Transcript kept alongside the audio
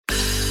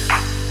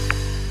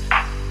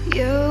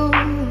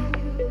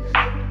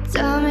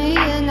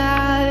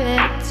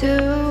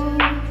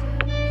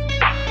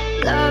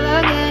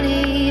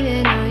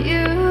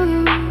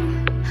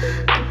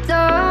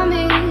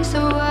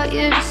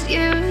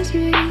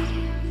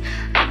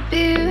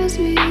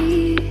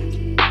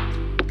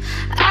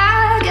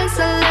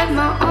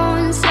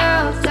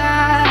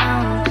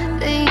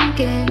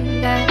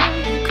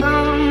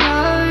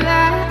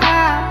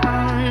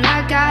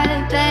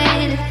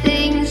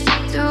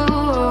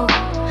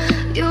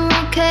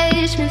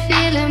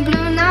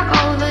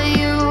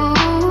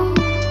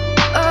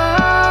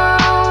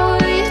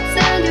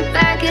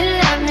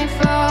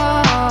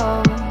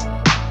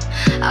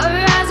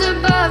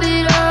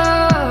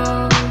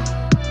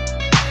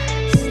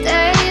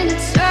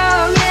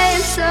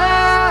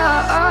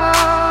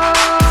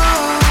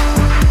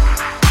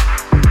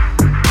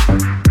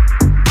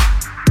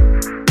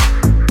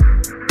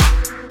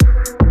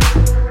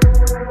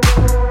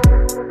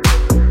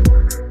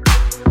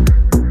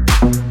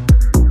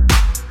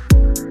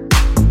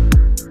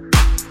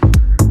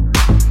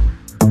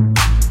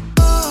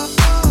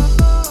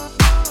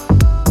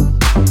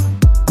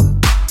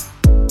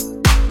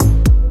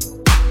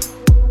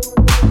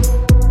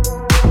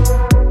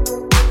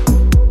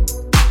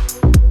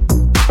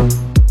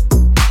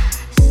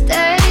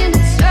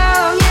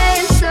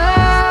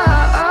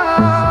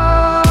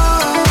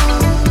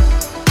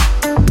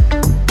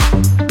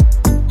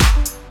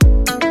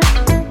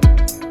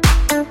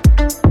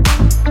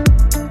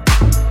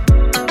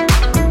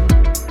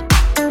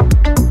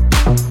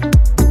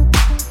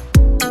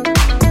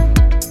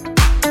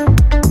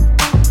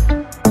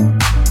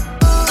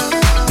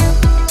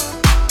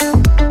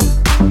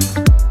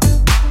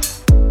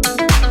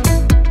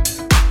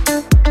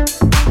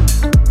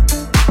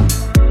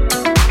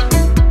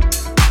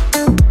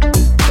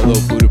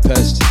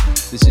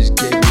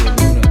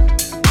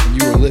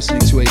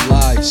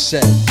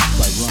set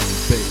by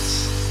Rony-Bass.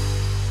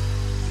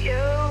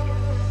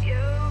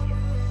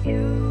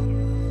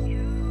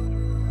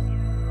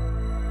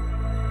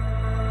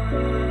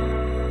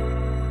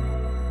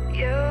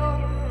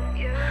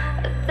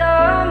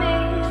 Adore me,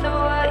 so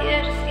what you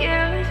just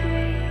use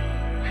me,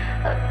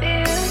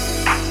 abuse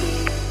me.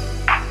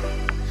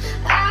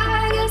 I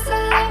guess I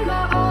let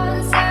my own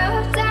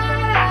self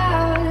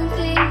down,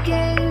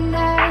 thinking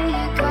that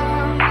you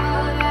come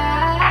around.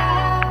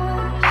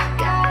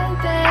 Got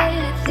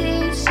better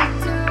things to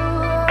do.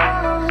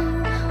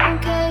 Won't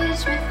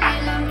catch me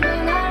feeling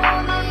blue, not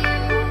over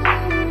you.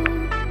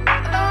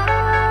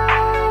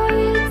 Oh,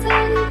 you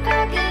turn it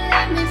back and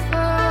let me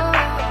fall.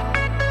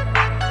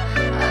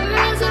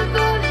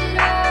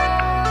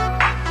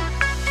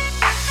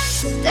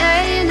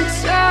 Staying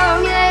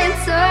strong and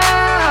tall.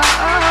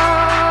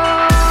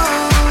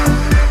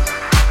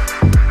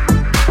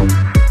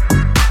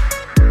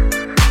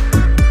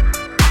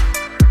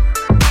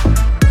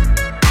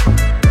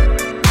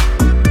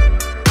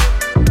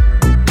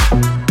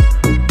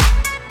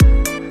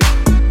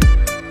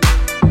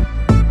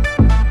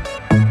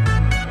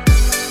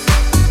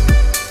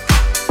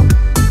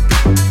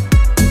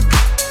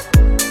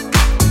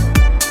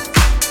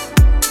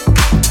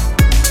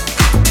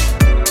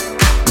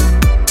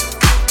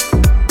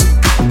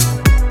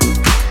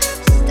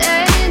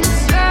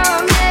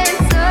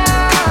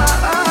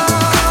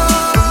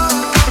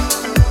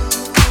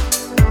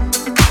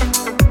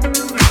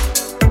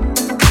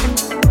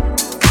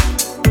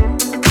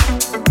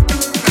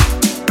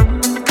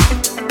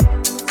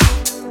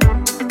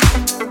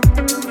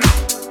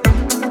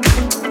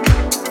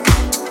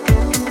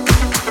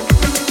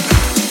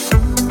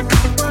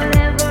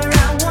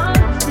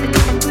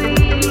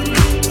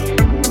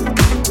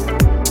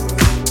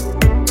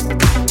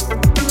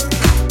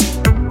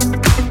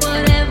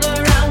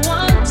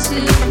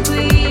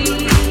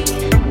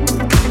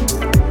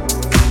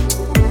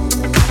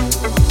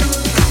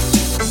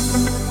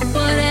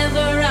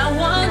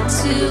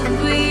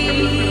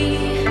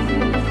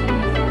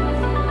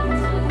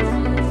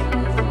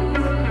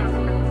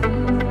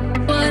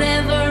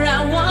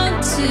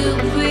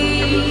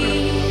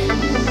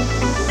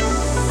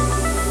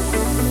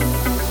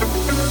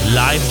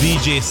 Live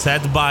DJ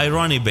set by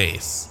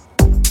Rony-Bass.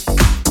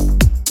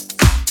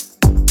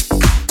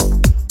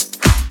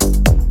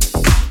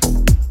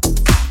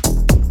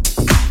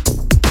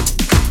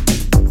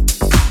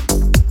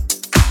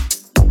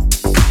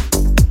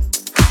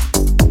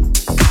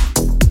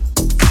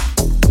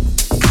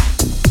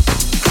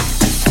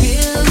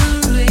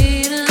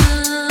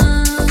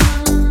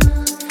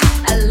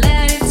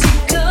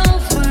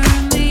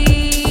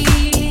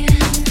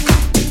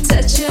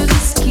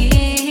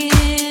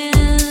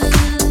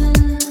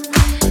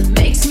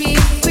 Makes me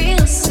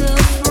feel so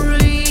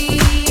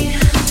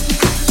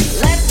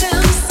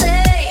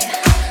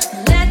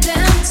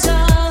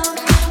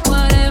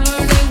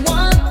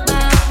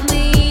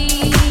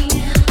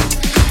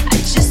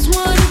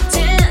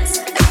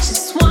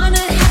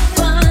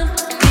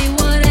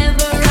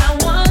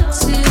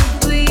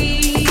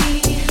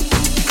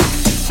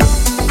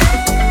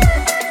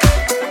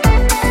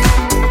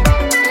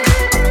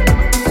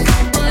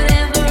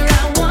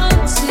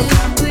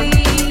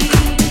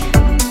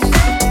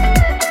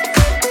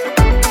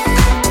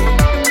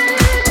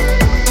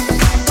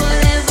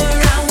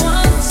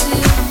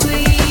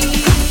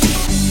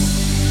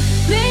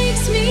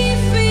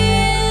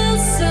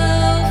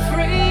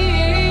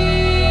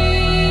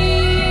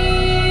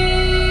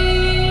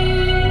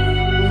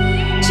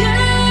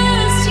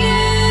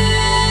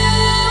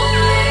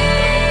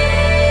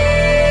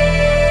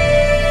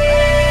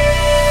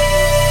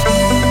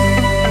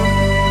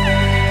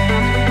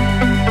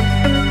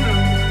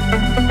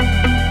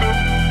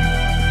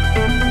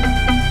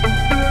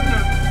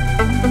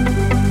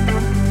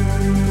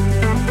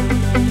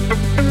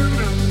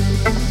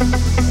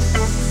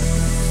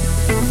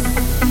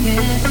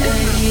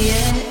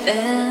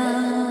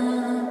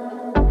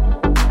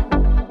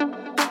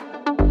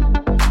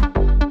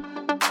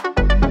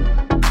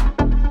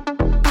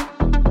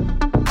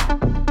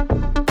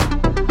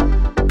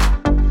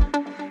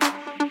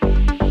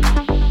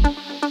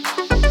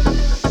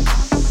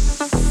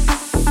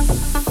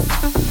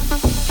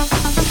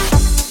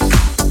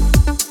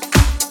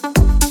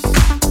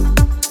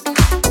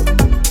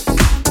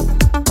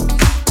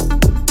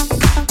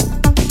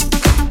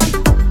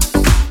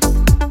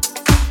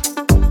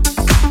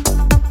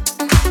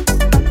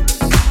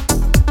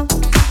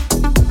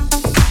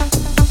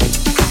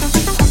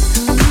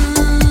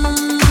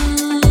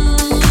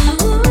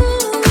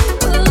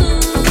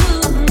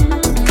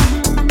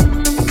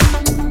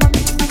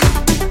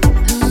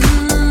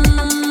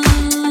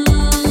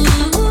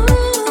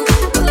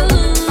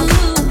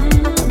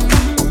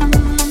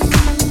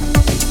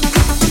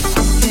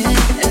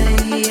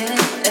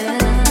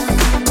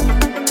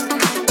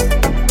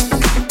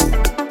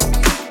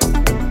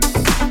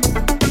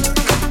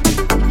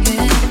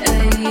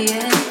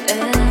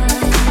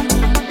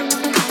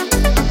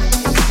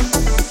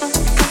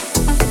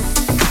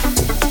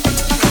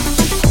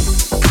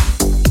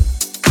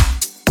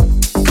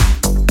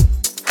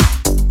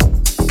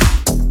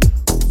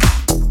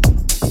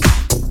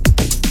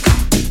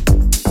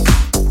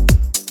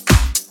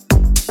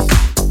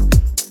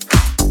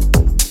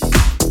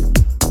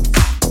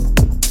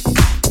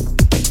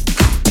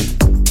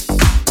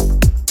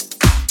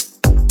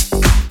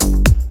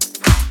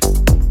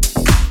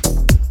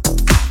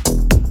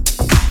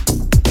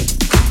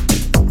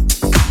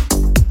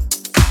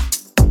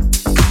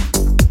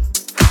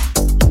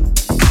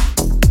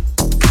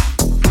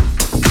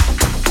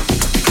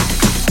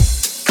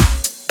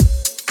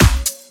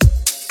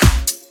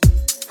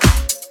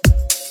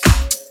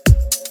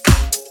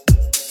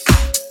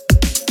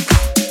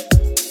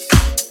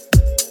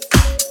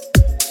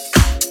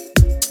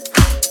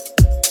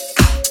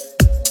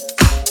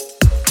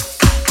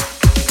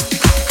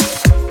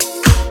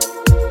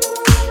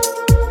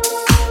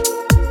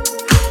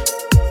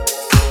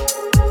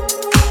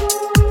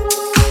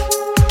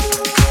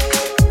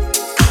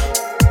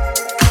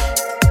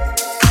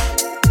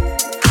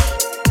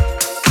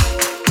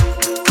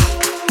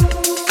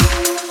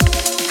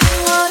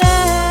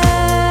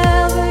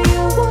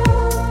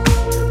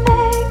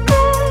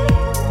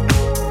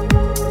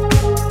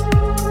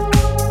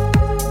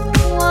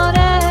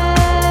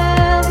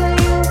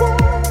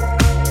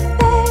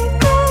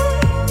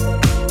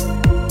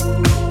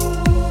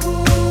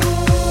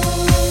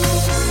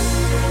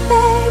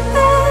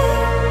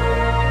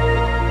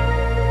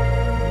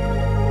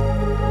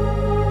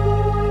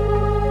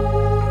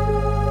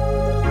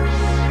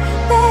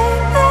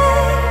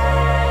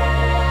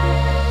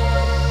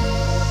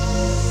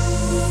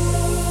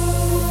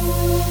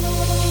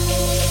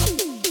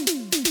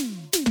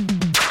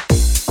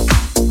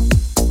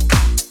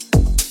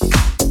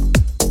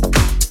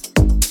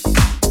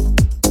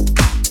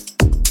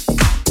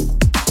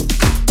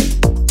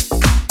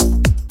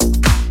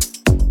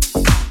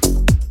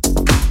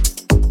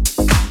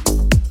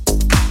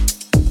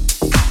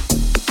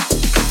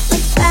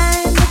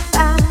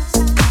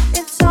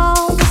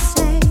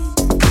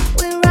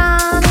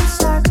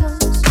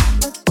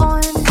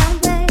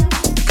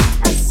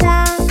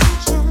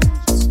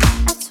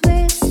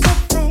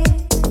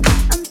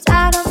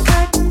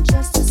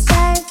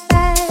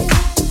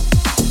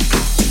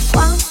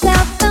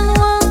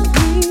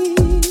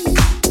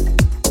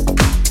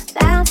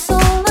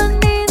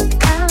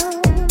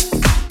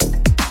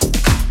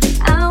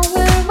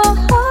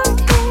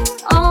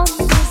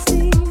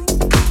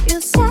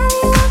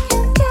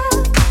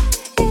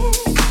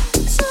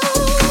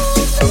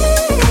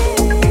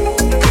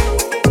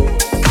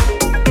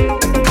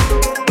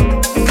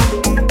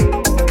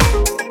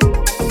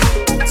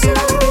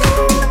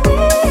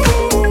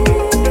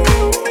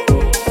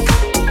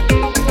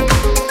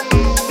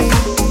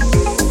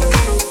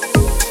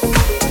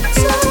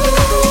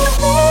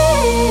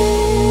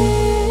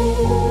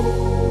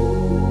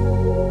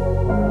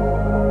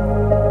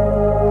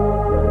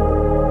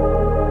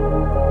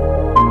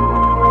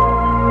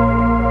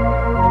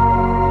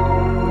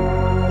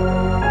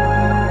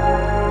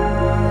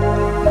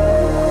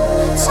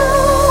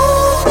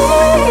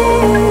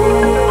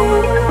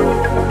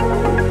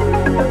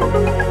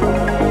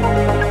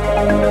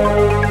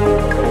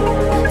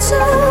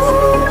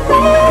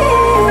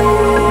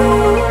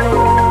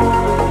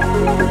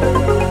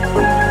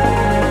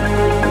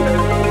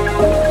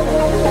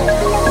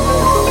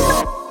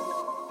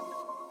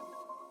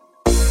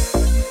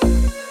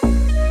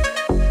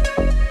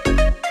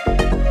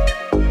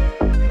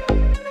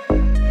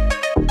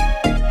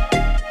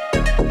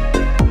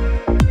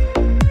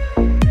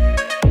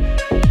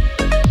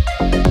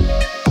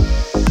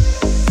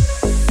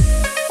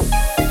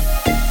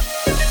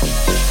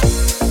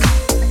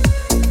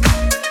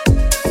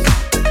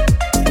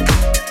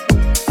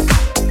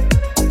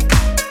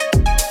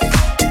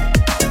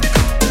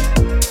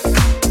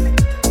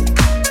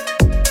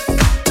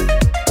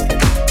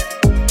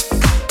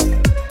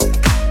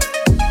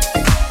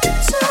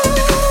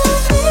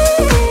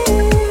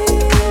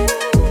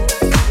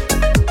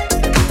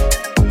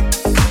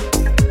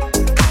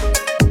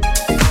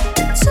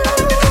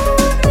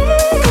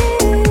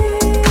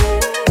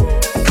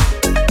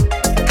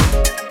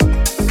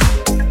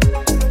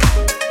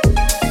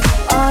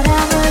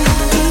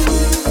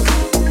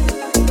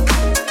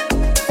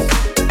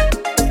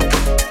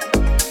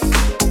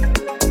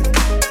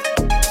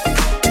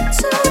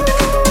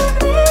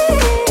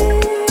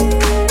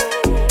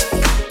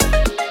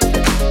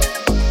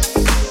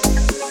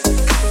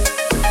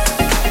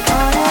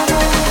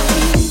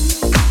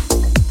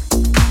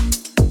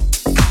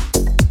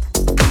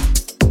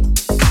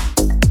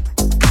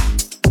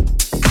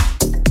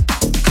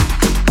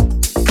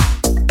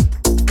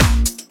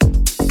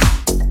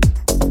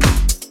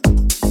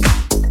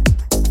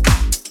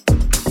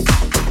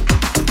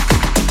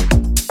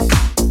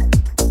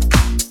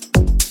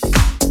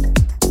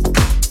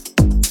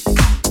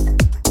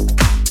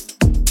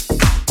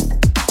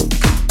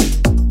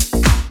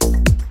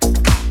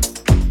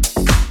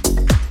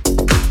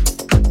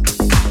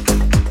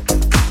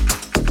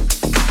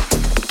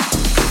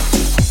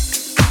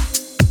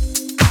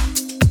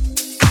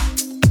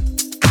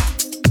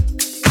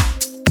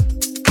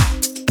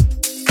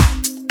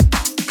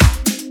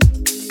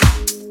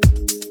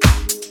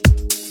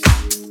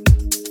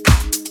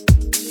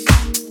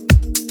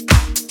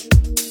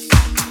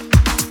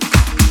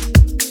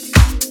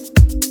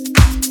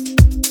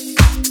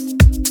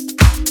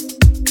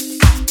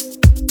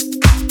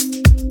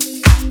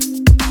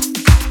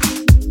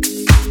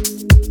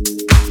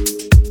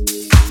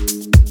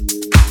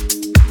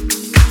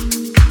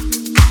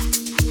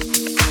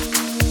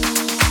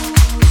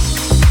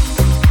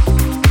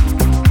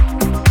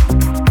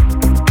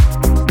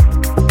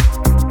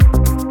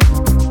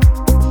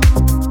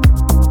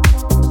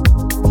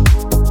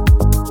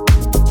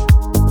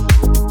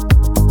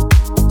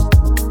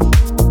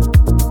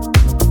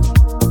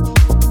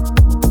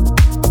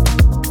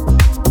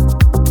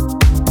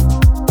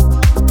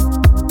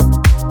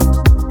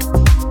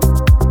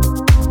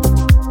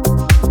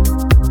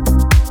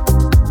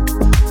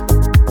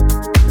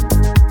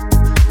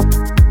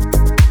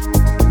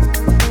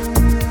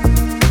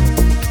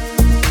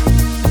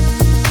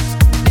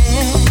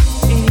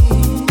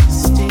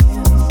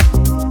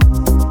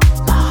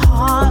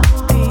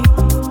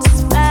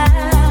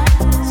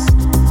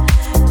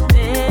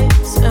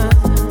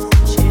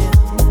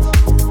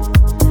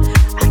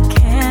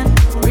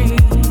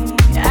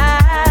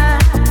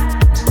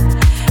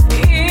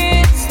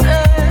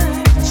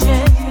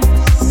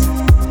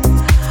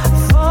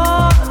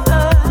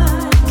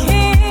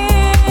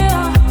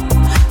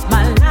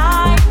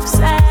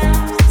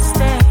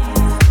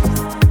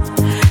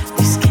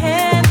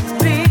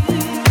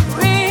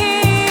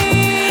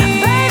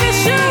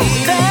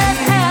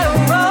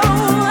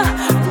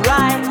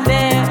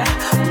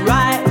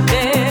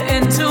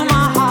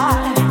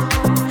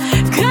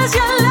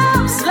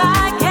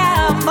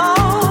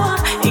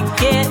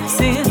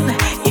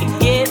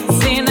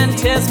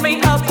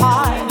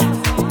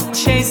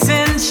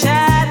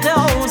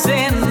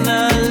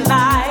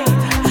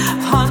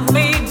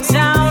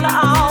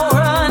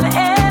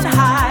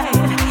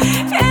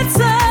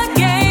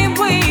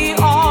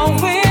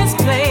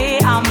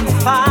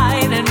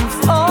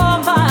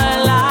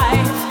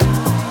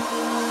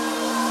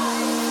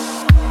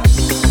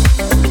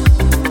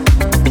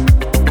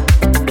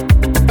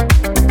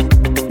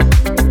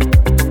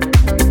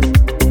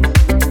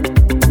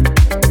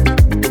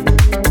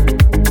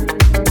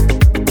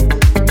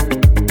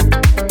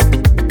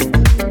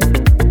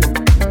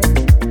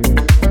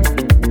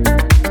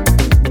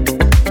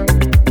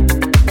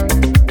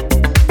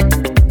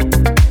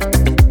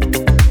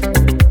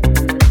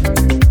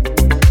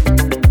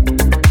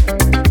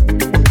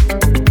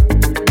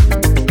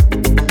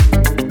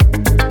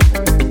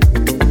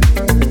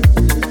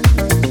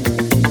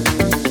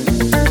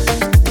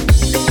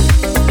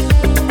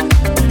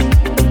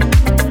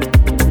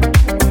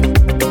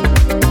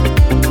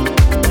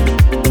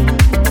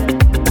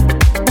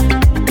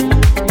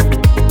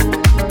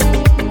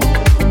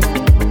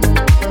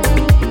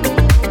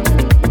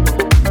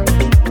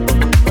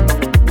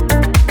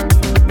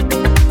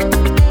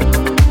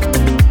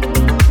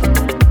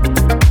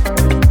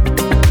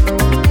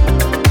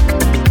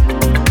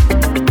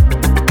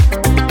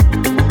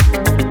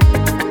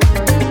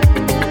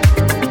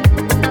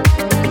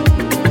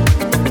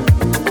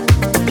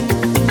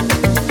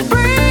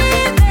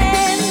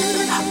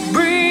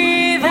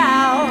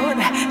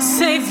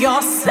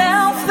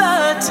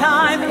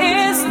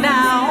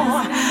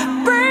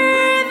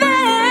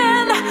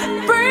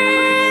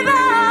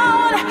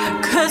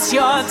 'cause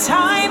your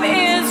time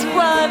is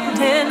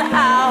running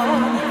out.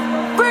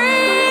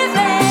 Breathe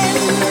in,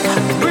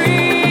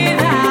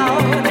 breathe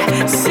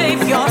out,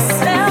 save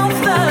yourself,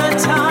 the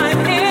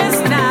time is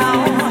now.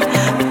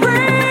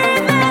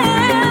 Breathe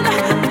in,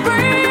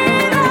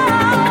 breathe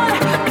out,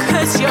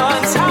 'cause your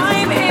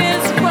time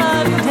is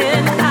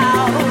running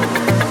out.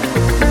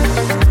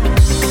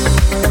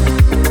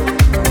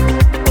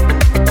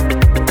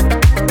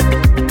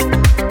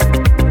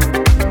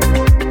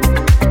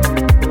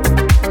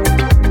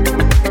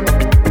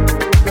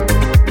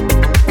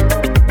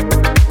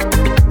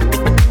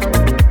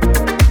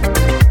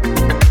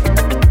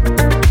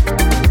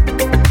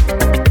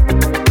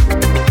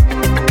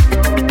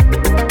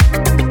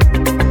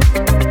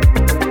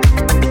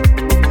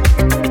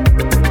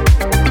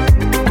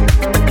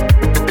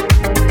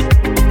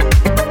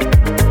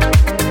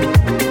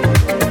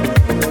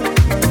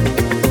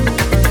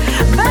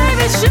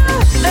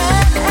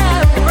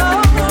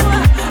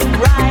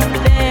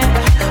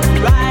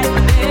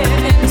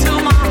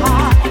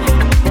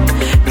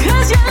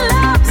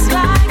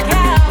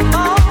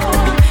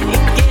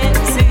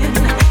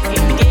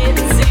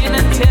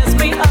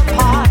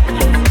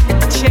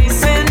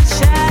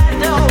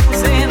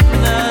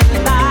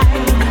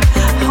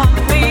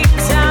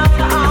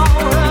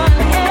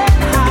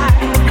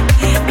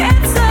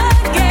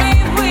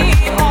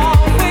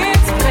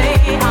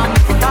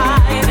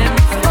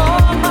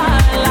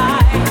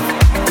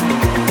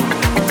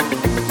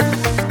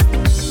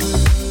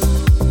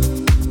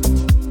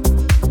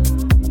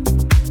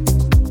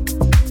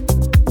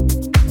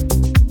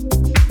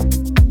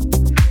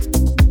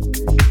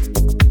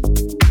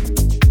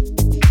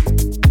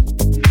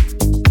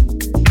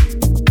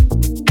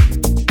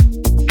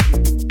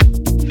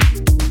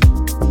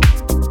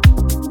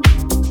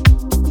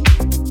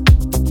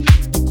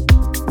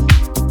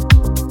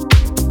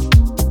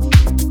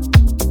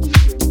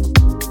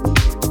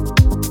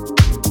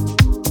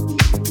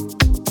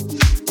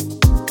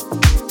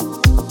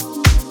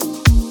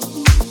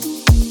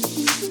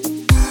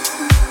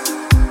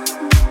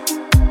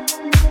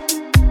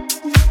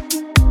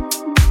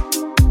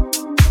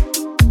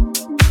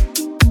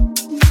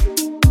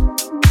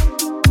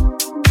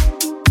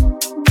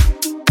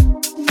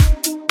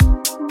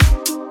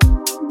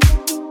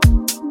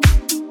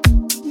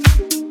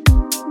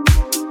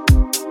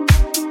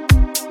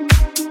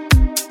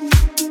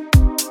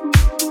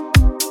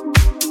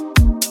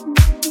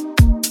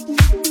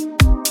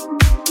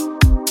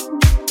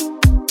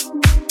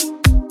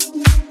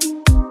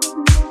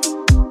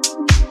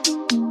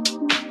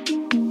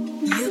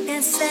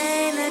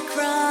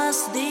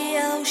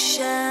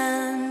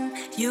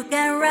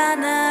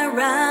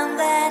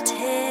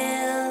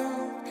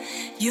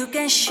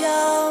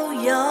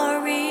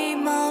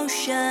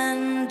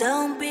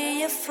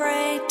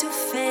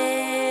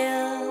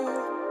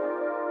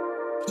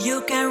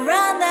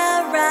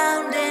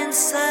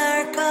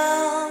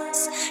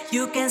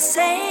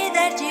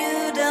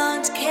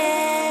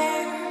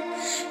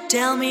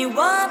 Tell me,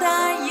 what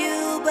are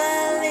you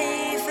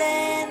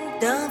believing?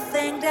 Don't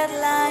think that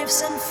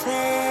life's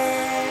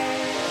unfair.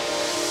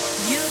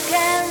 You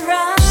can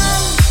run,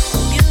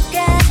 you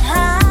can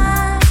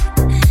hide.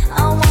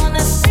 I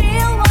wanna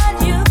feel what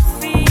you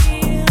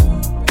feel.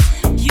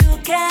 You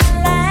can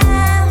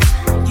laugh,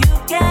 you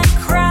can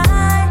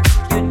cry.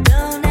 You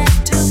don't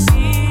have to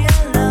be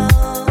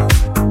alone.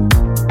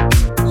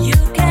 You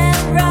can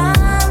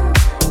run,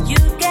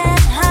 you can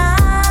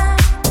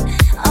hide.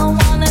 I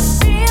wanna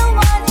feel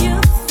what you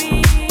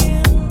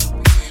feel.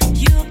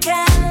 You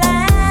can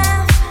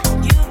laugh,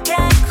 you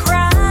can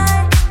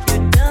cry. You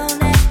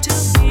don't have to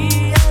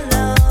be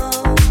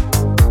alone.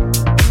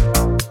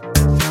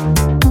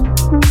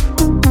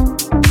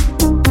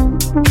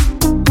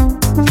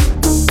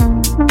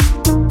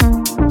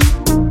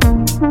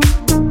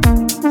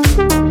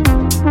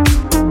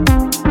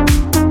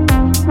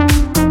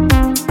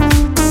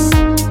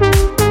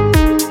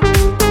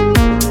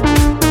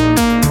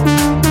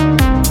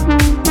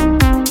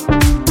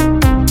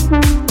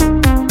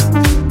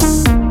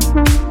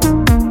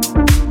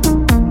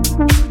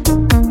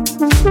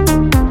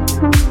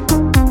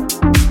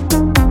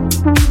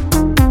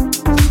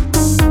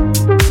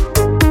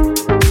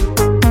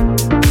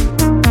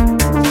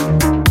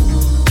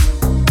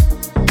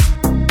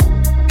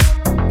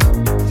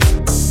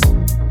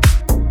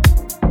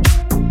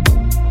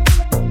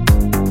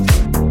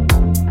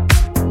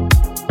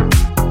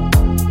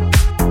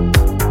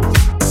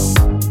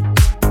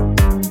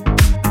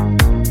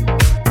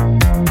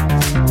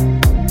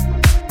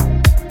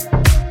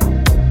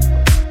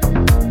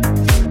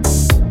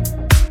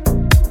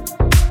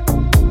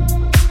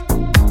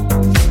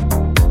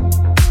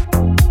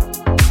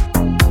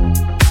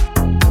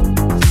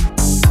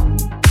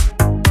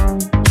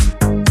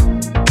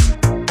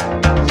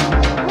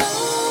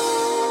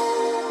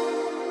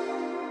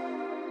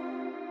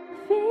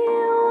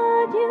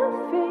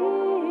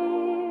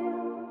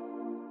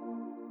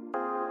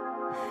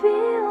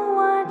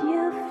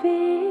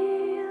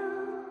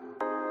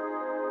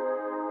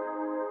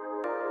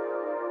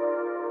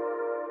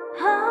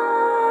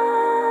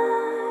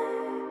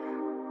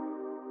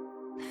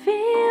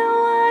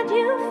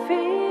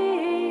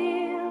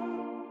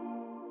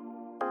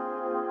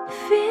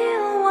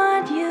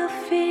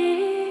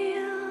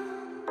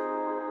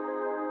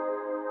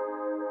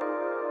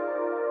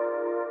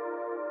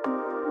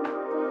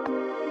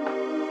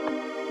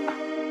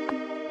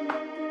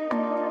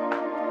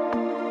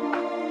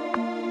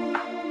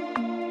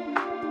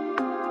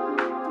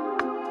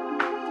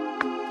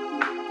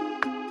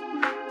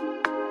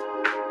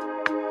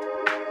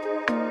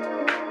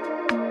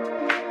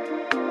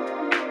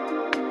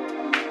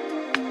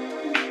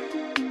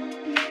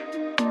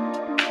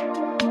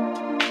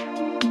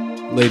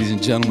 Ladies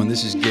and gentlemen,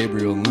 this is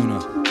Gabriel Luna,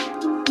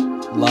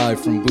 live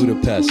from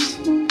Budapest,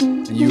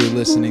 and you are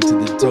listening to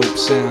the dope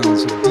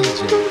sounds of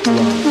DJ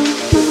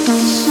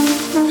Rony-Bass.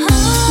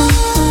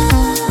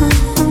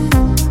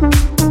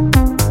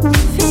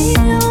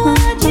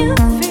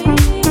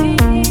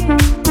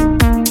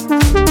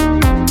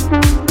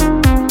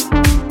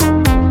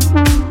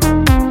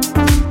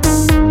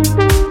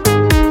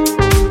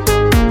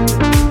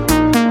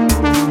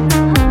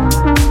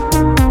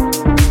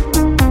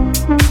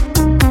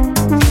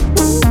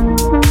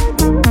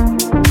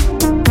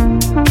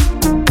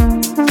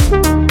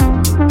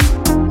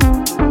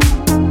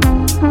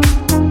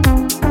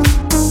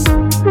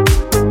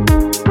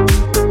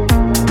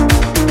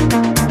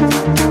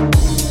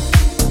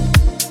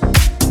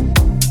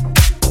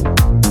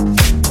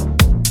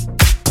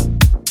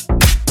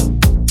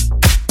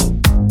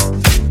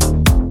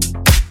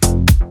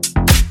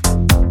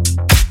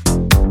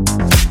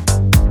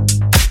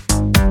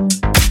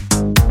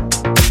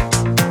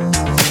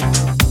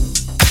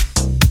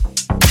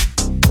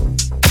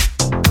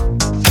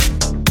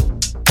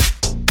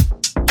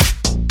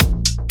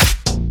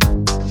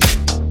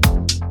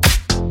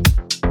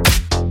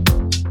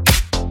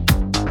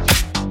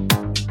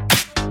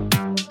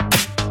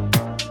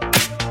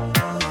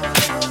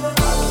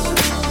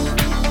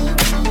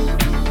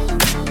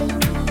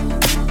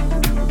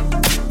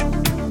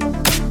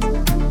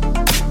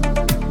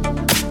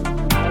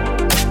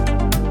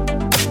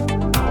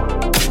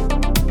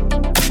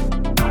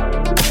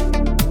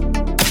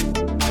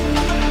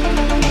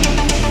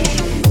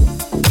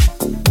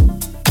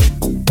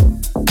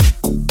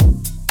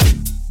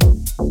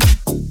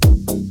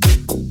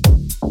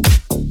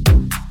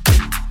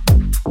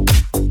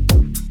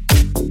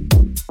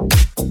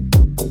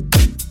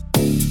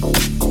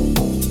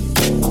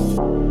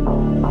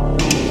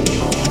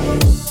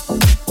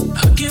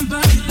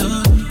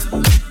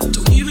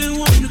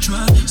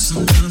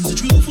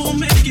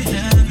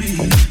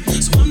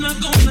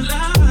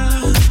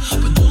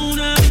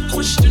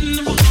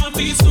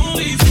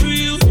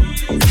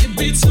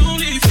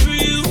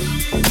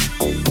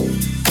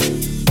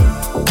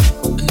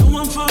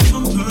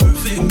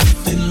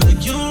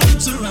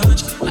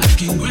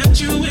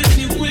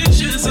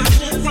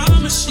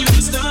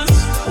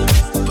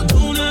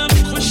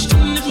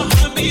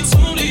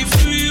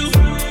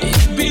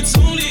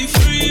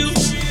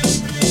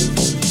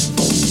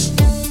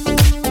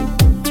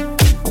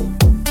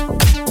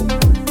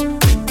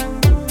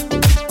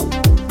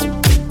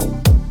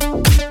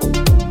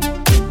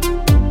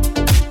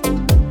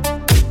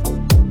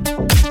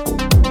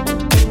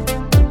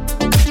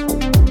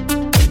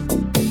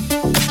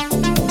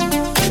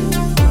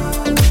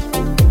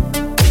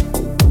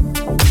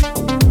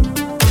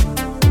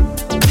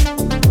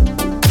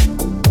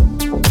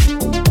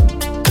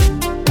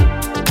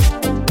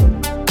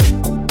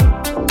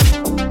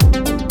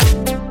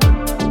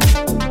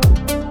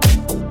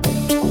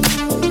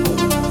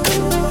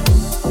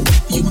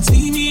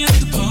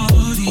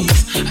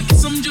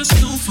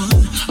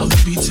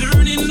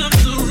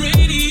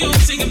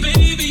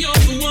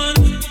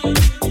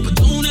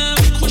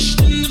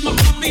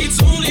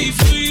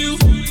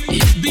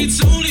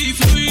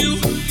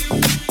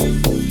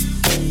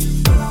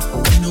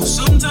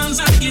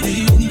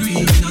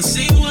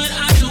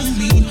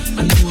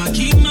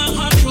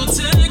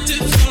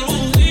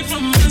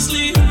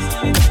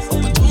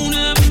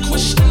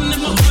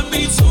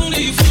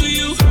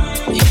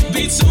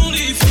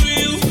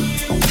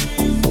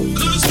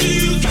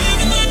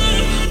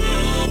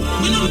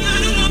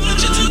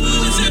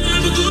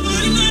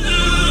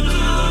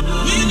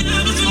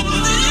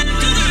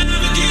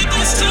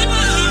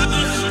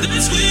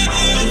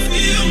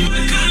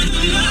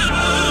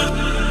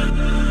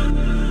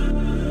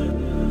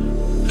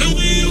 And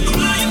we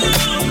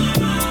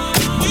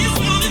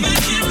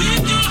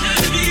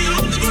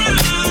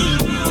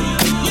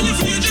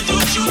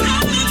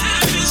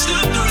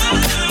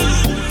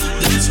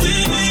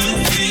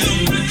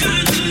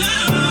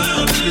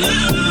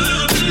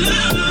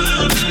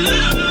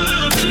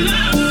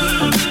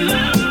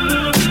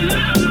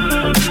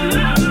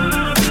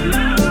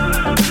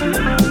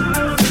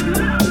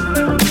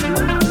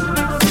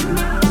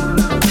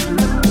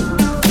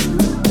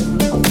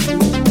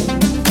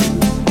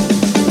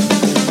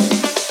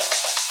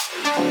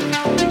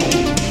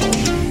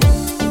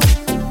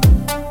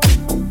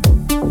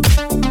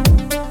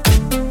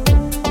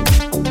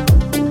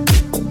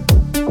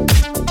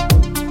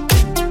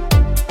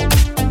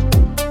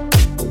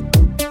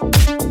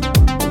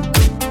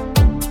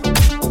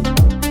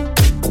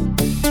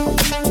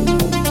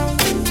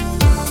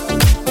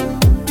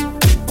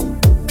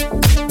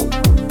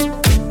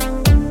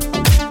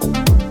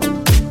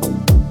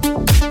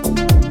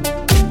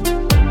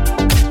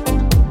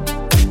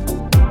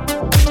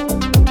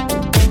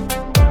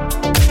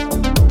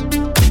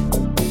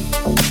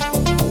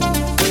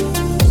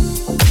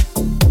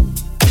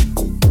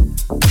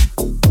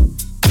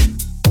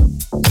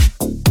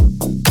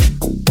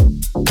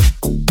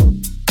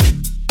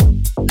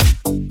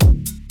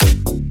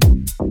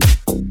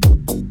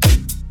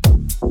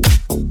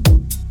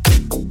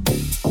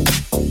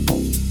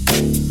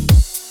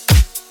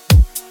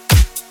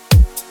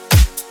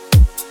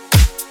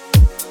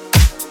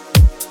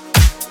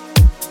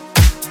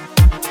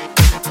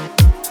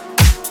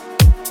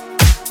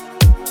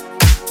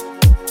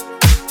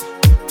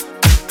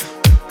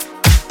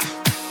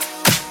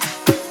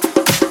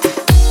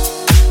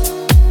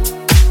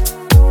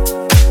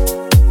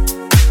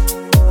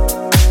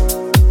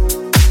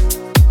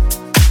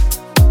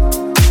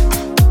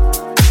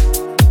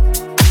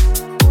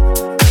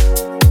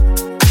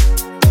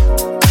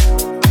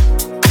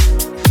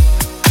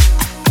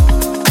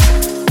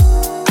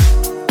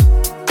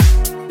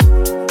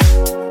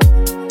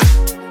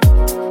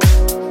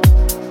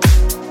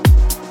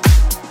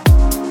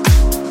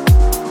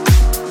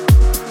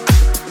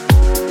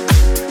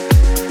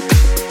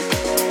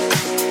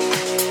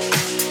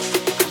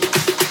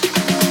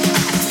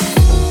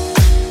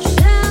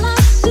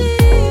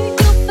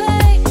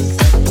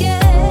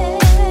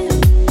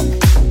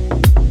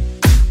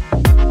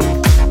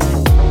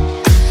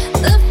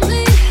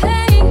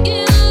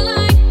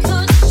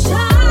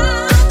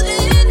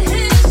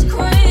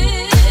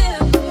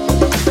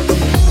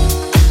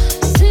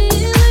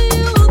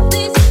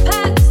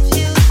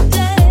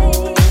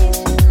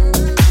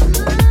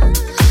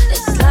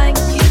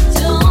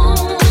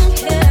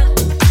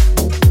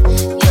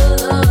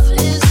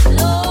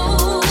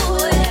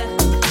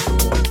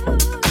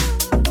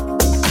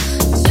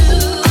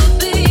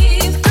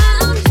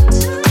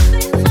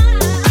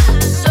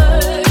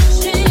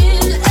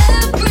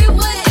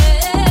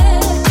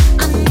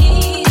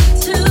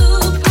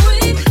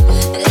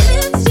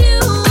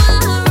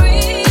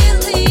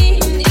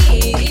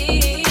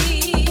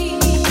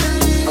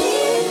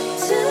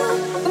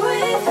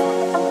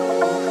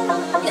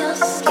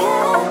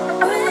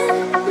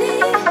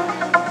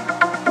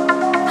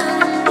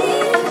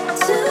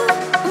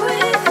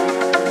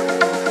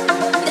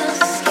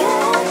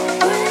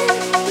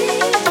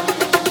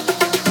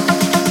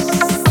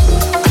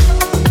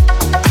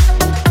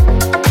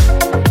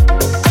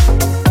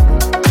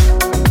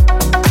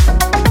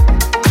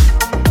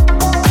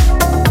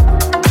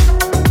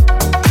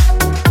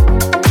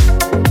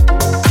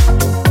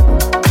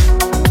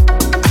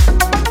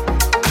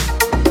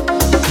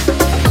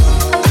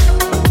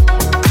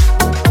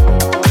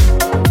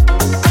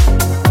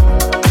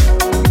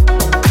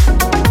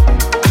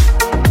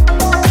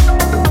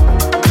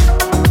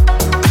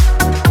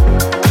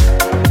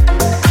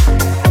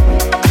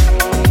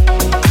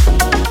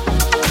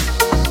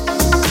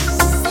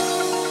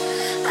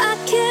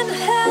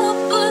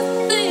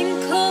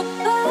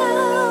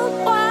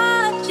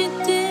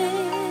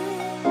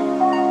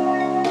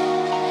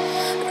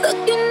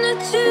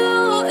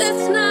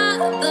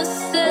the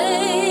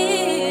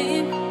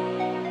same.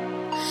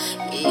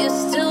 You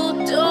still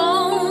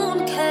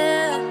don't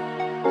care.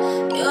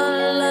 Your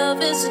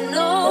love is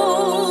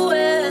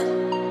nowhere.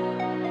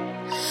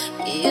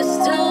 You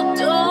still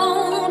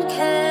don't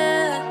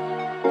care.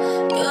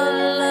 Your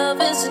love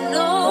is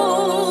nowhere.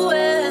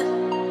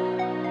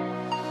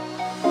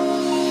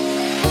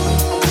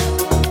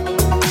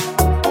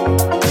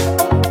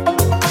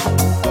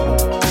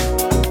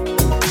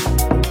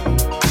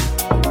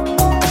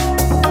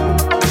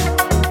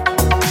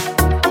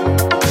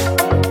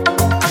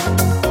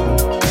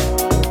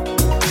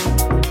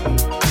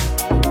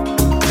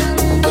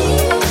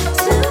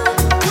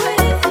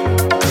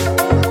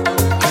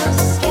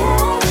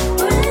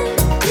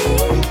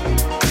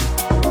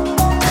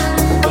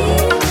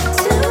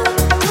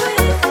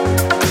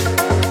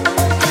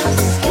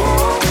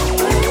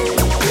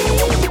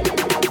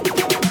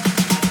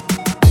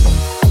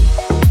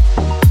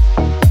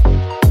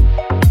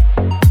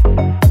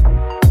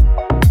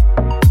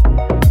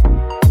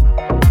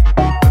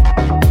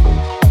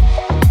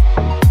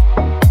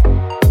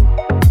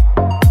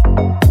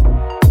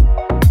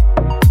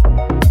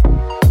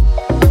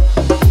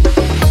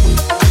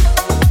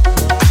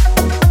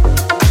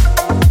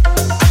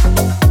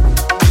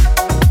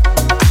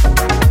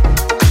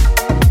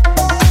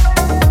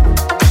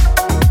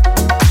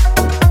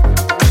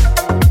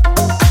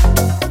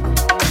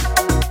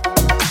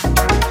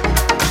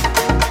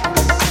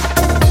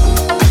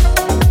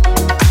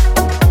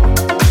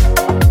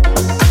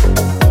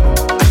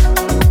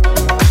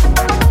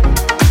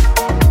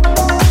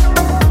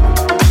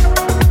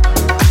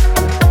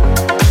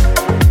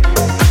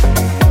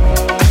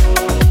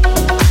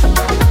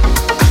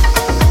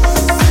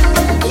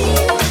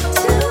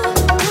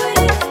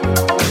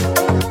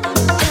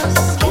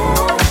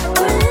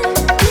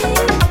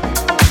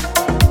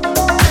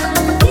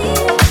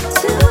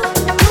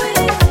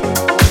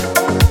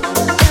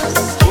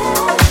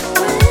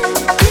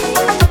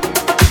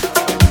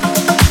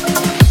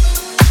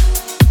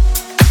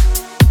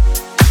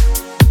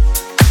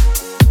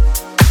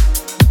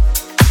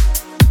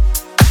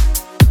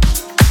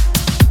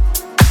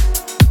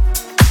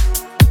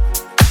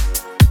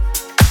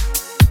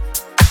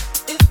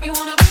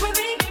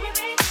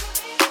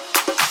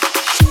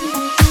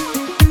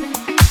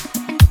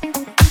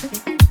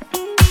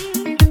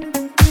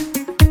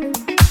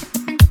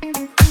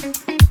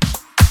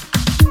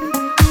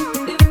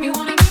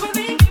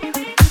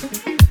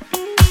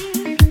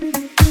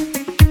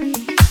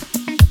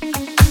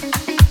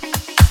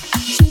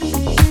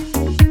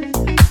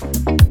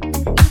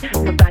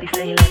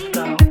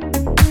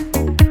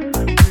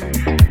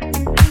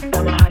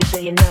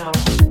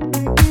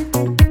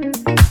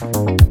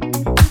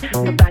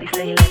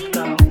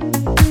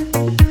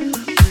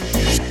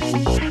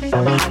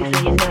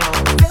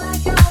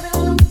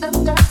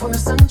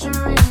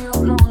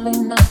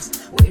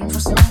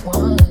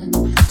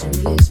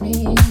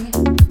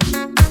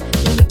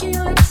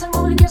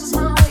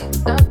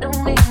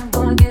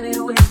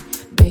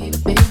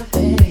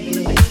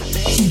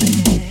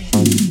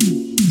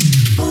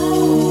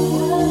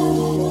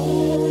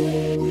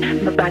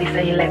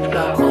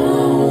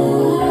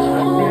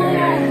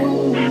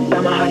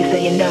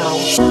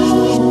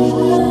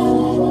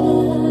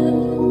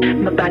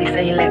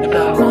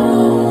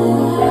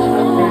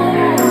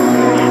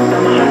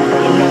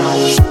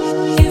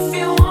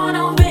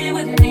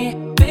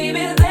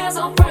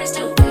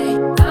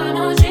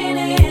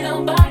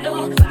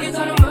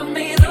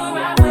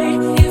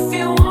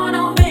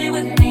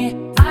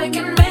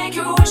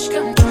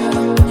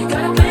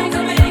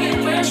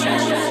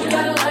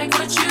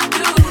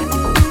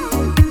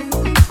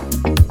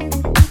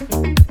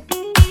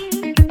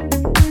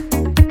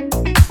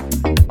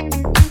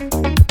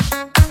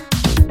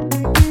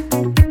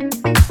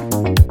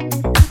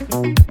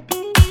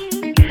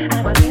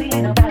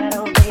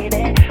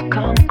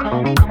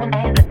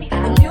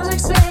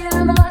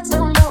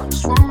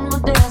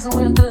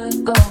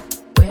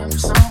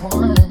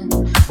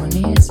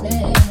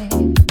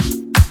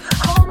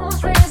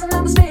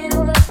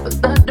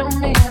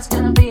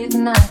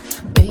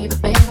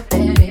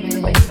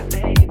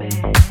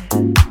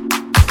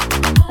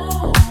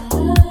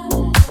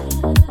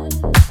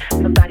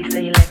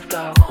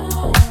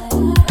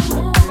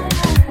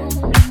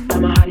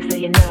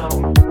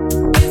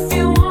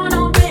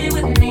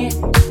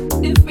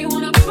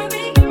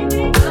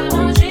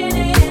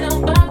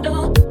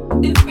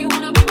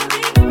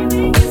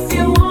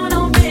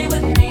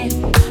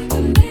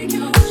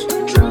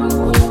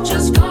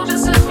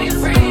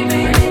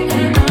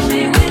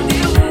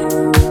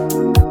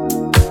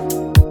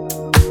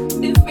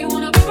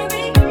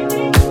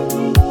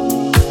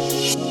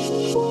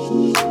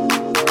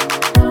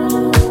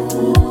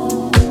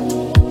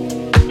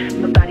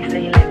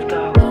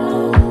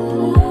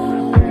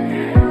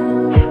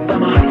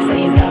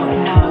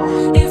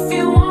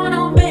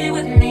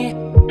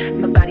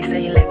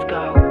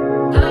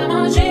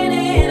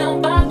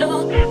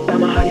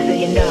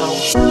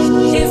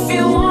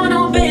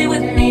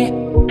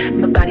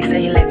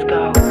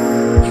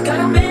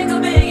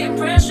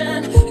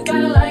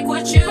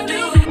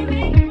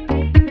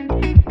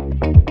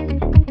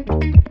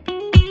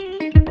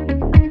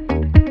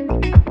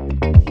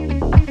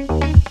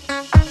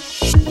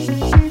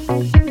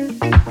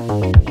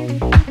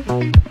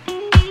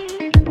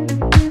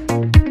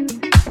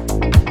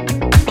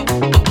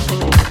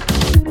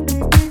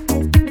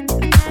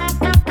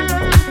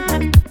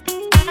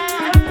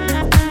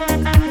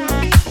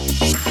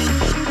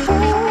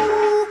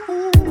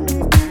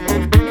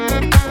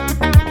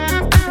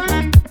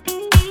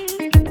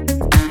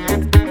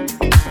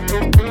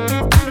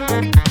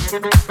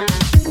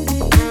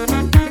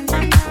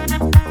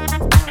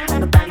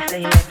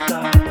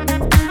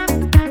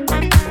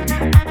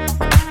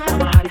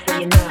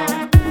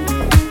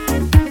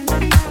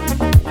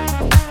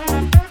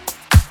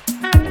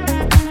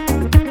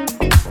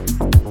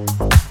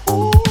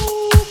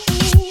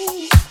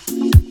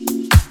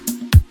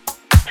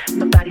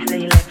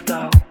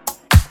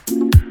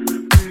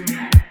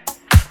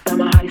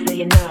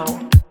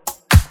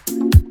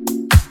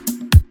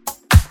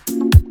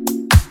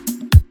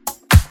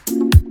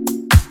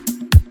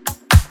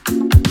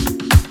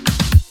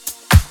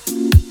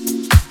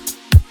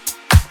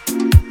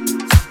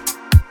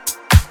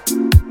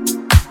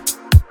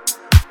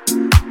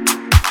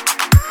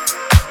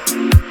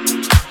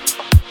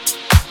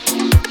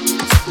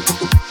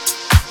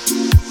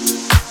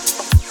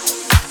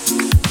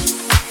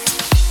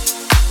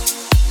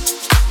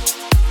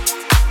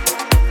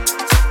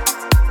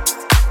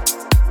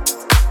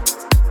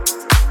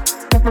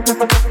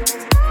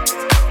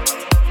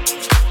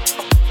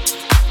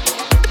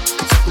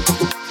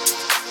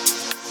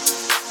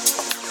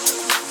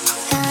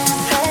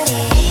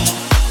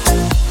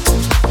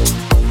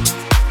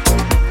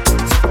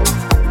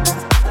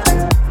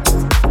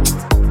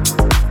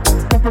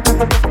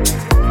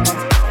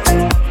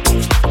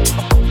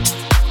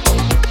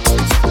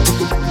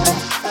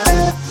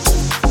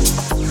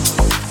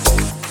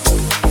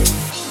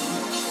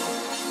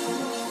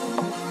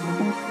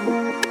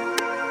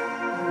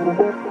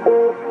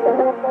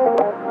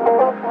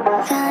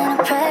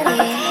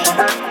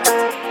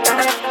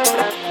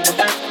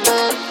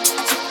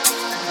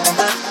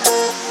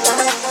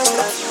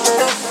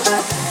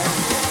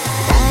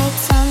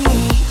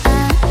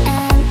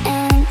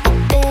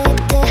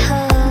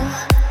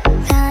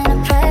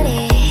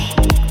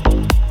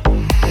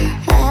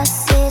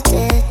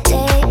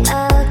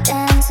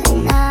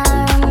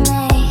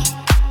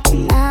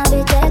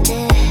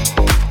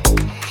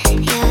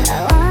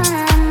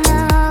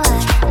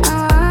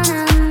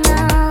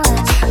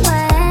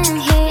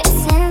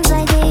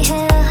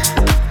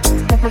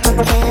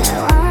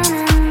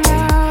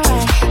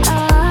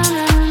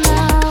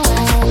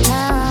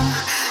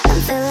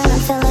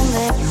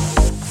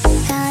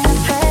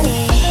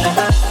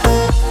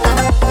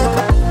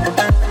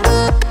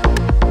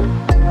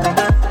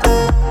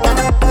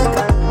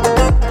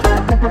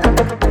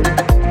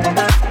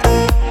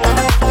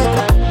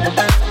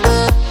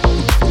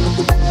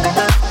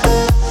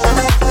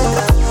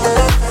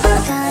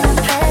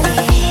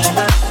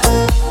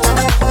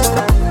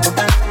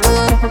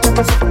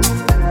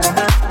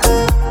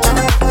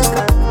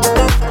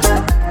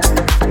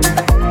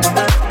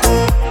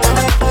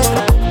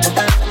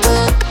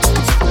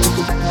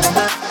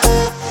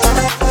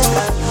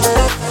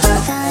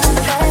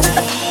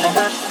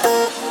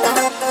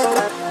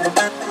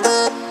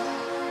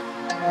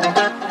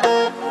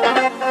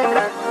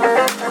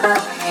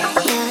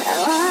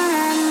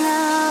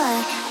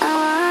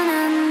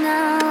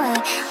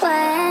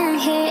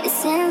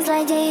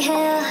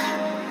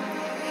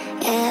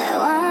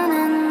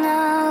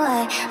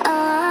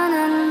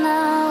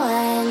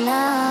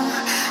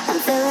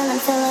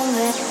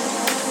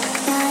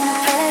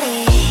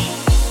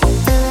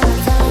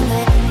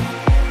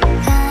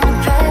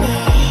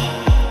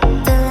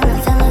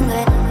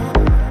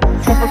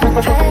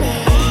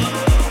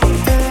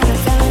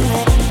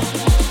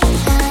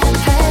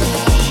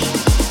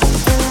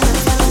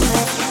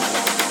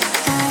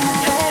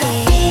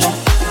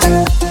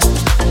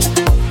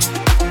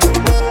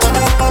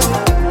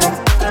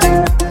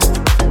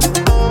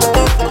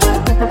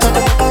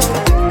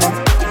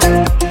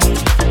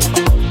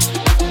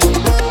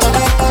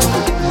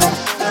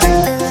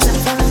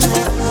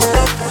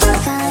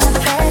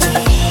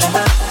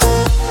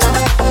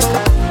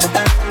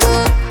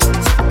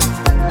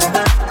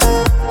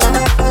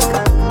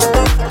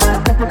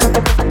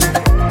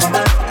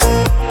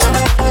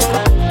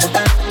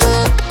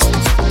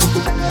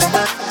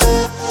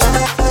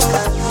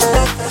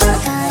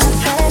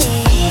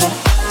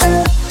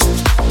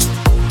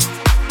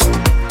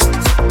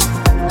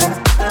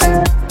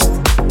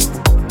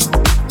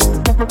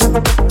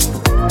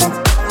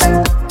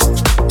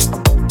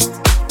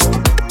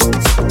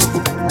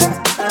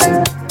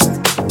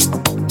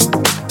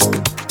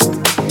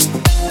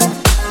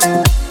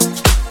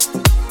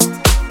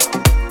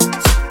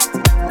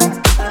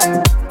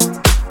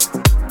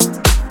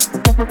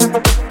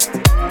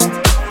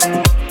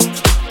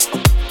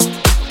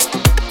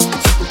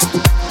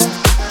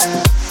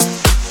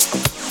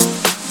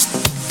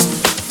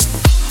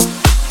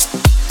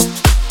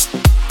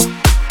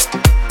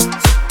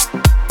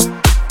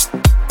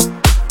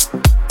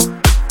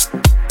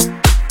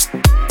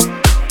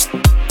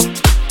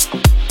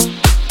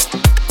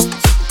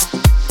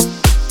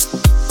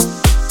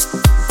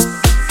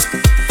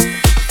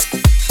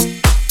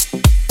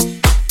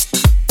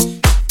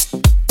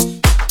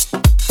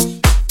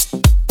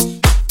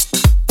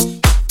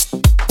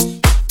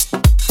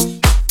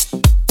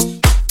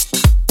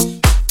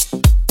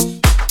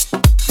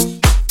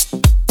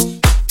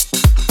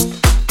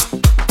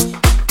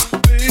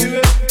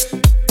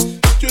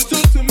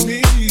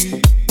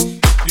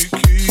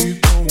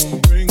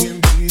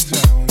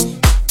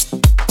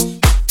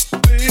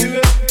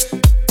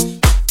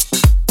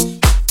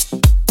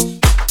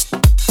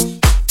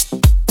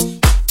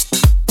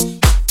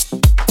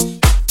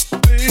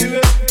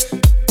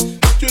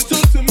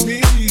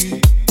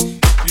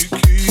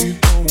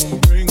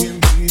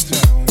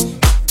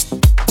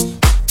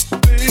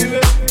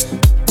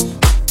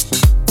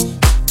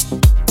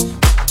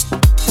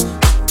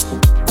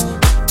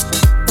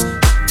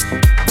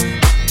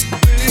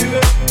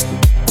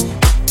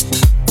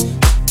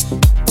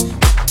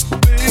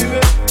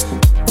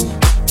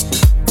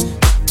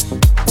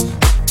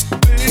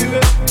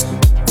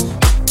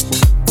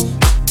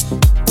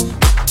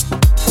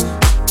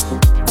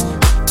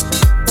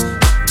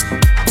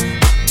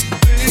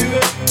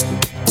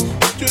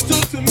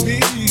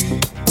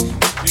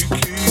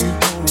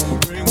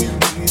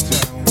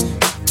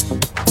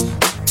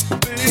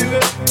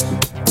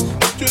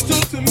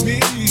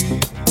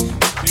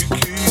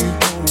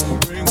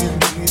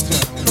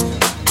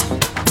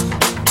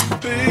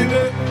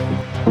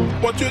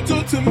 what you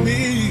do to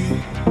me,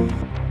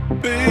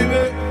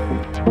 baby.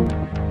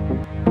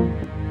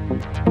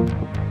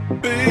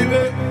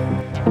 Baby,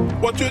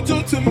 what you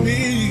do to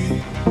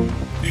me,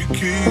 you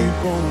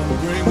keep on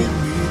bringing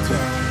me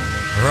down.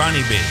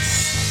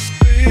 Rony-Bass.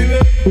 Baby,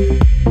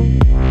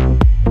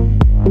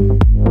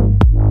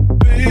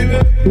 baby,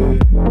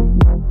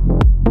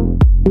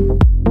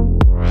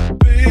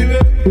 baby,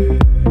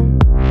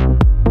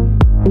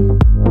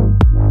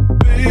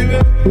 baby,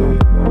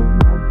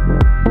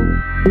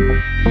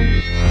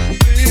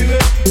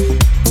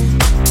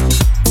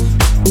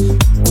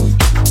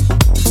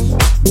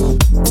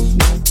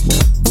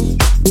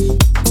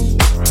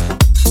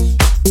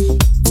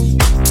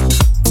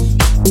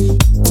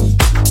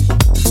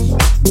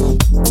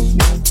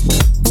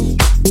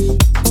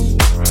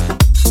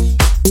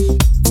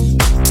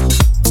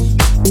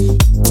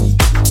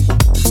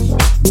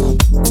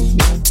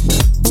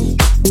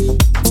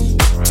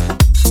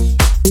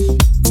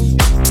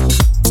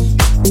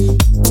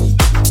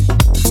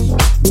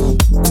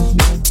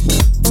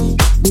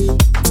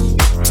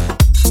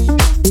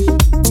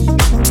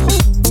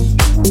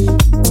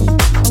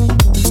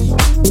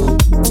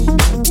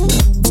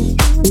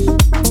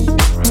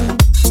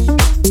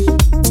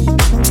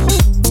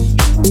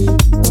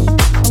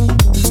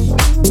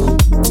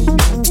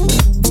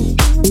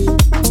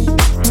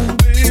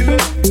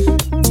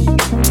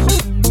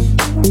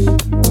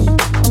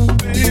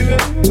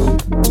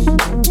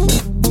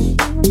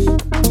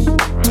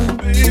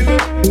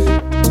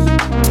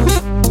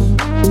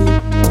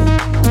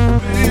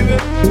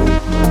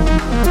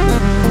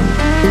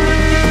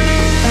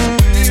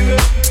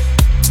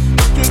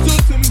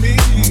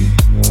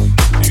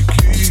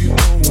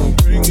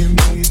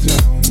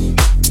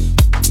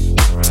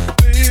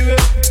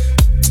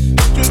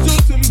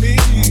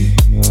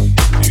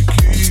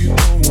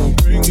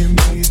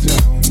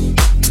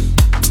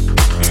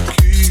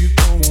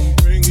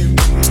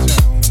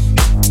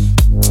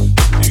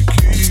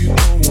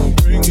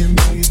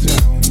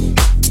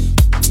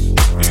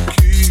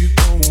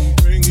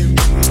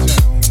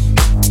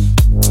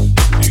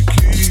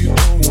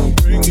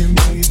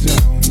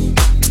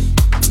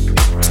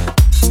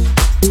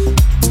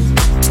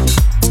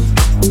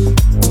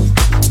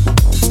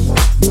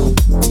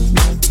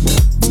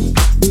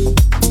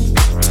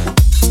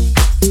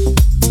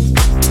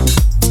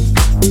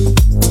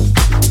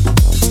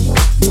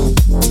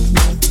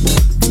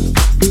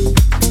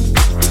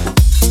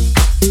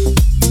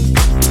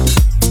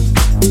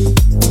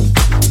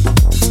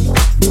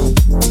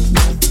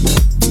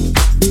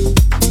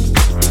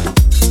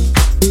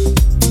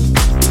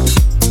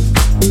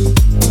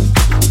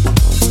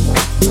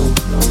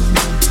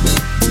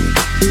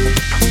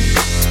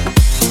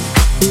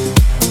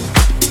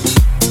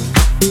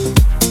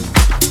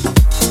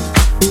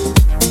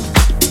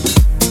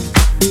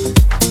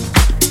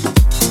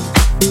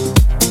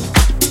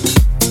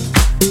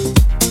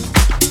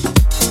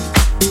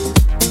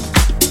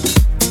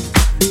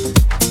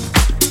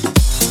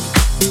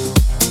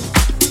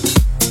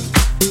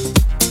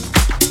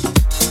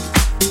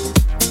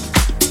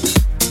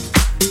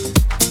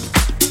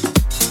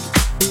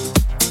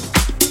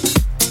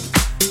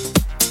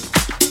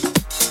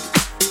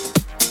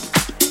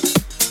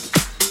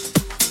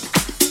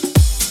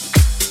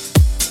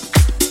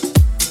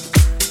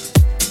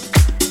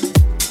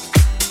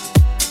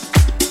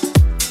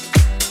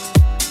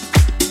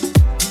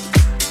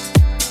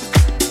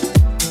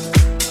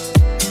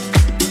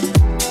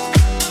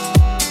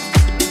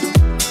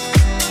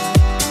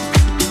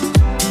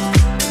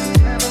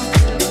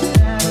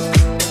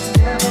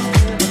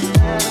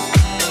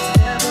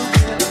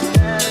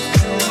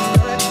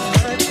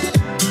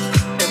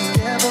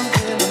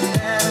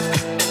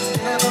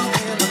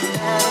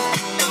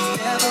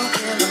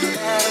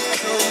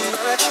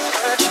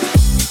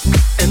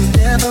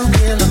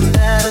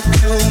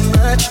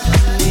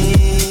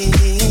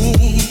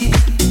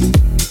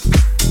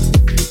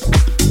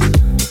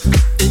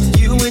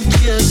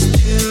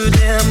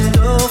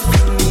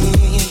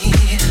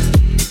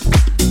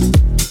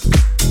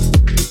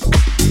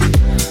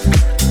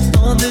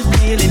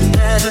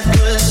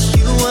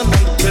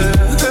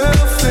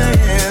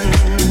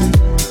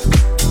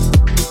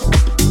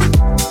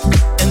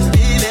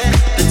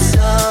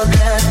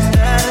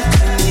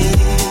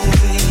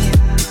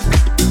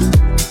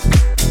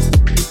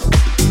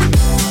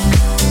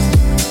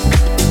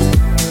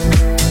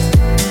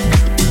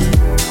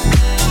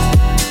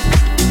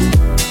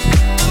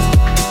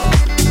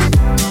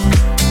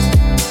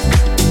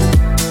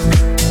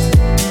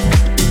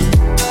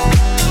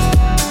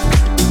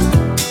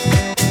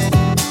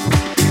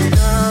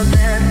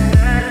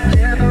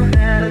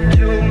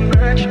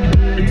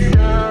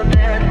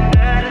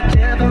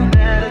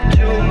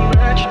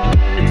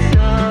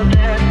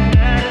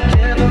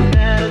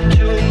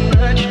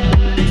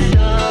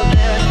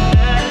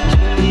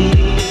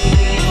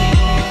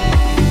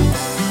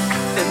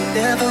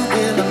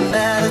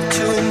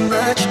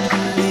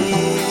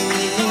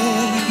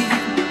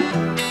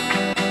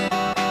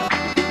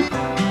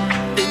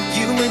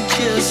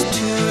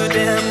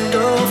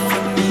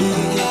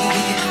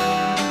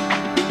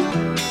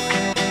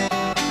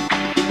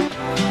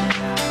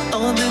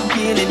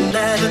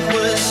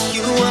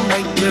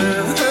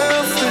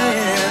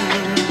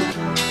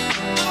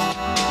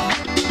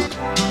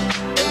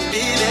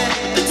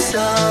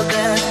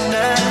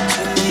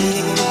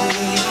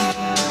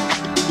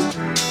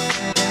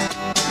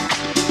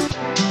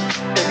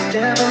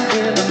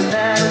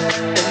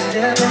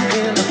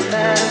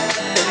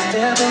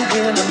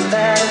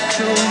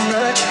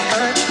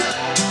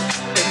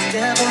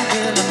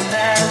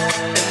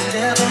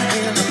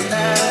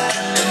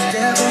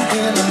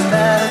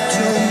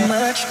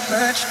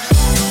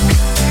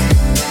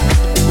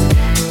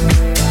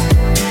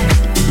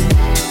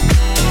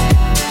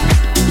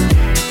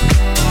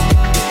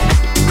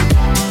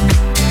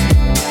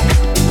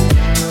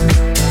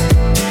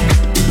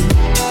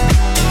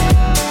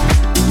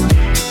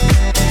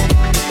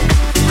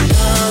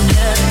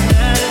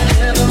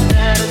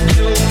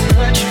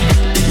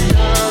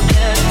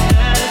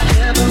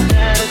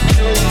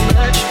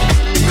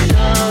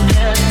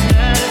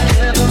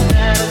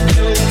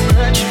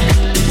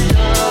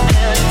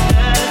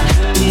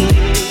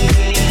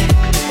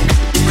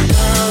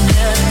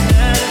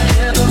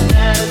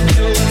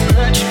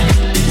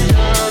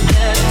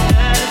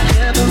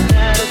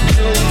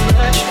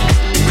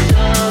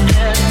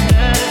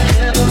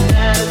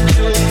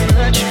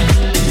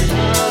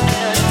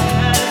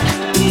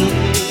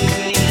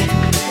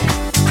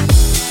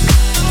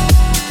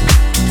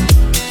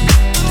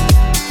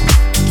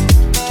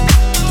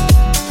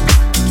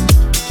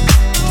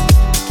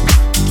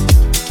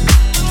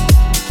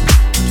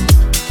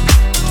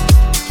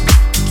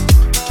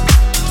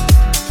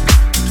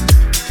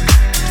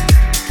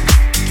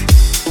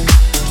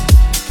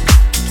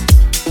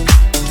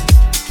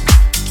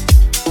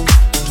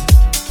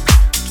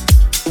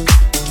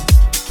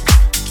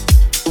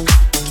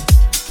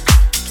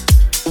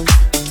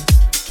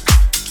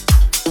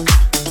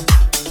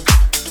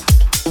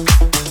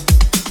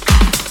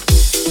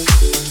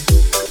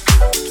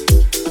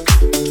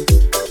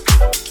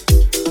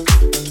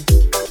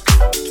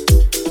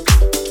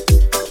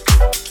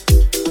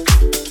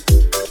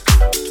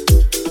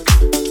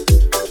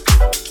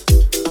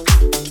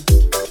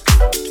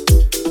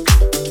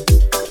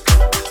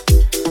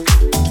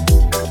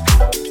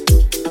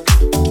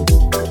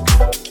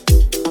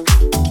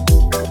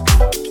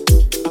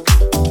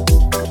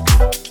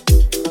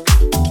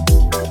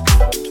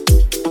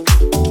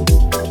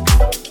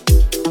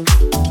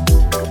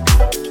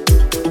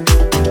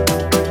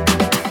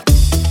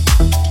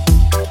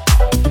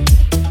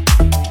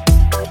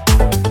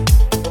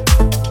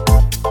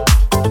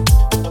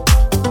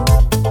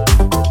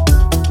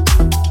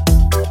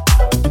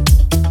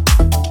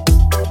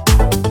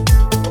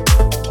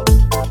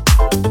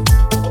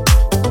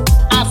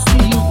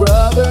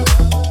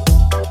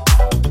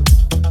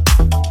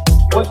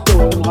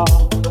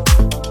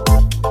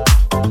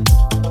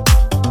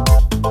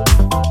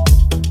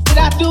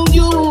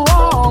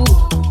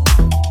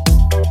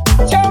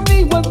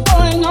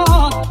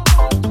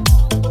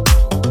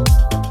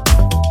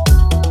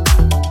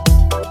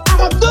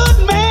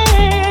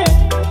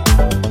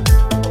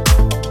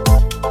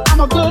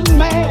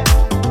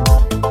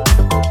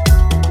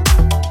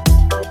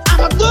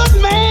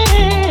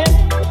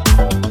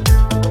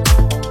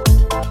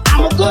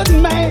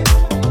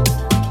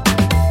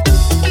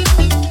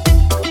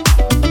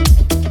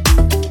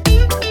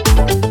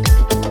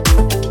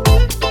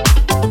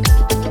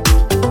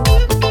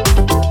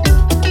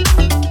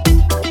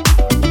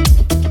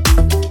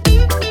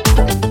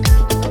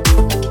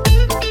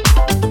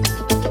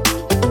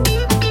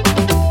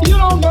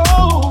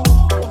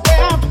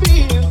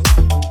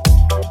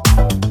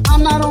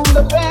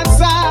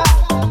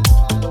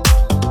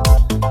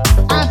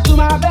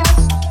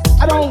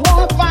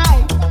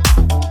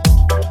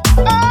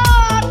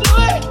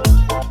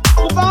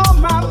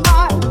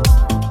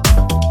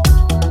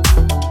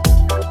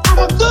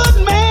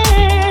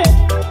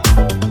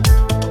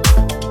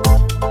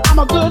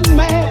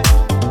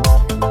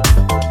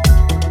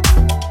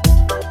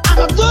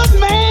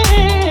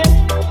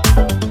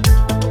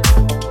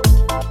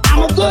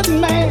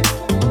 man.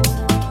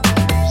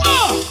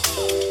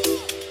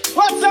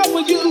 What's up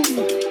with you?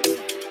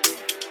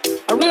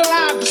 I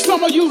realize that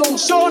some of you don't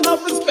show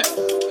enough respect.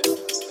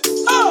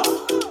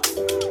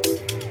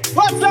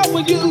 What's up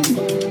with you?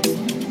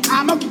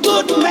 I'm a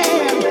good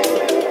man.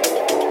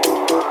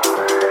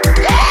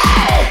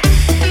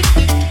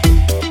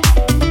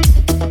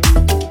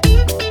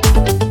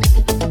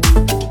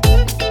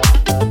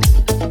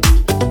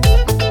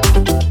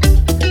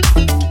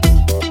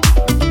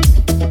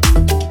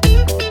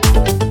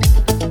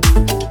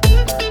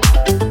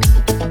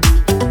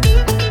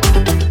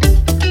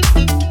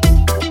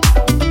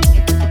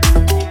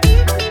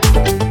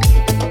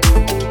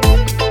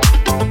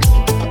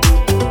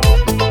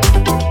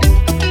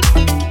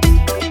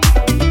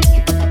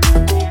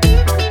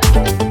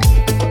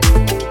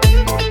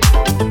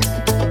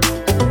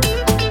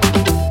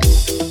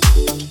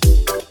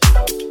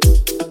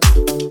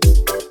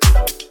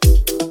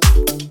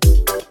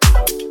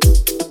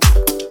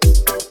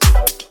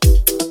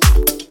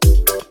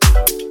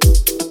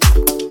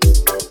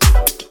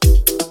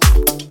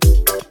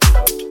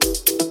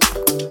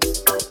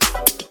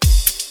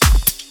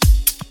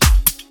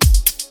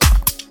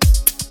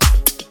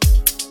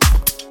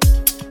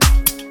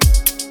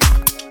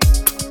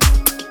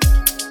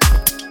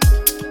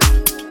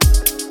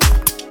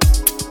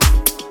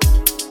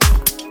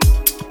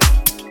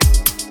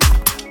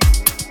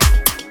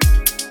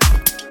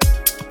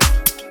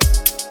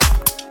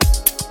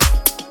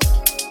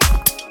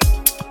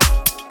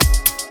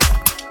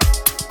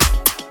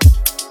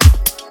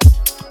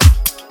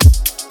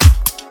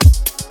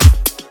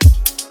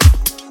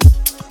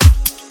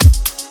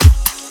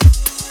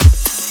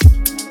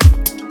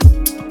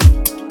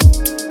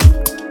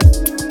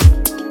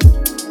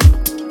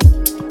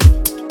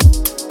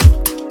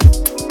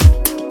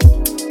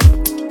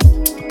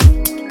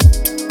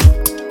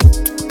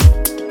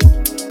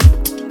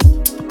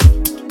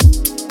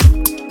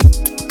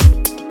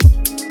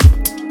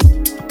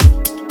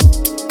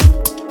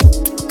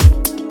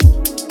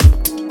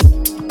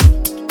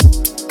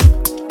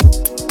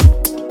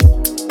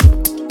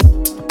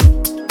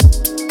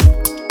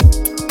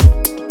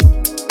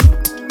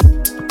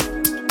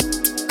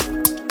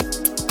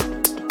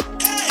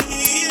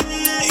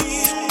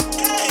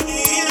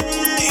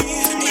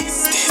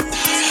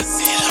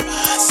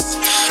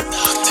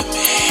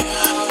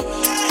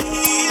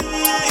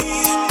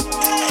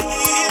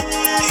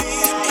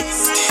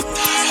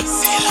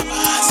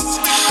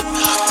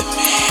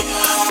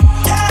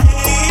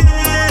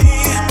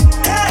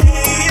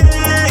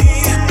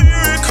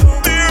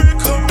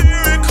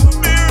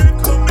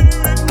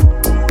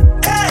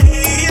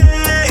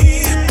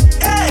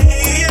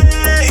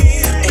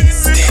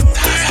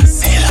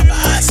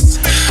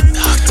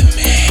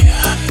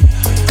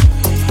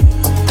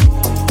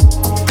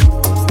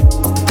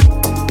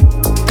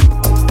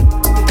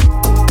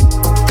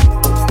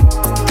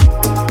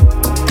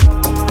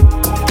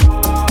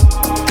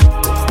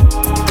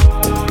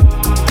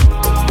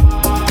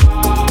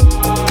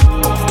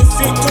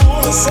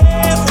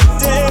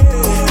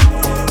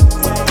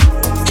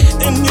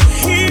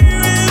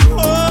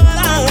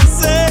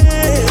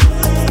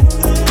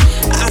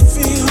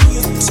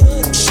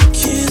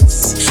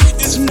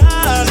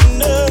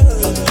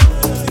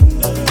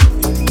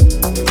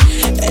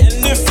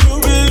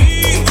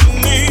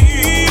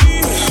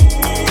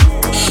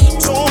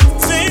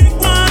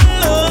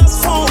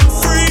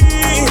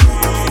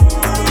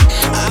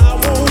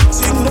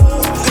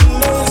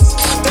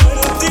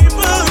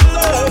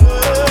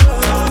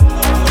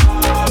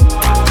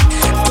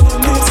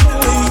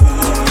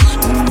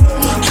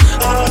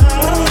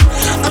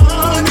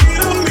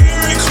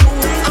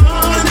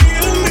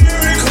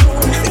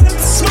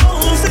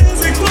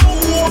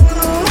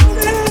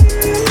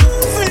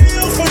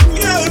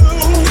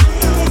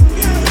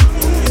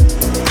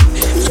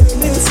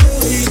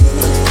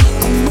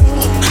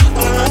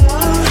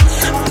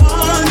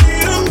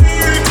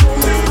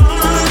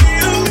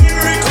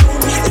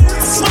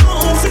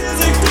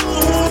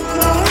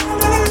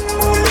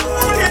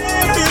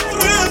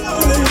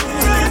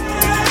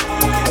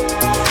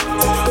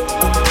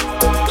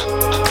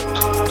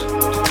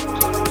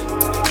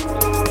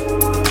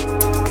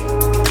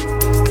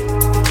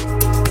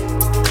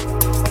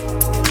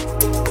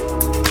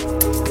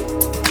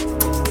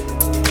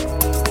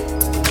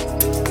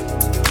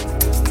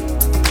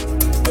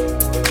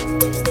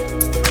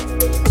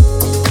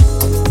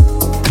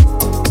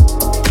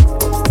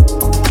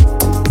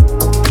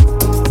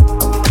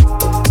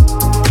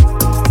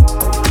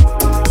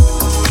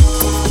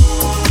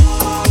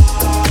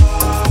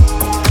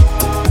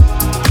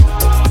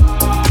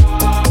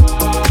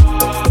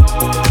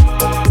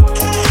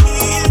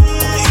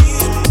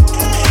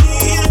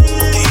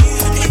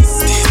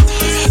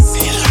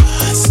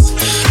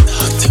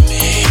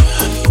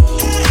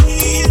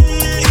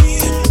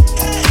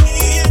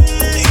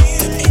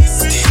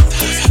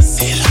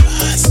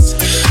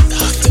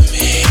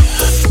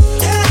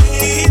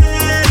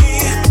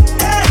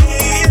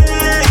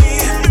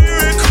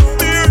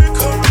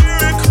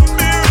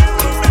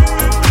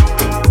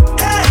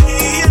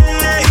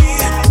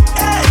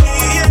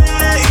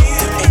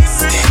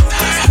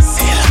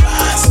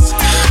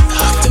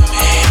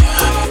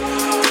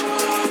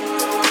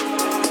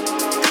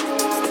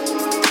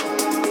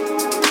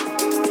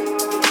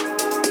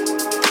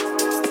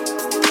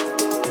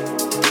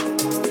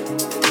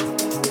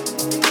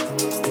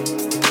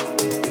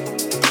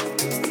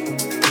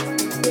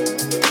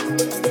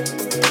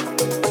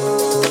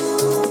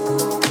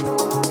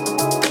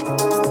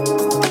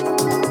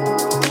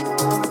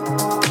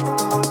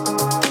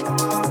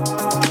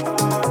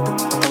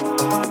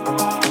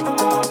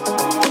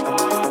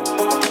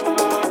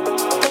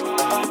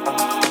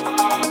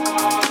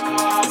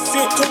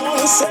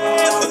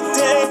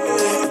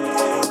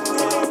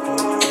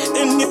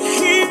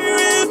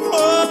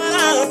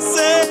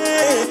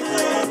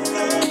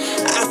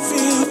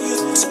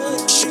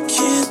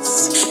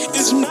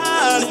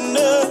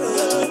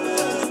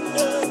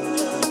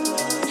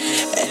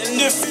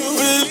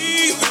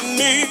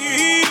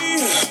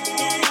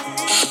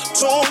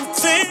 Don't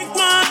think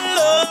my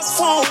love's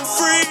for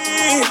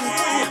free.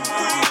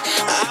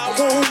 I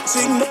won't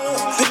take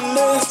nothing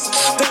less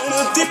than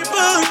a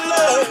deeper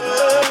love.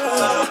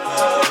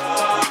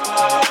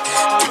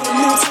 Let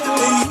me tell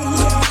you,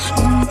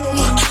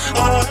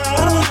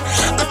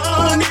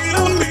 I need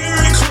a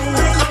miracle.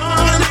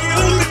 I need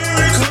a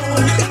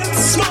miracle.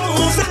 It's small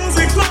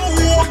physical.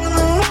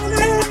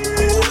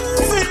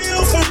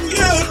 Feel from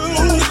you.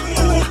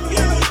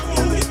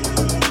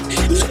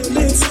 Let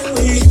me tell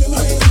you,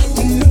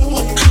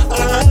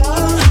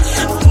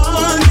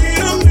 I need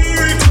a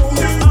miracle.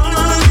 I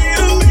need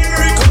a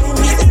miracle.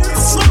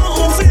 It's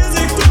small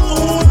physical.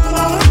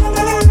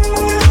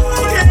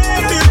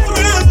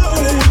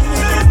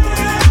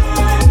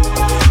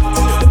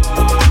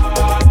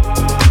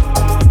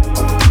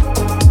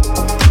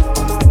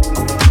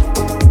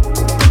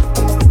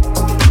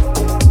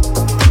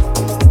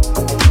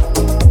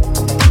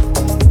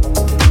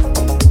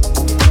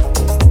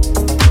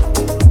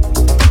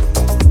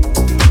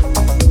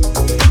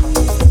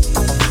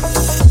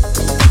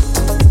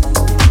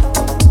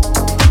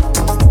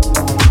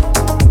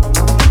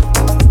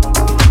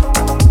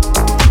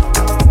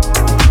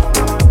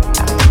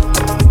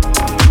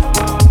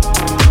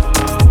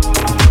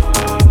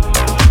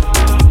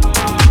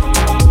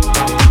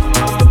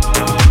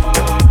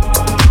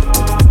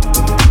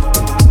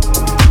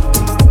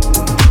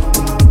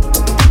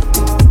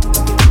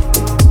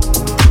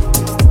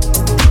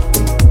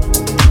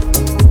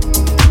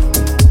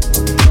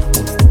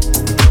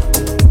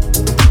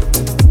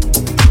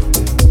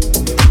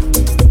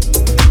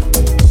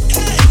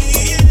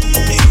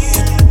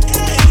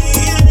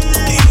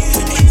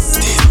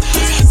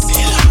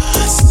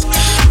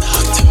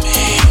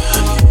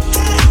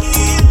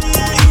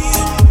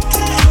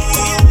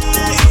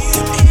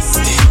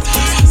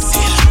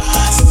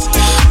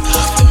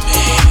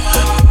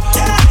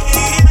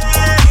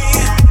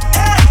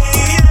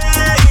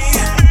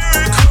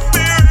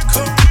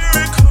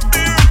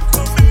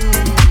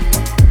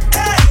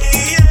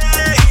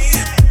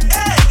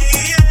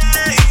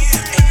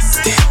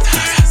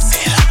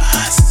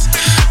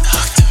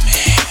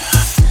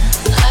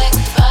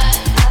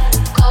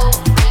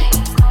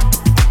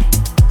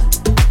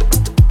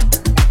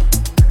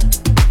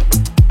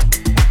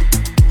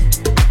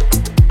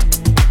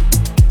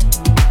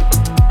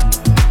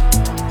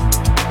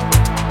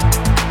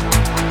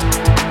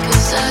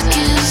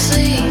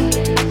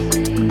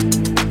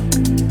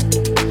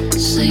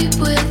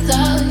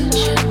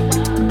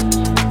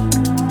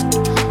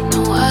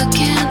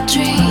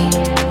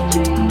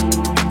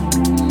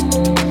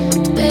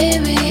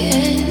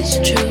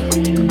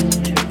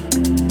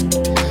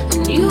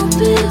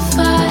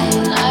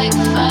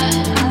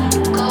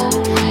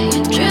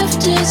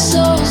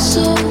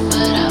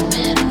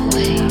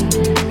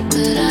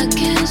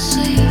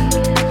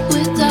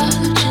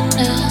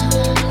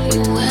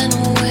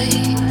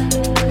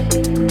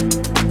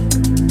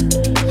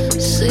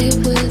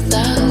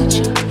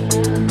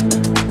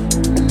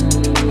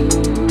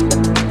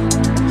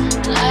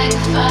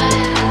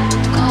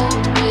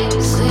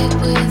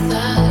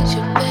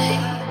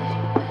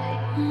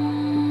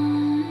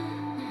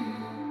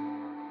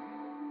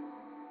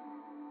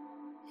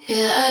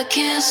 Yeah, I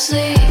can't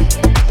sleep.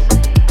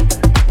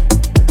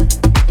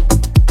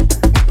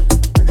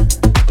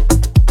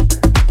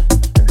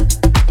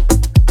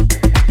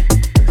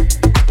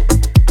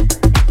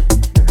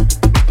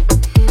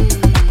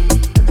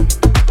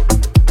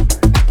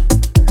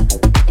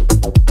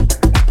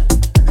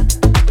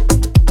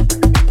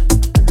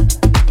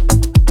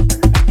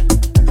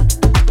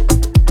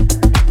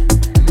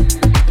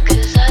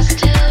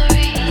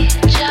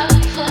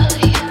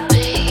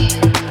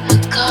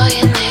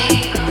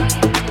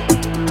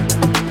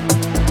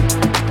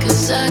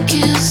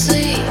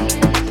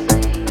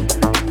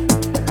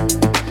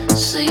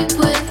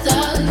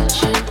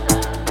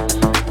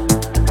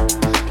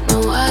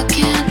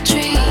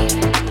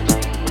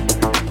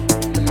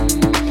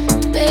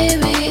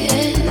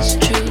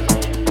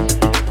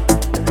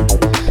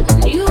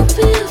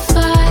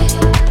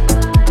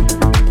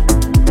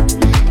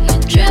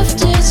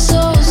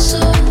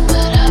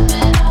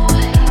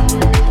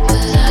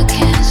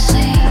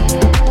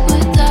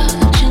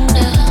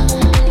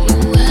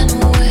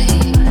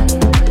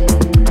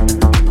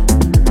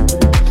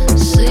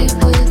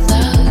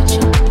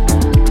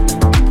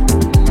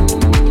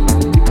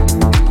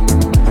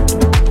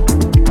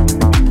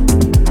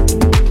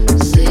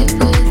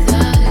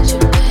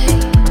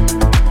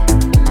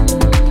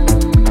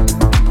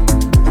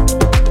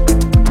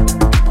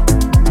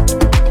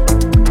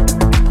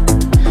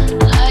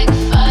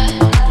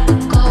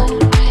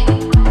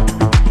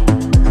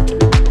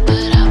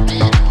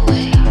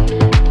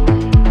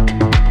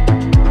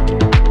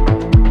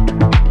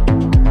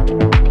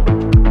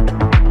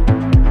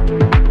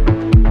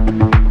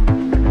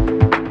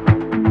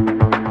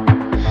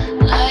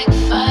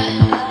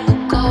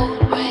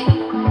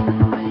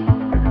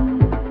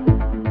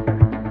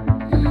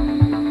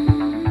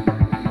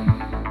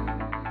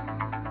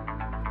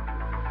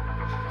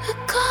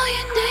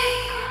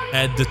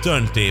 the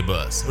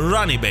turntables,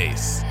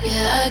 Rony-Bass.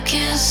 Yeah, I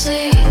can't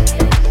sleep.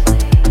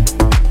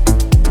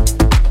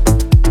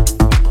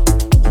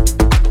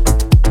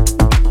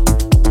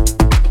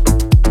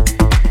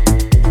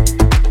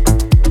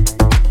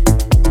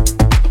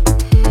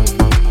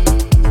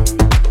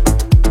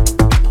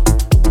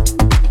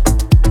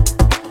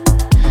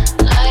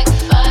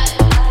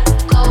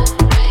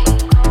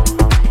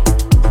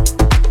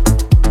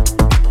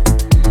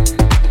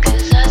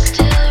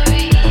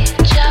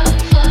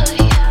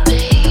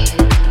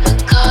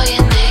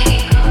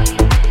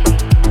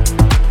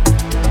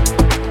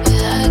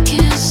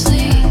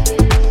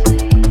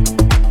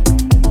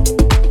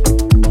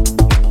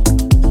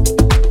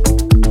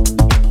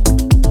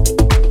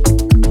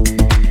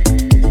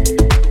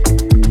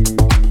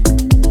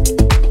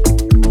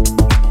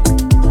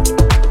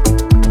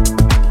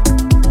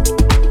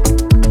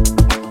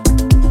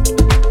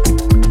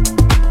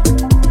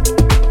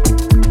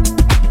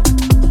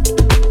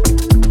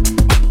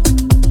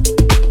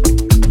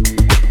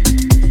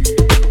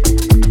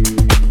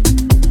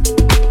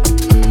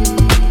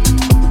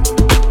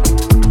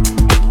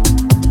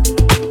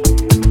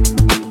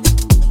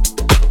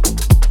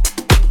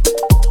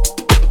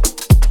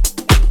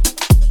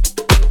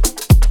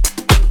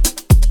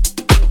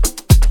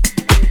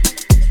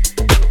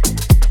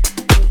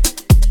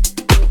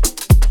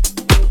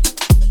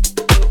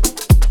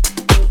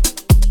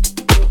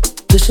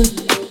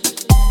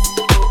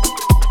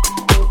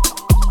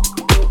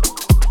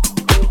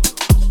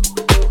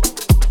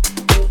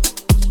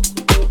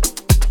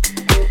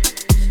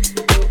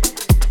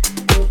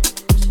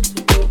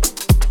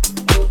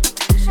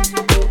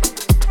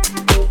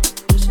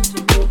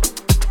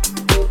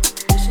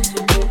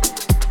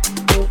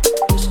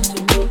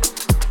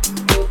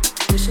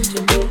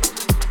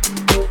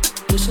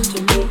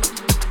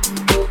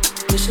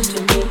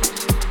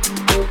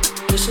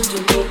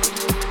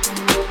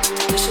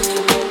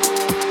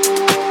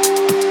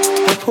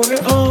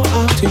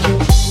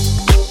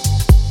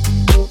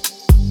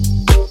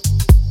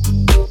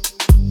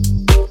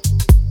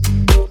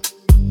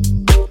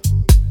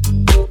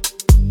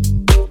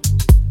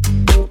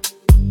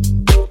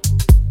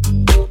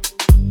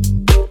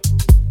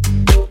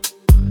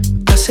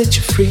 Set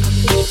you free.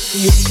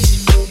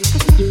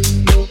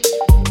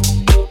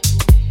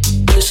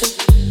 Listen.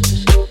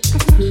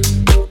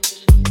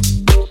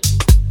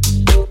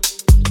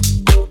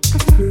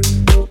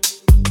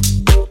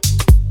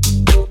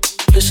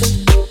 Listen.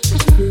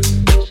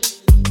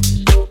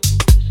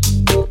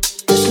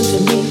 Listen to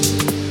me.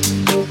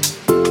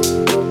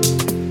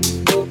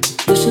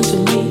 Listen to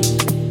me,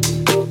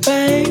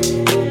 babe.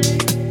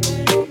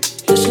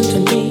 Listen to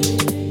me.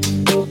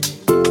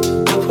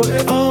 I put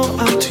it all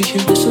out to you.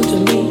 Listen to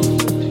me.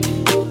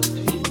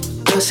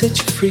 I set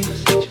you free.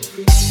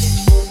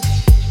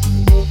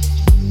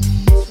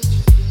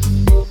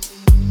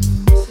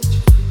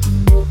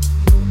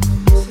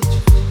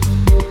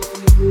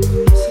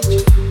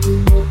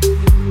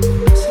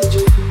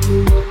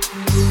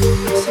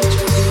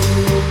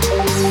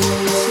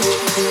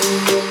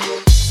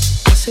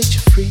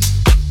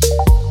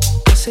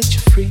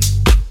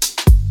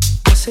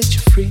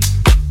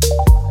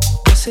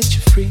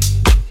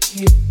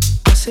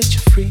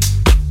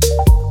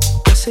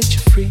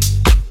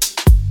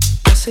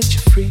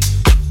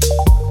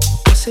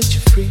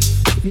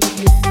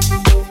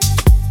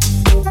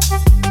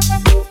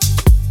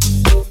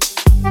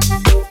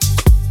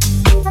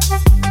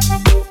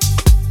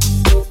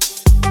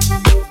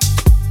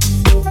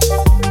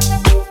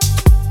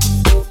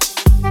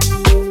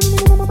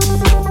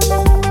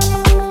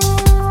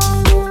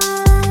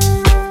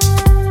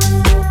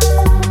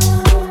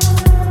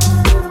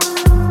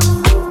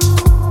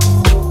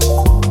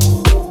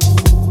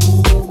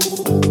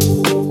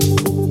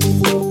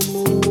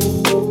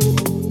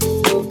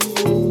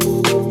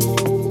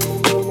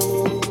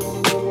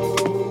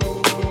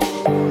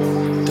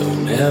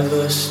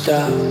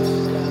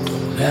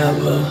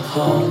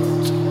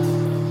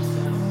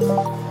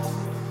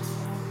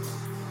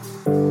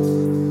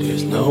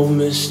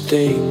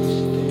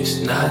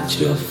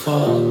 Your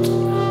fault.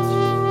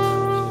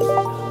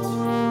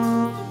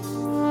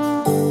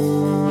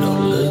 No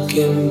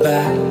looking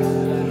back,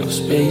 no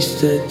space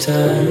to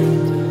turn.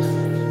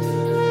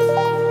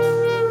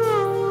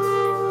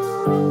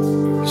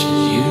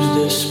 Just use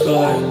the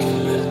spark and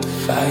let the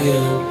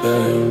fire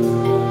burn.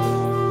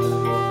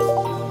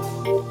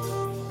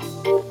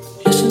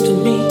 Listen to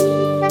me.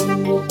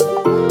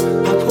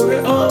 I pour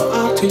it all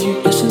out to you.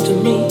 Listen to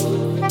me,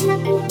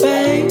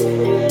 babe.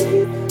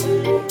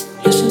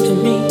 Listen to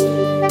me.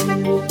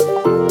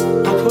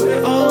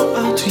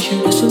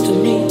 Listen to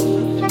me,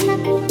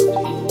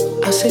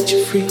 I set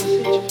you free.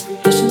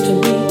 Listen to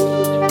me,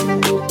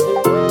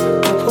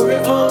 I pour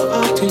it all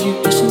out to you.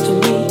 Listen to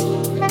me,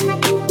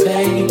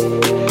 babe.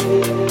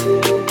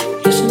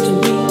 Listen to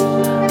me,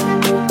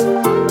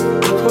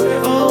 I pour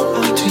it all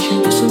out to you.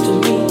 Listen to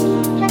me,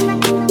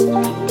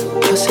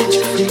 I set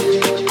you free.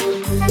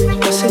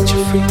 I set you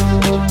free.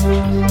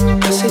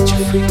 I set you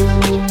free.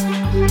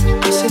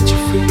 I set you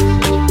free.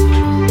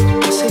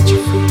 I set you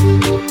free.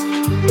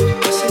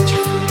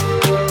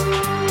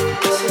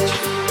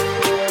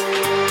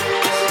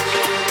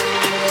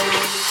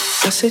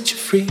 set you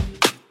free.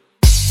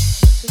 I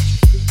set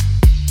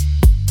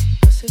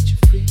you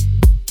free.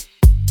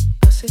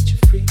 I set you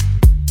free.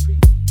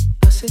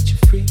 I set you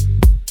free.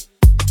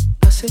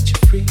 I set you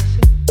free.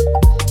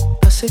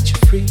 I set you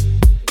free.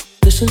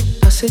 Listen,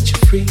 I set you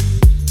free.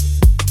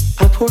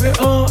 I pour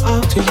it all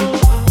out to you.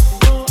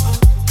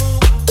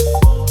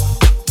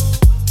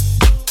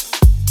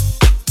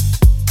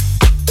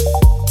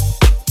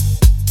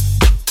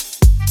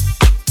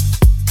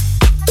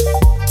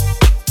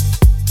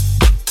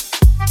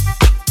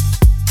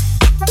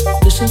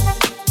 Listen,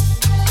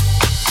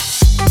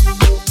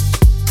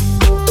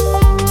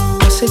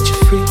 I set you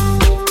free.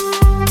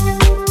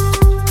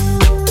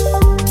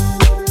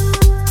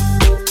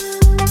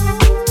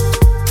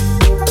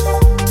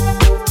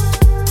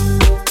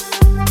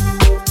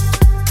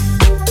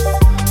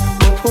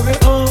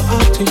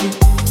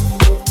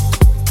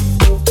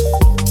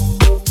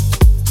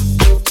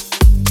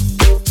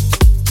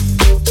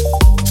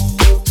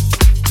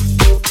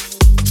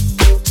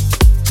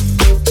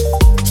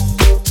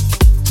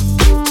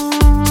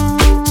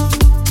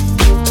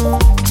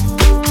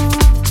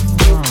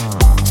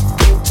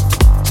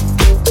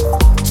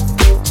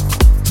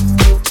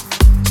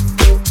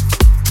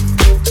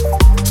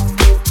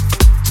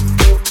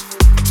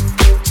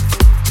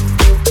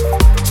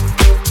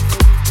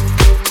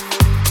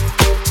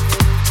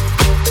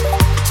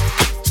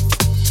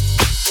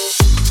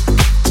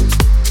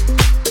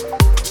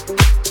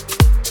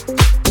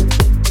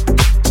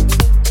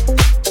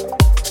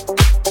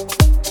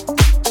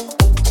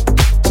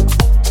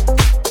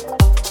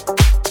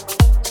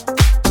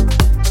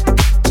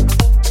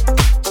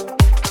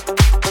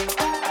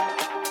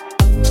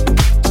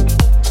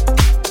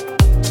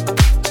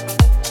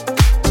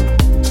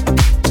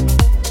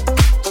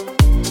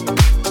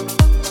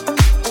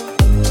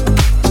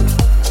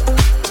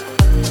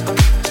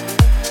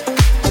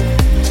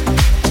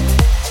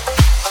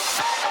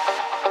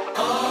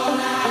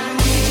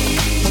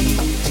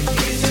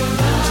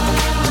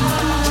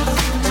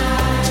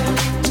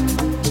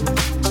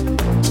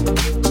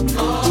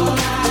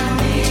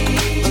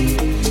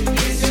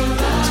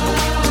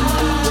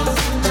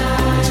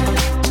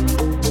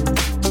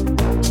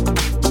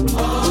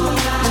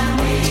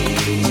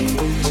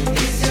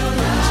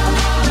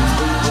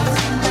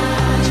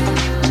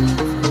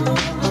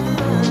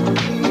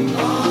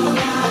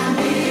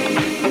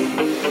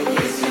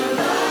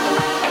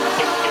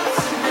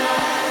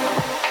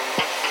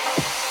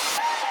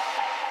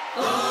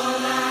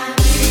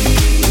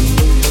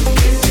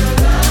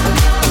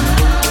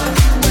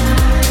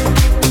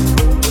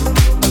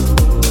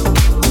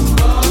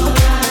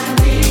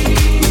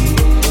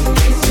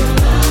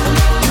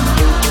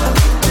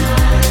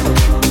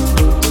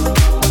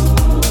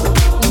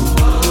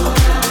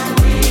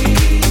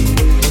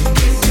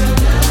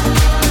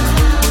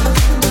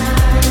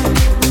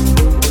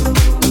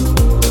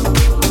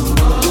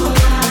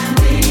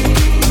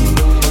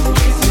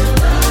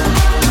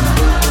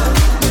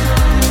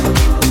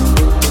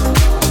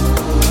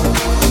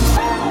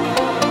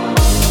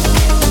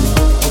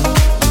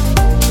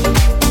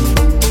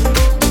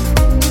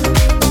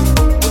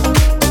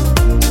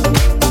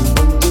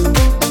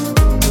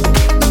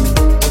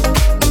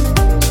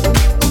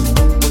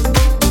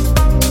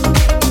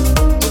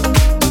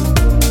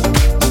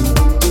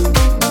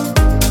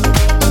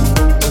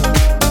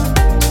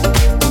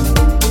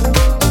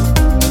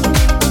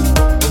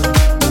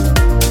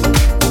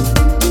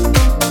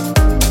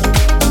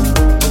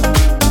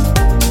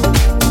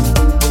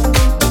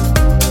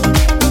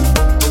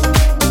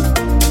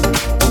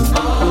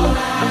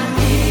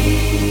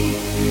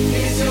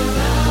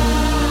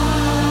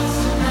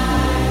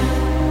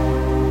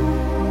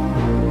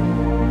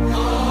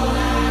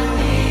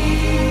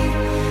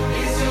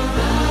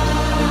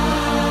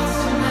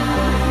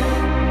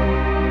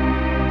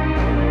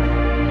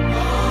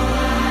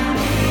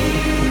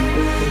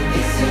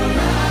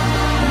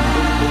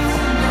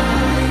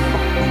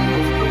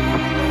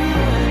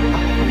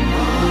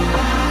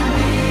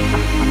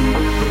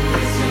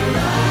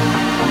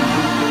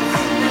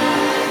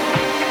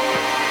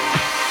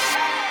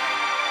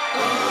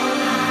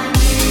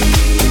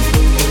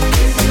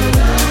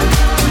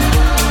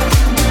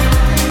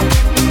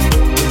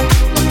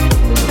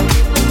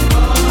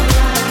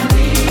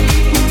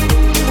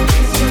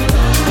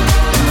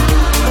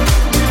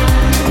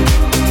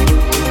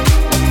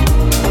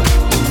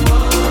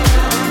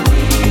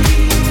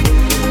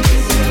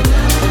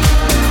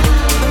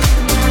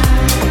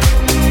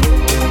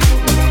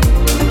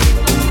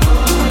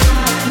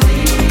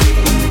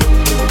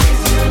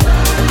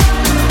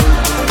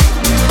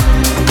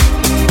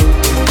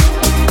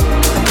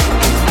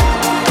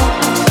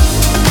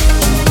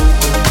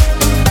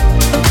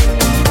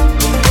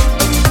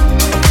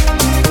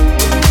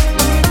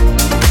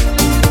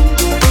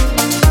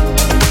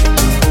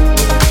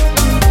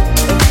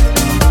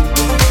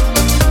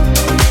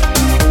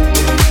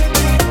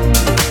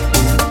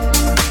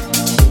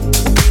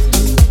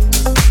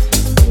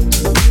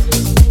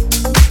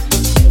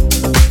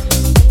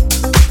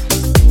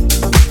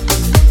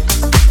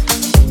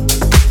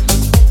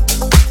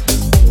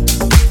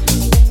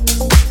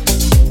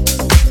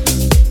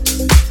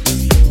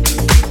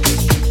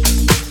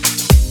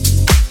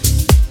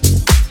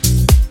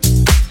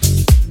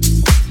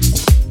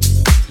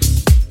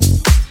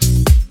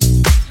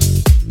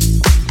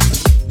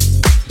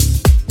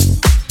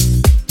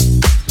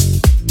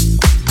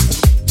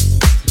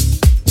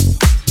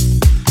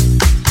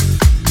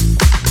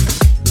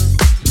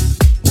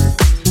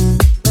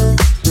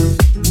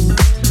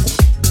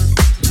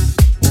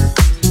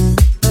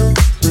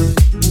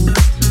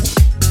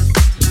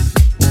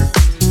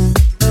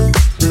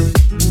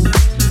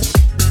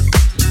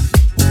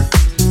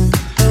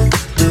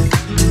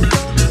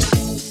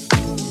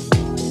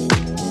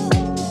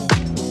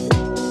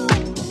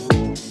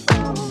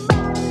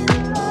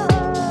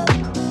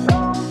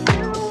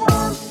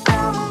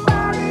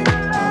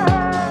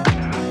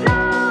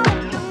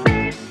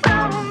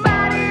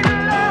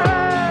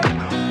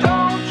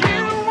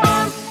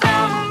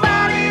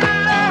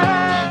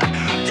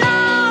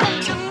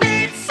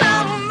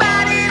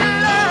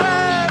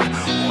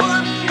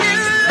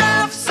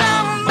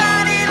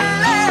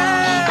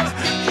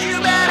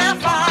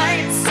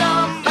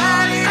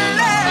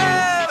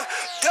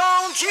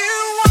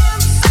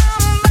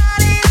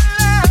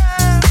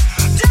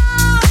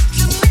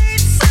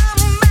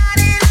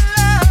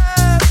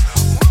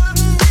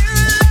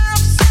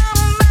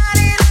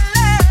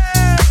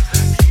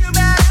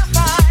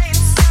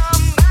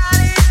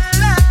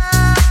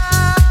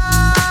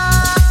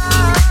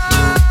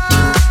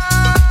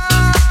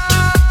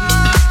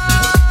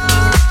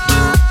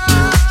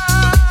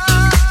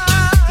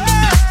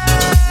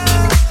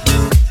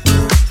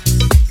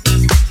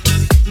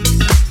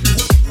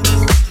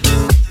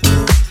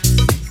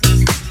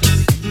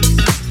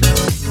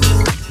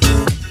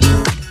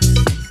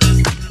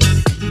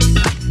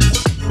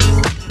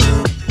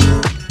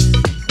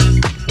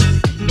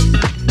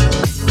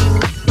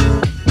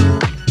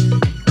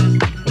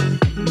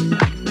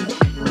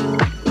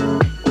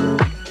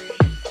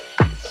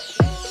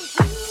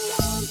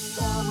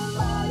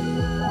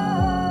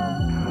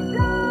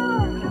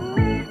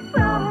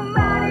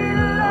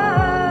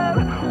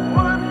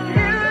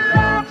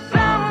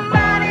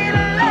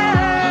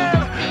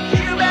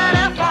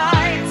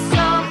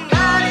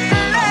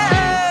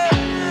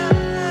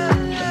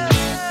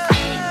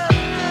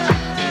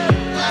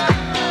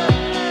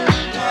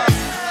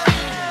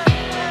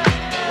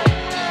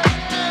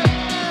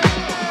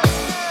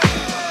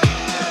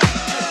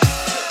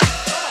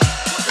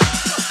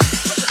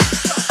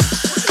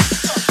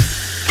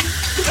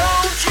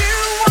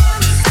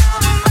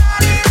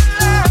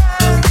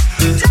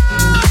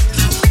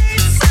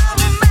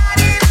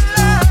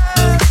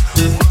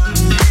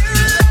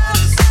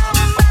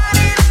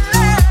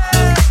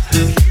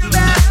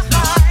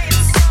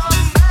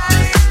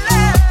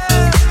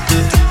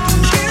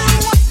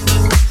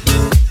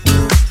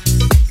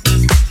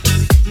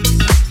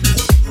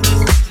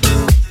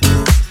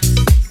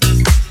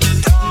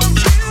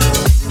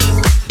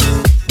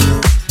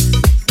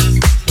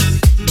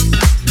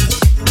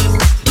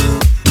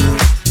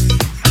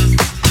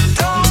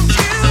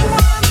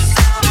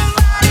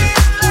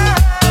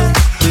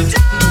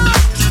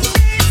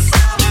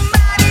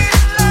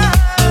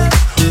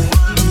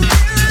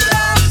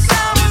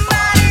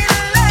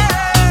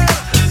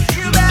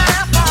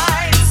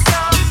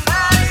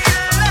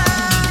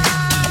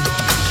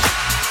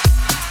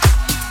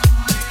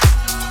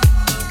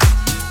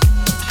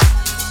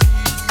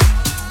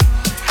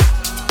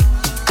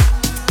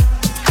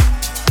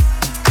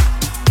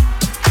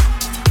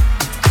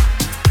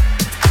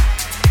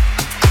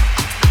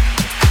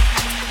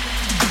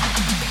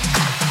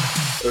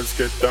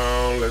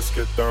 let's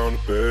get down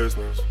to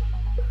business.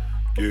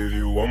 Give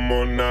you one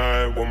more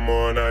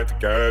night to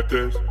get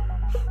this.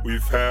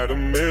 We've had a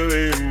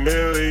million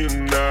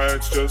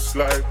nights just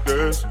like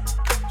this.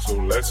 So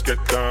let's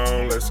get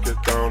down to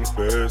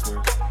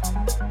business.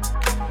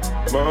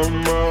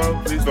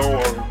 Mama, please don't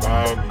worry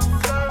about me.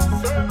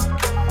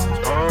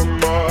 I'm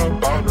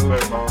about to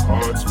let my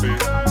heart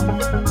speak.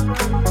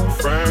 My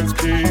friends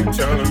keep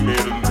telling me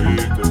to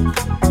leave this.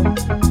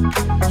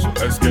 So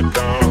let's get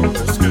down to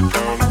business.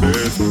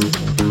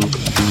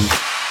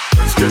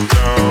 Let's get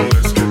down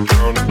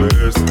to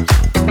business.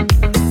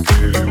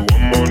 Give you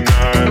one more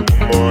night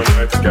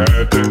to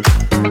get this.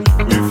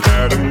 We've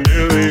had a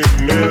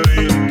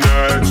million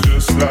nights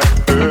just like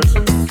this.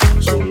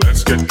 So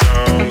let's get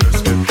down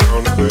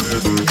to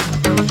business.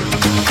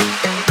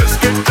 Let's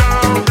get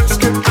down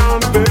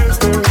to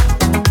business.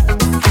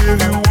 Give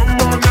you one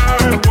more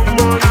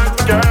night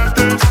to get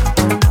this.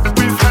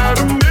 We've had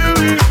a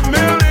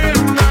million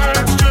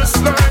nights just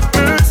like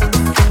this.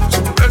 So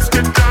let's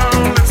get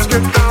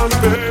down to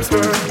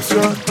business.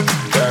 Yeah.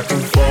 Back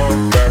and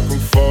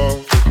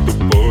forth with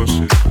the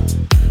bullshit.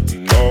 I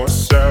know I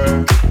said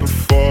it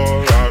before,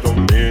 I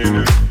don't mean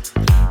it.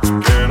 It's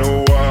been a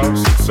while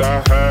since I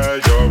had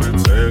your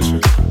attention,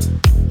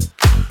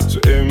 so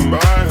it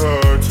might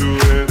hurt to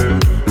hit it.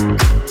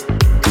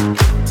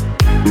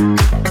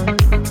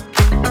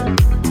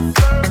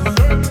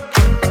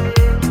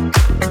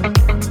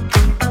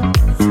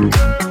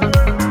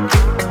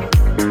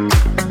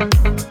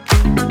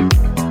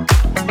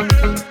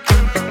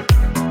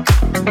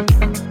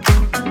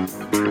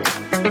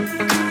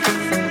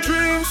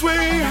 Dreams we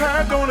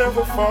had don't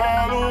ever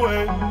fall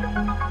away.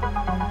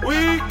 We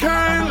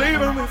can't leave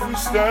them if we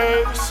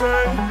stay the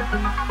same.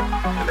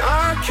 And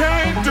I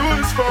can't do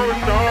this for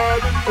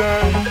another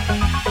day.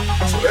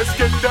 So let's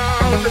get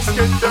down to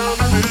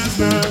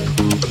business.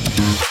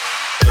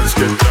 Let's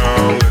get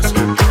down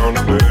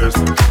to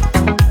business.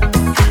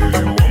 Give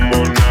you one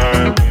more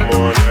night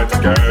to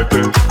get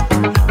this.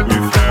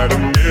 We've had a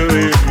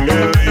million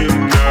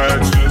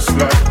nights just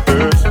like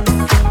this.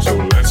 So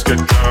let's get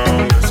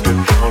down to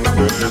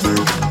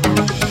business.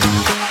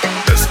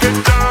 Let's get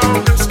down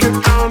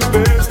to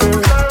business.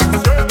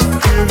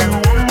 Give you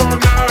one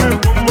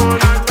more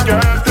night to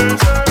get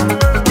this.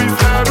 We've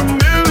had a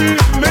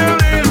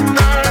million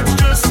nights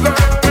just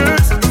like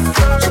this.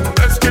 So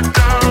let's get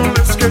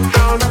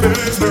down to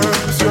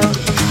business. Yeah.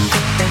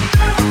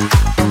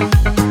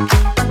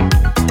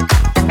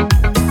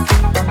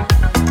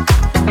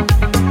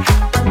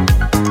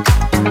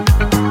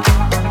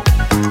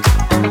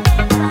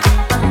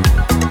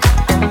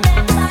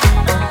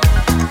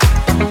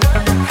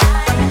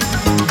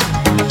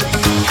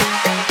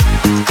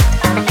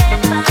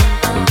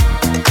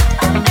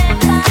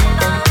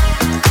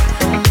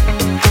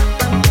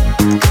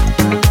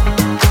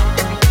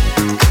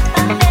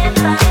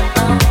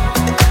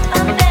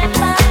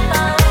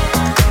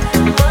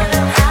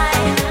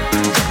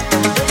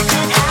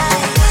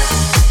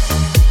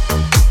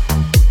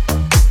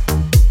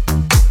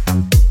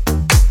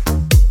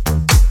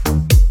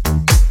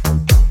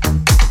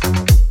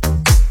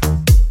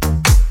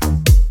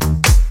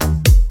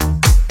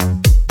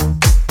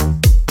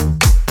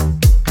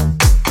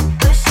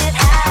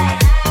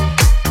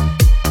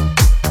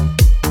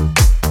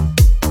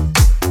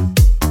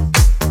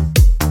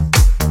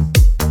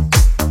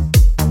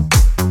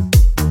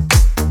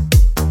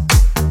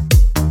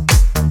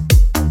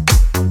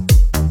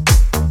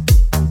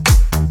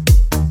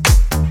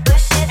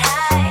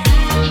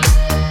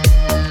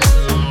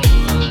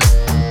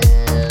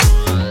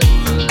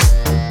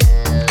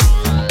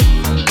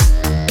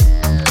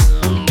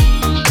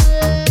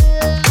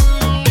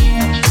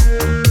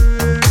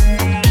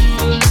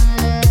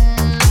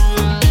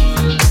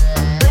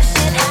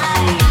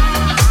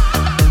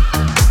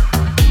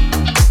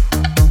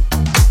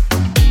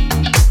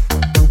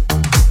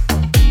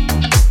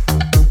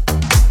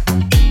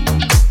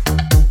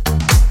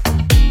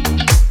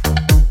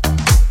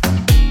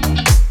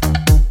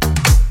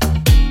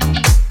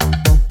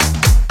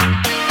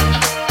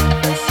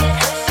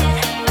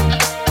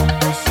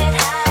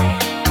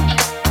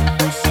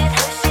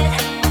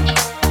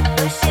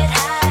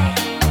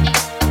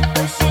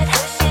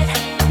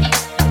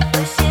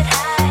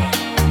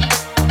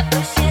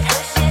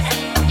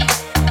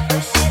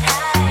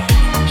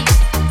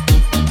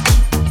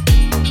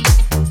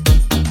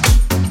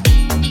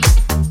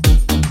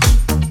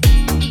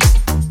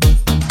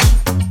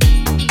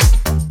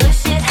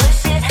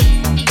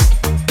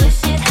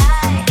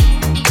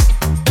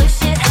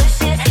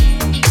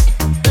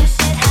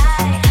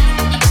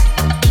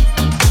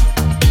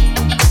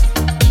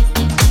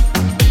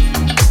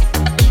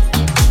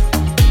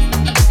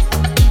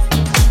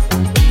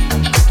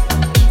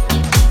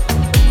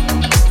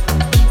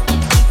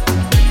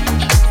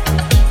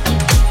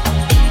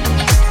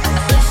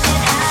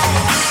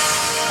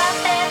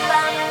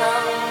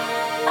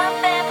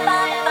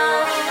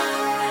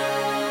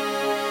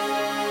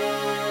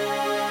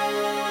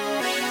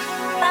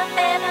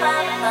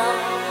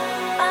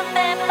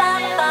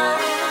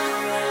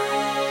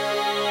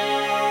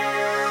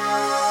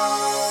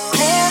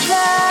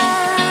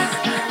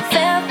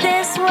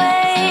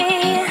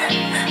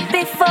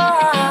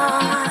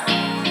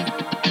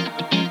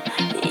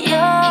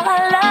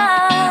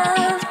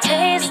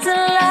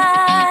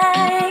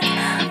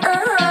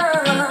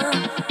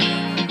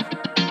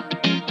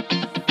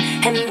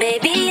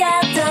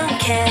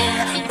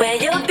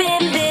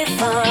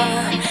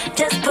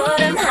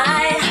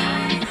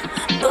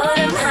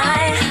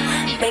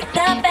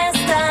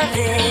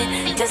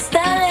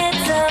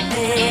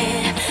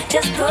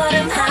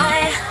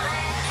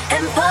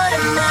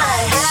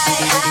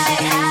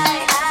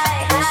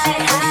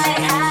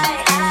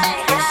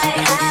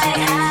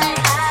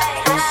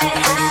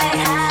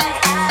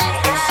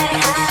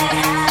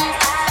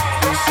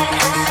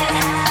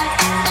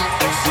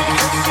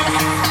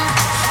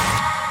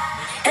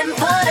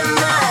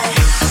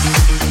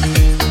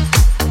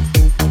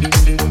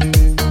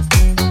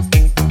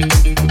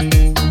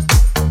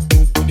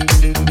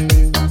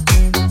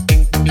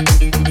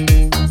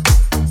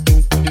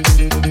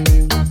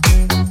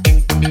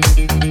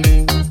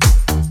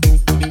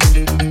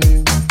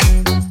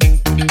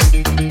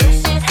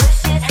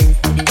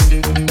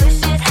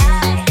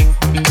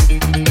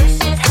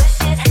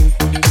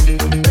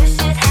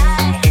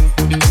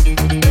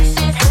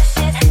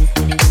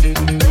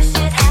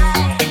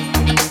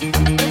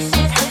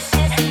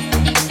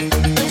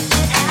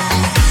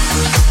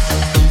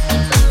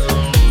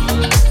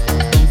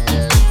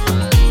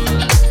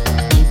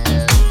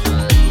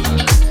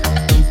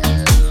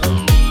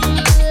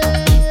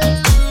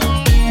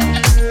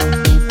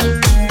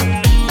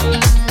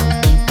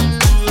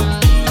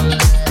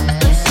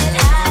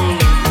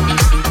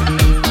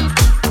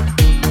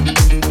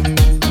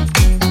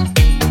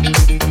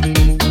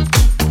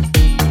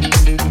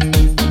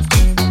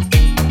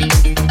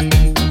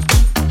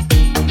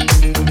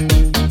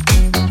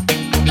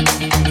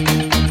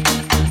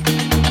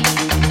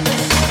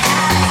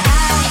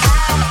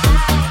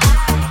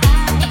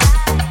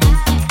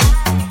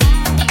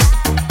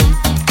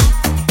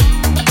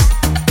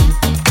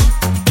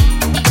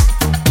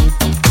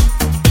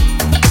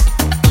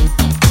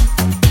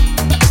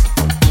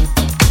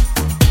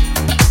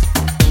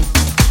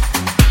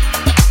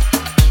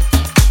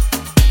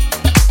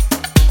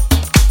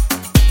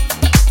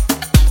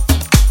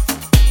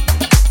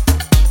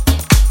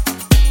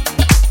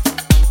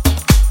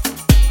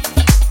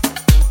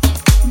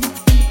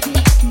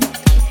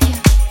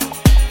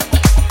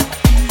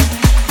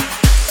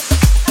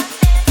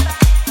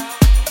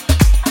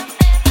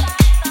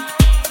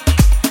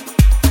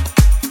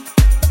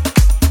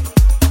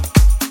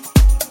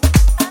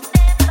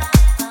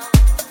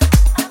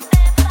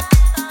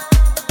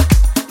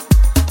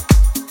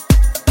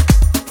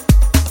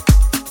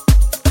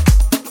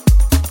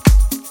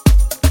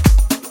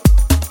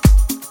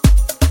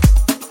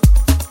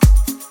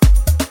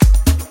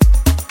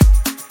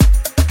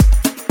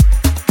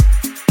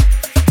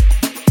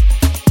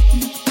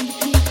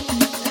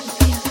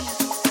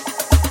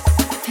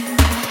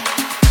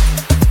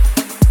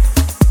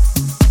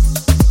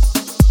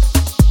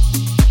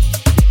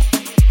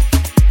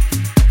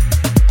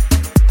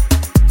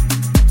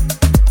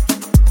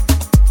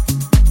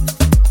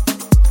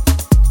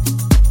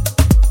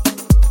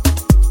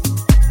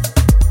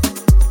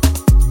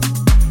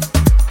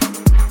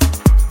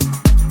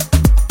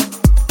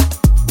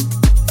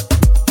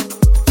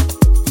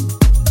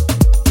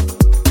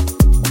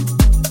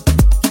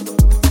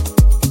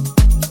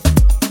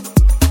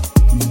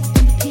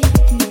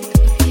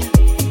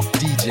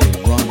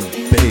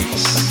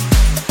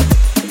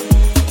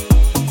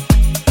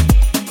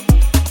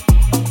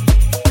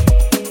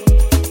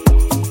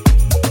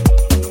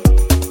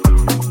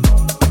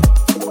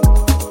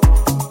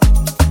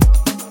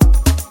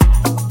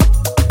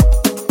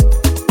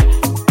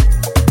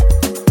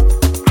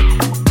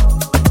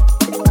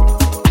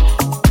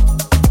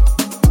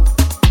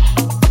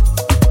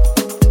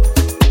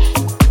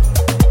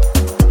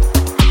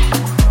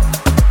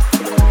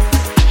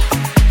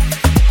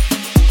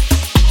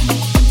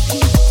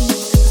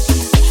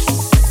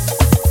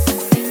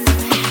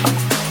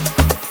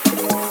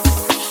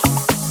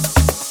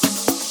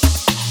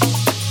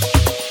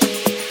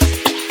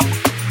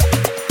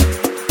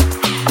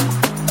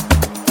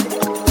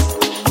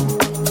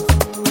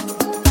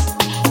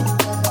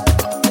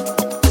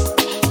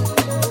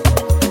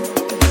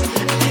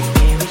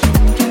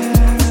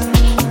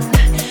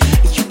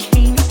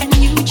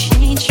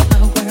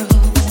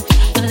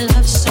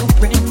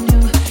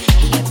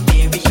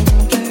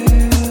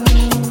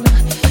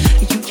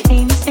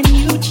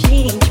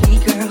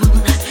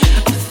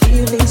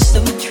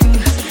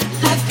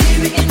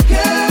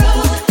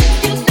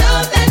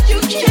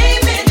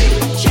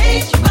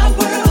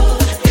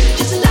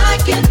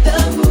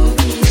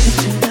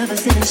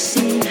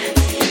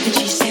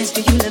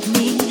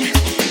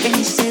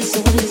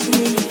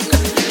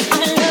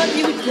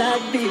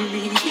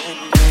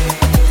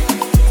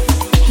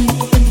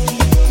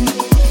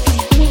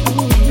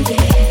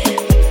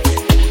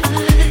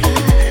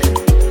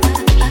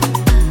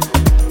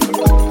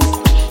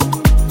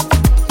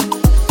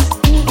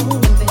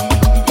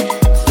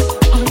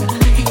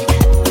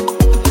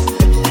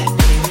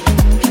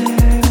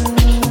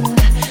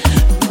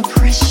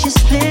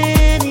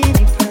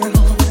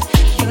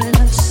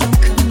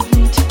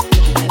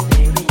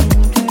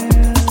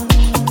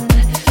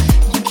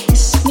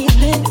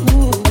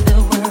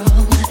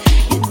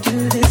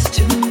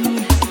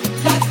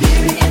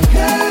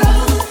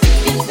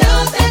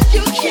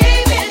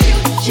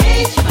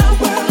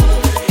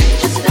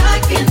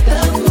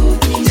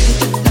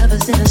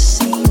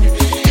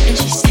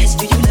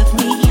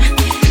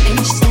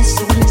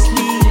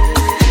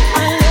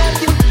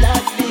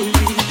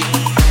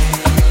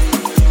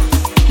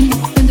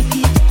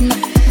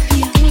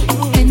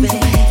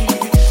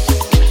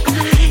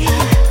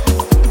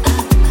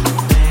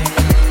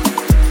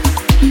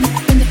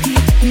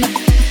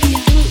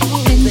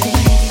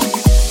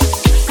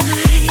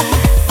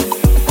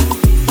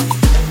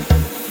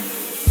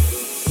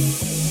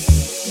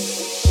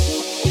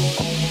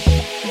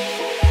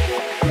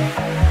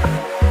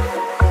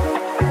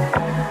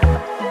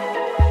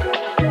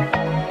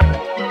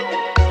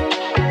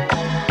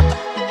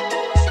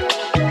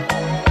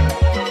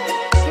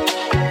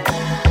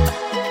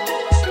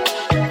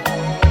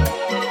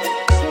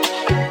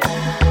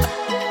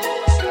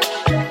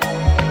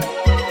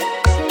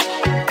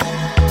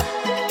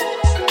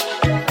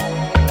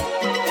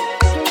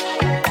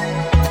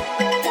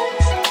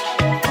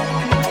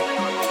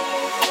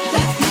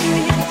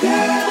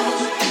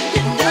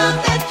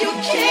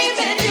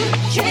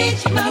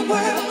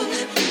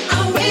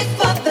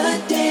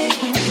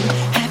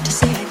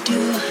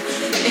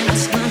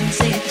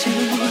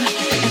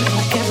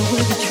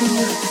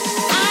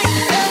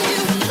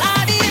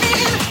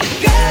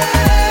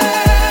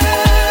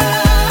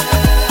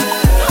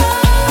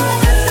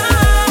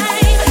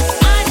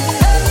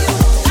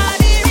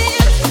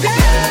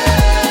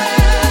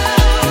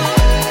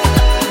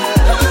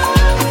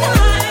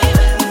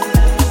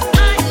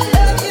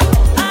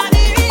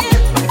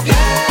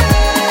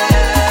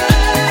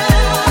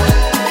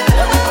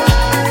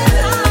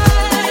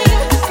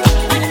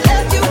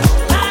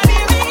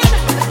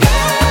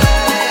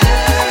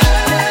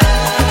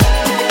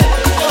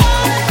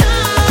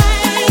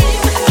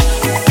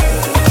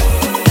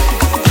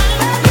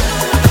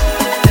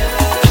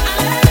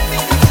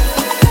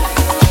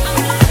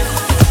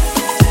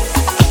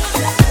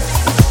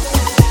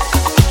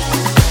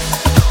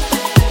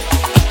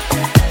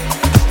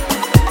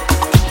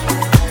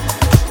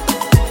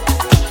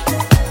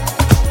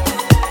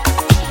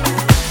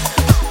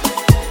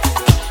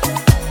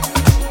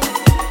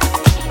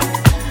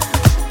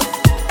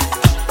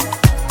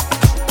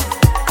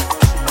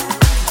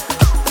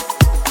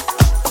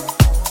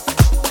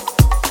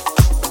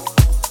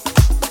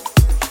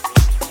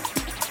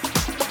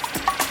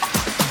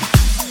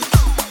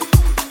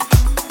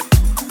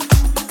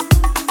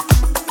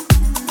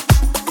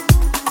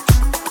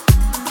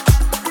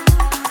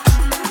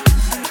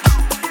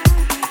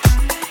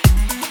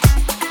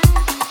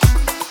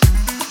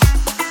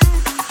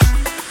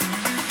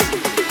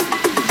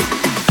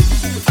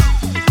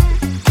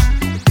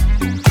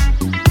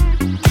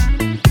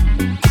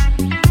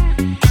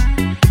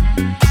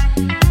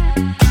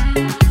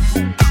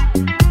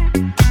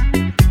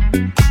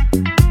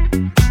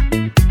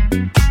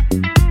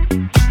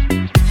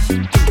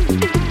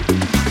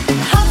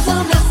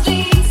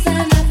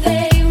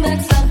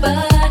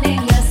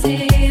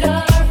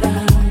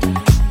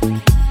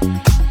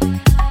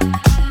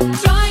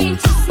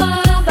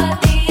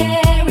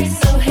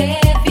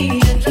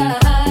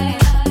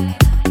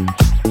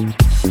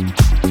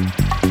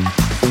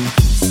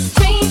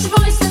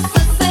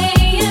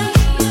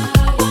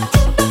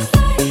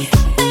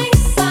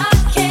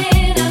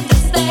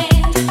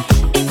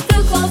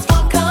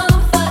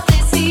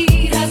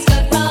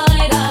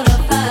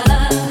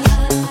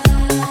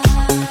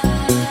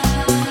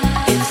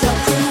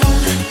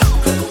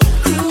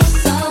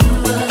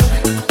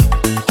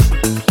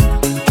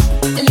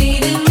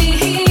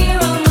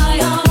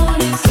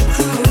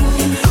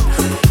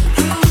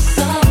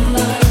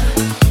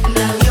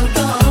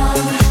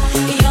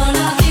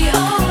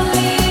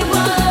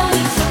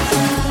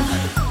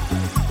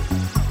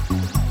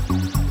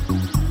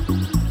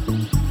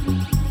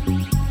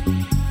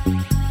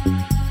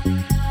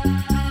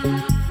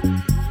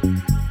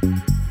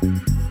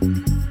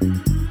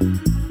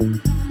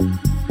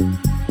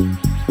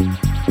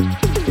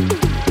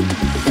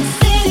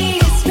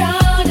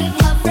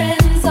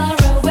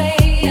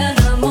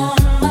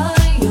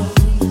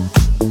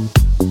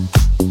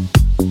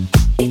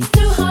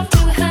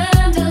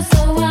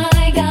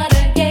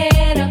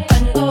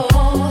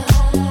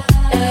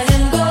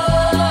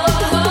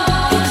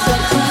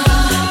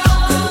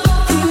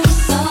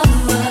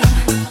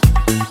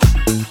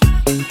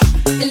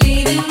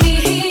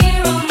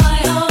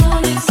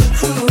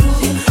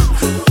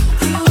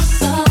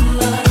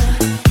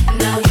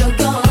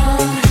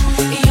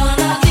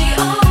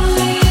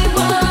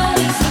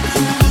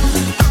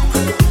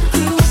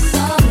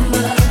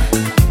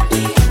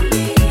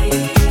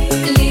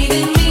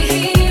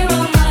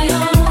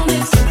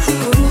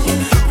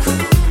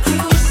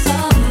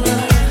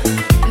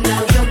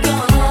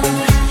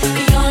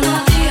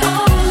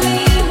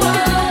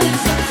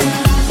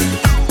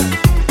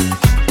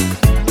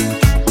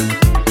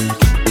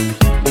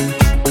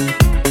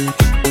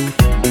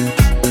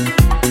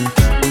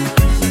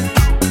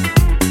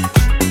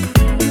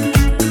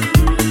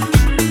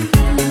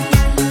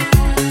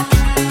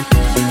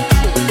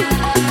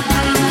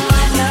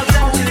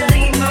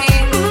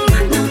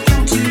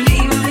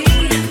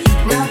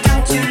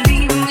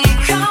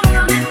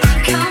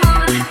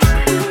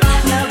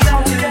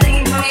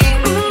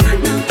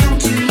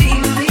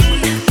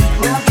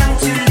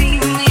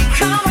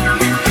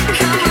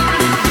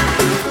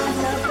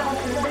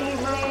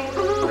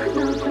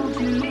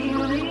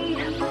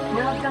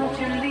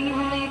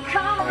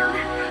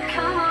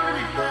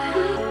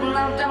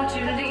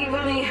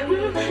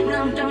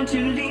 don't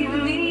you leave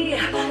me.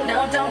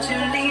 No, don't you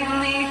leave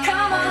me.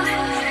 Come on,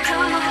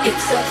 come on.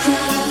 It's a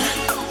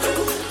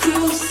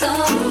cruel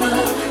summer.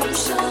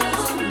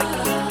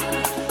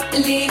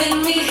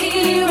 Leaving me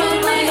here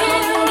on my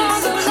own.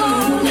 It's a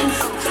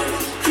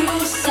cruel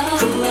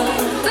summer.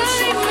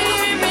 Leave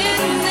me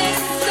in this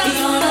summer.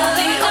 You're not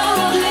the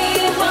only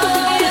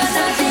one. You're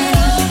not the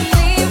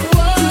only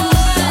one.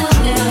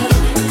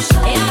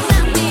 You're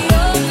not the only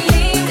one.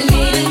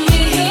 Leaving me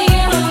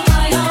here on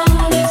my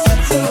own.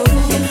 It's a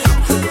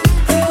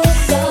cruel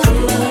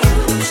summer.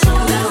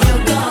 Now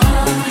you're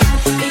gone.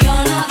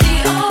 You're not the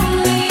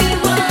only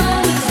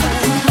one. It's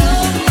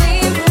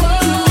a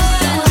cruel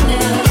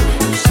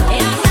summer.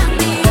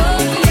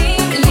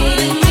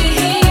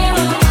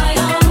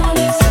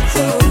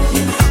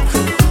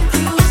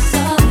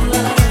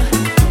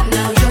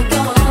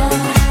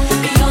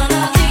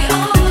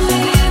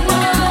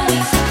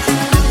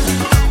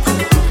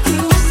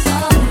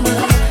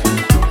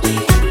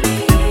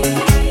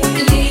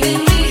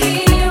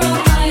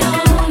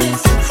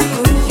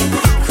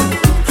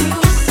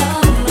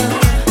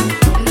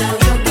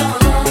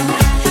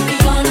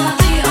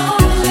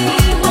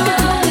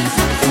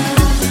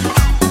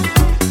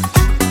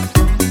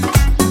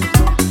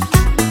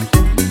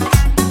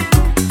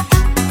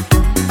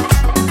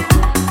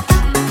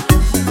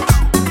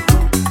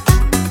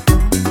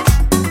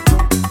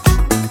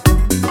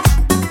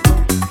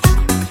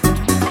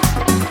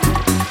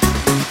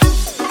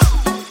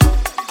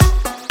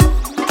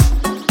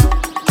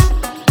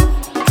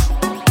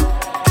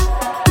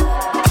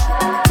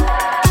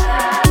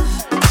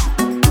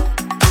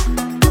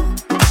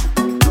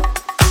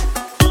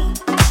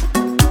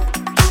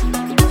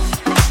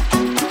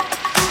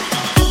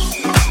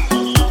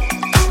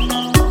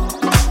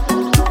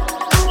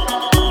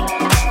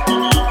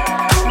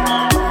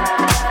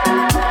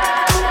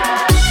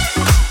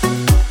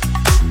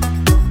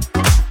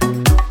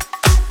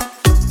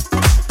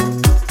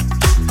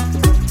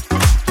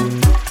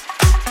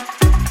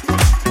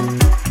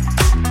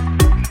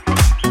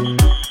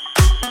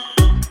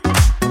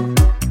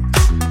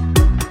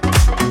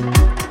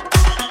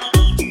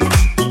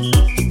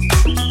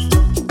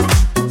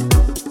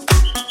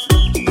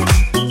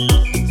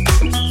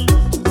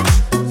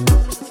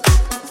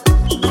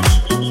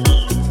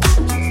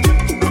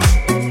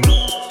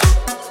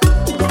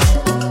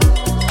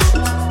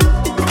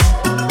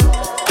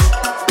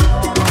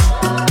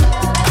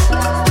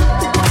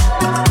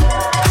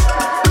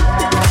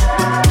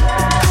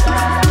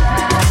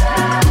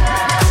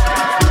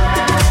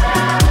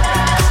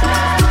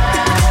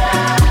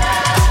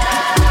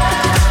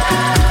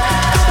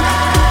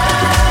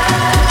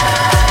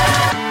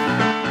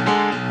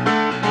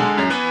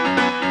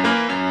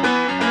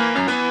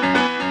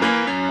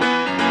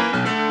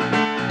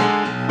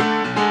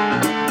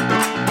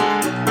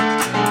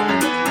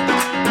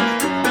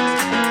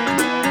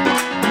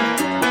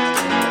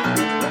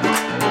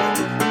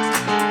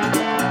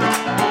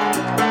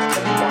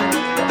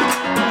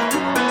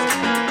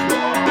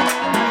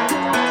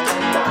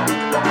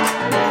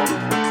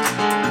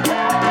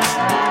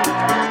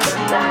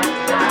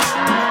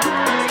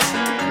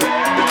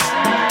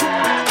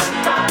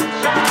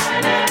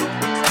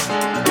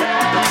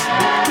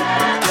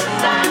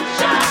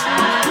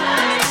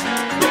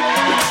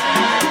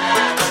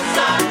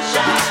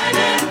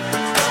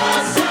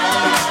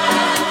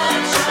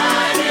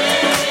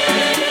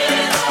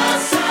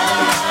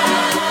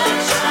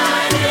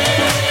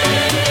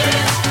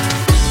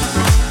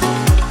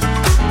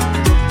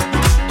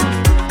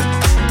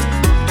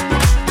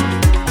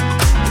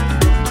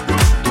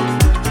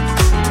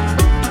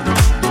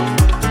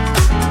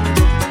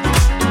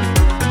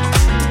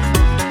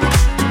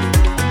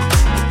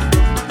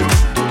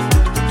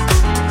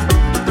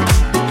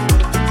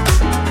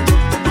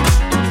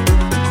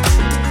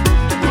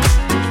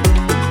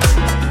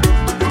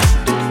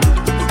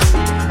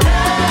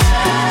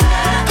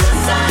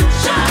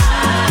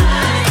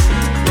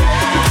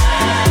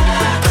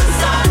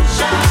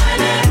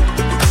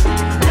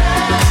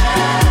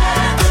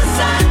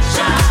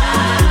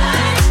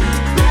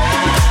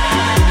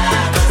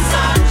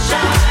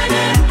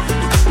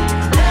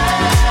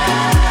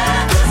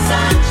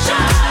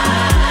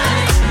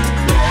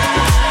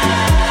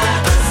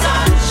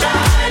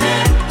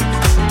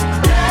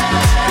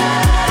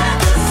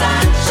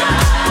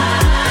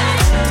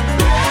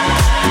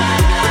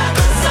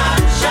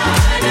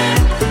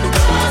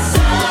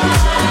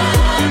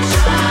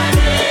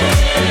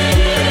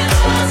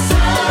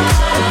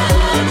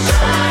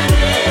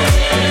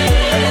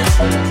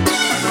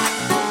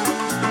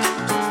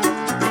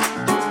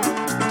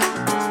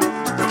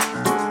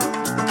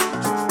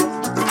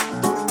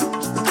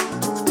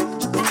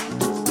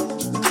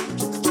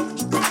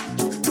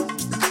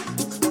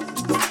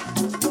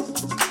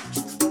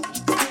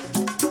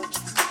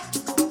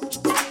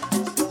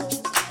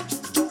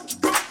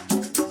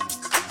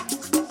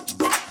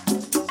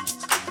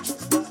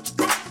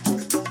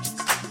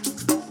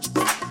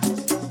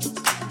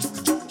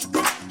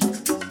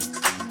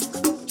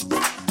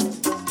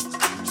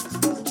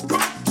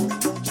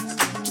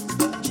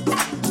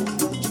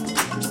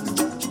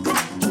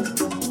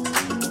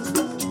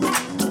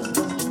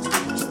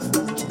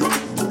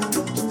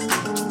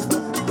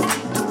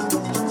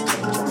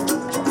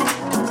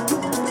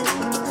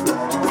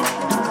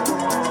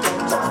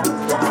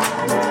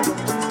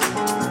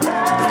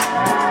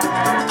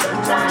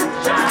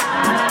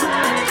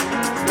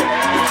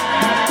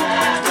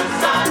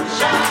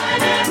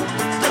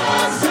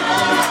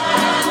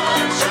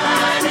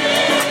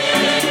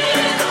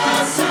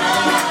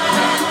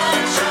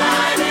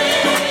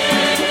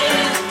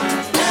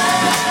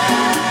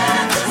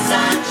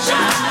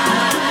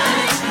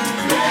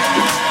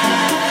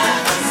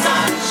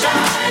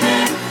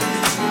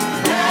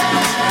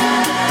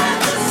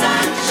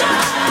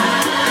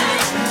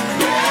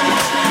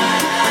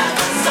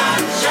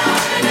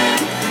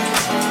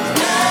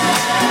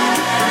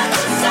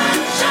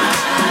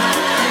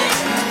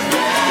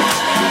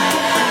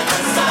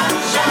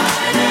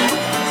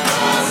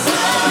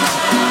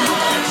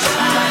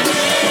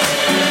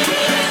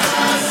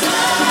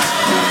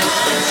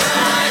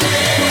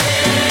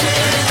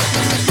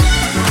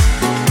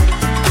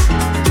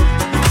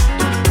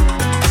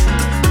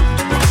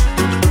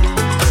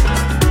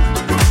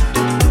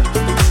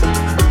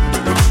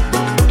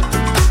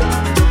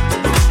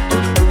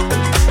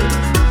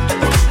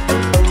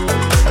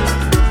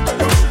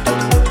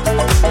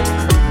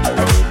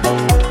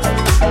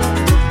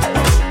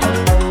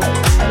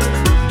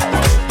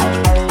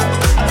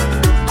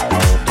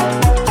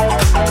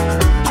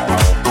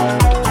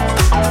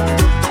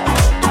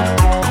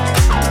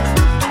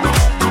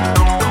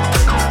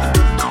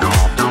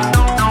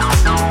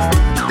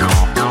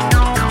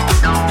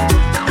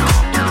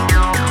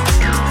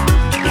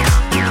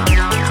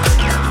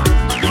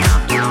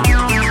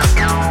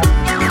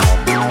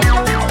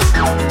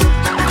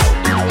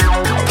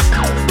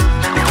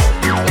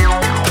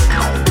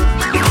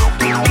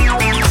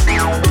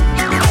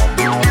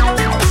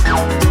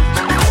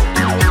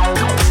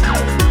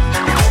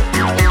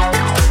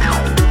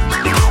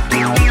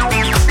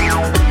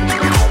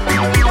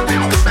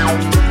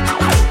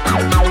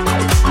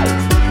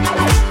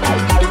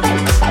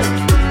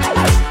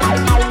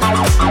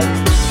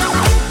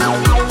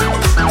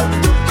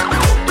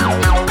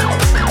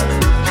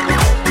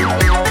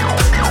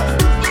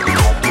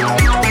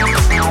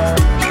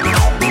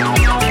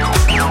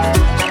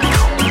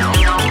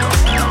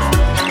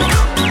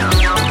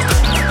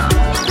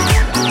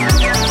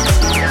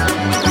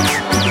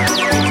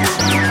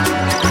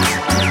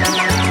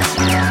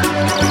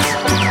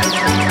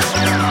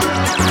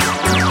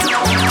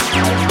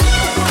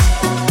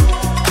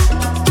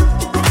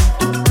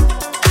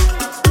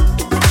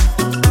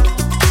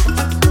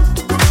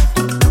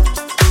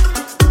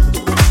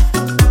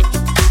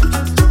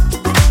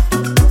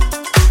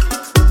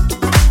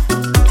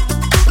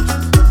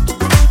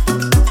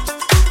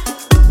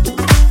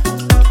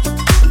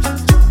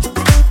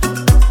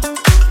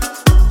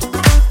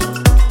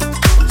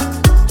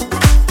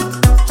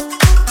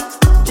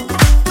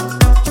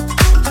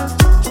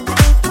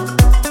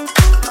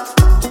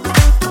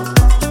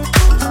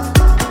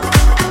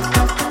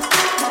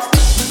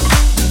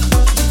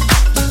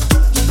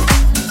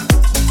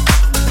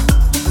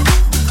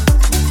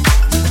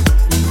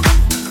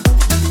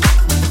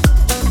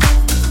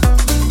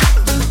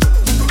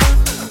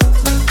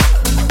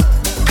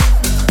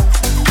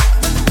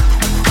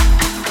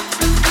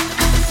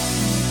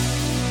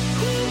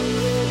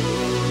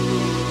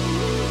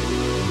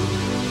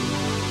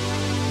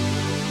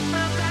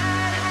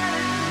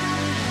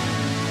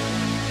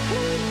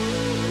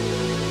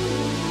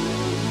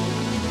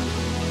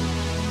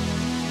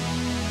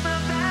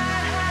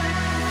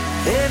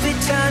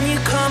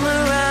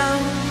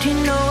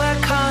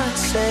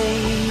 say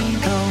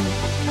no.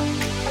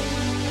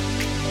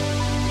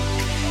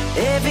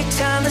 Every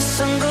time the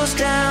sun goes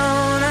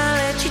down, I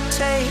let you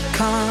take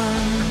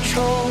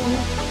control.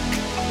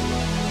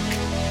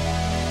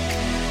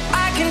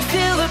 I can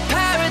feel the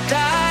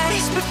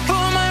paradise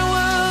before my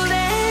world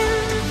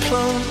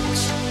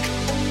implodes.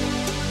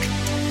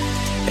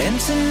 And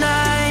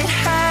tonight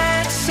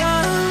had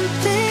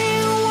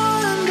something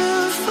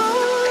wonderful.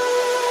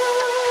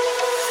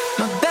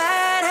 My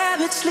bad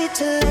habits lead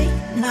to late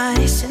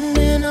nights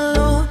sitting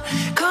alone,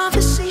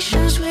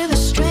 conversations with a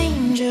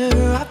stranger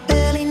I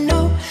barely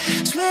know,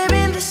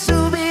 swearing this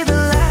will be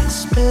the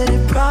last, but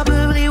it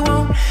probably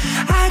won't.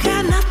 I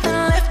got nothing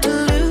left to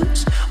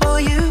lose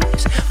or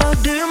use, or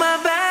do my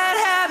bad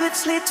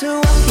habits lead to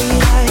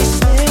white eyes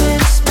staring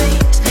into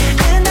space?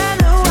 And I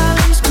know I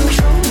lose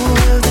control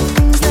of the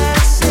things that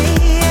I say.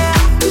 Yeah,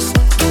 I was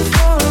looking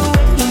for a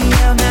way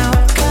out, now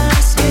I can't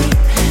escape.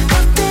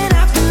 Nothing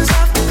happens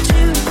after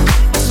two.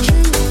 It's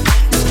true,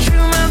 it's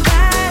true. My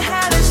bad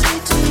habits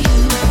lead to you.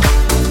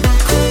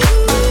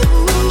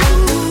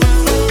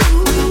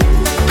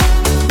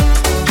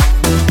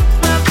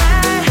 My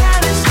bad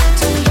habits lead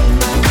to you.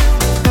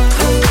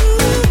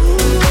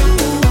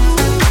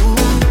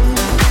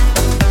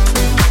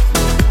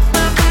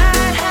 My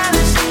bad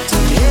habits lead to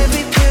you.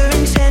 Every pure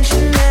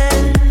intention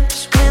ends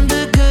when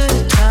the good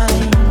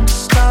times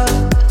start.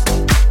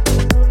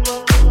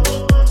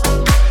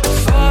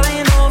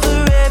 Falling over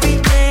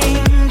everything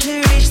to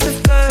reach the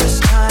first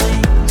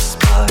time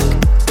spark.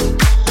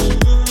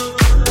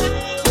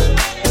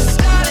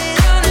 Started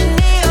under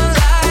neon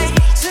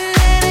lights and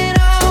then it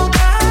all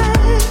got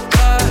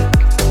dark.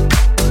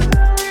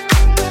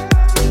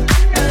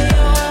 I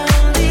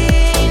only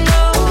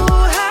know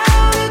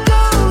how to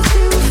go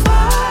too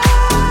far.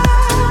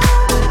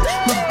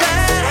 My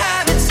bad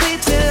habits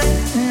lead to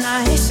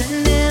nights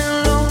ending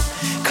alone,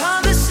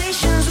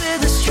 conversations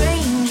with a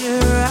stranger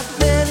I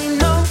barely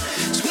know,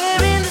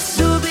 swearing this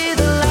will be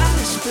the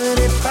last, but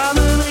it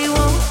probably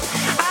won't.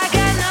 I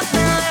got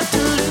nothing left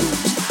to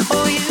lose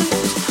or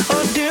use,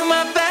 or do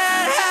my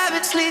bad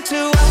habits lead to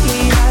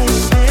white eyes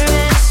staring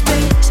into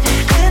space?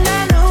 And I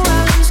know I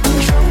lose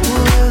control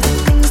of the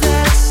things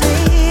that I say.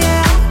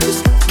 Yeah, I was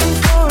looking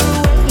for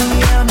a way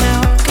out, now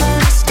I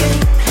can't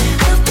escape.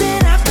 Nothing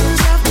happens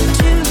after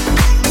two.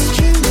 It's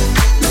true,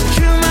 it's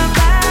true. My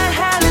bad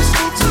habits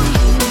lead to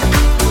you.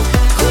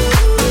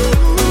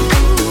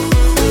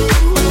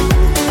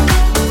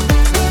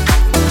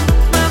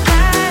 My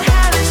bad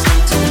habits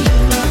lead to you.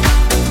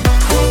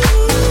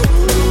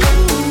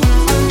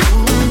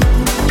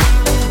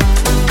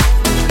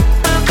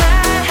 My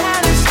bad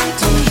habits lead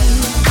to you.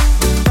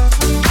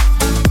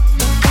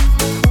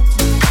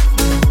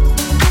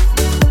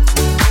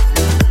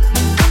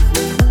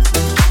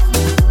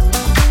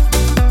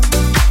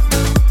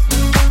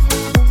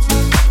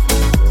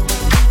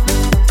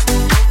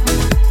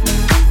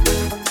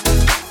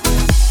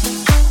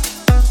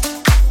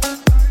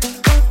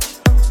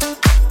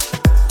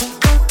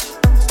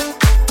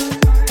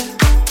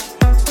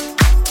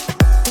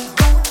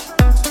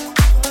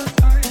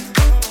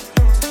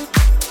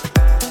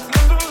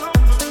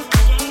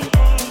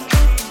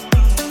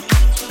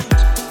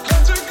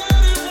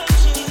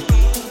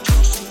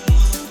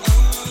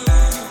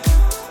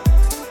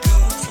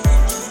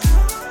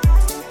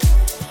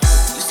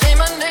 You say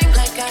my name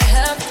like I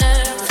have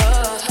never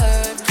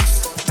heard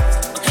before.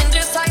 I'm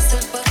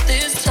indecisive, but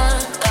this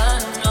time I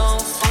know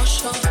for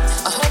sure.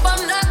 I hope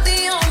I'm not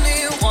the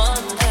only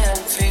one that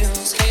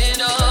feels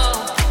it all.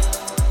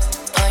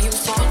 Are you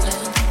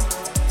falling?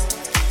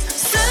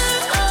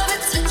 Center of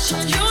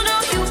attention, you know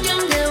you can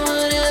get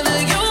whatever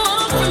you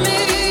want from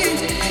me.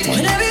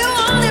 Whenever you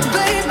want it,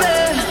 baby.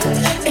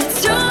 It's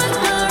you and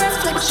my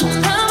reflection.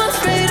 I'm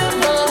afraid of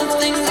all the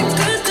things it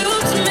could do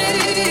to me.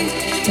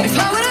 If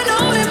I would've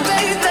known it,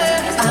 baby,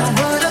 I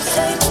would've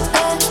stayed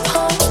at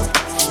home.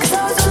 'Cause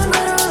I was doing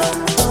better alone.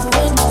 But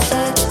when you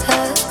said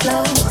hello,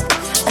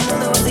 I knew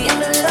that was the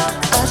end of it all.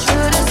 I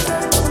should've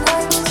turned the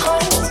lights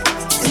on.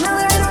 'Cause now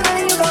there ain't no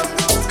letting you go.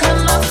 Am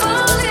I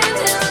falling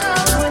in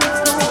love with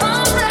the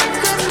one that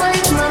could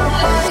break my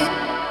heart?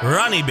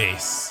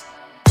 Rony-Bass.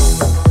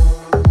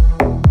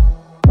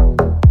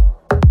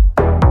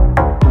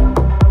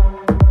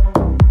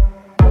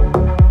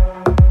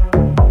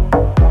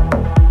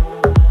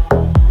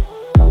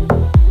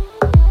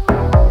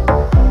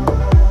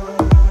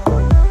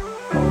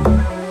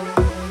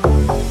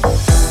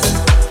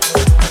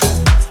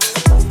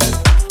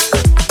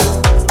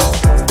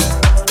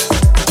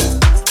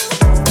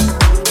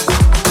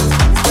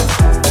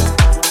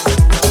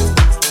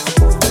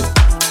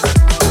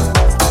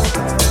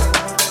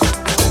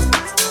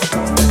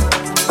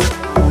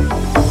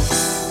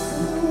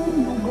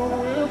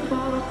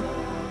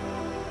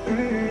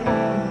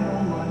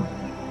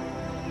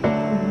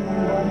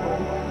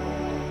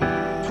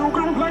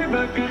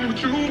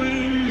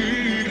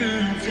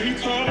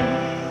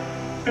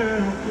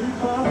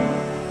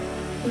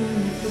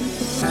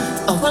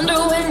 I wonder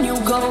when you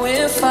go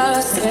if I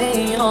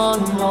stay on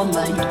your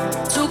mind.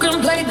 Two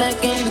can play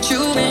that game, but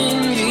you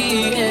and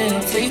me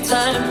every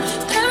time.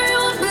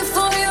 Everyone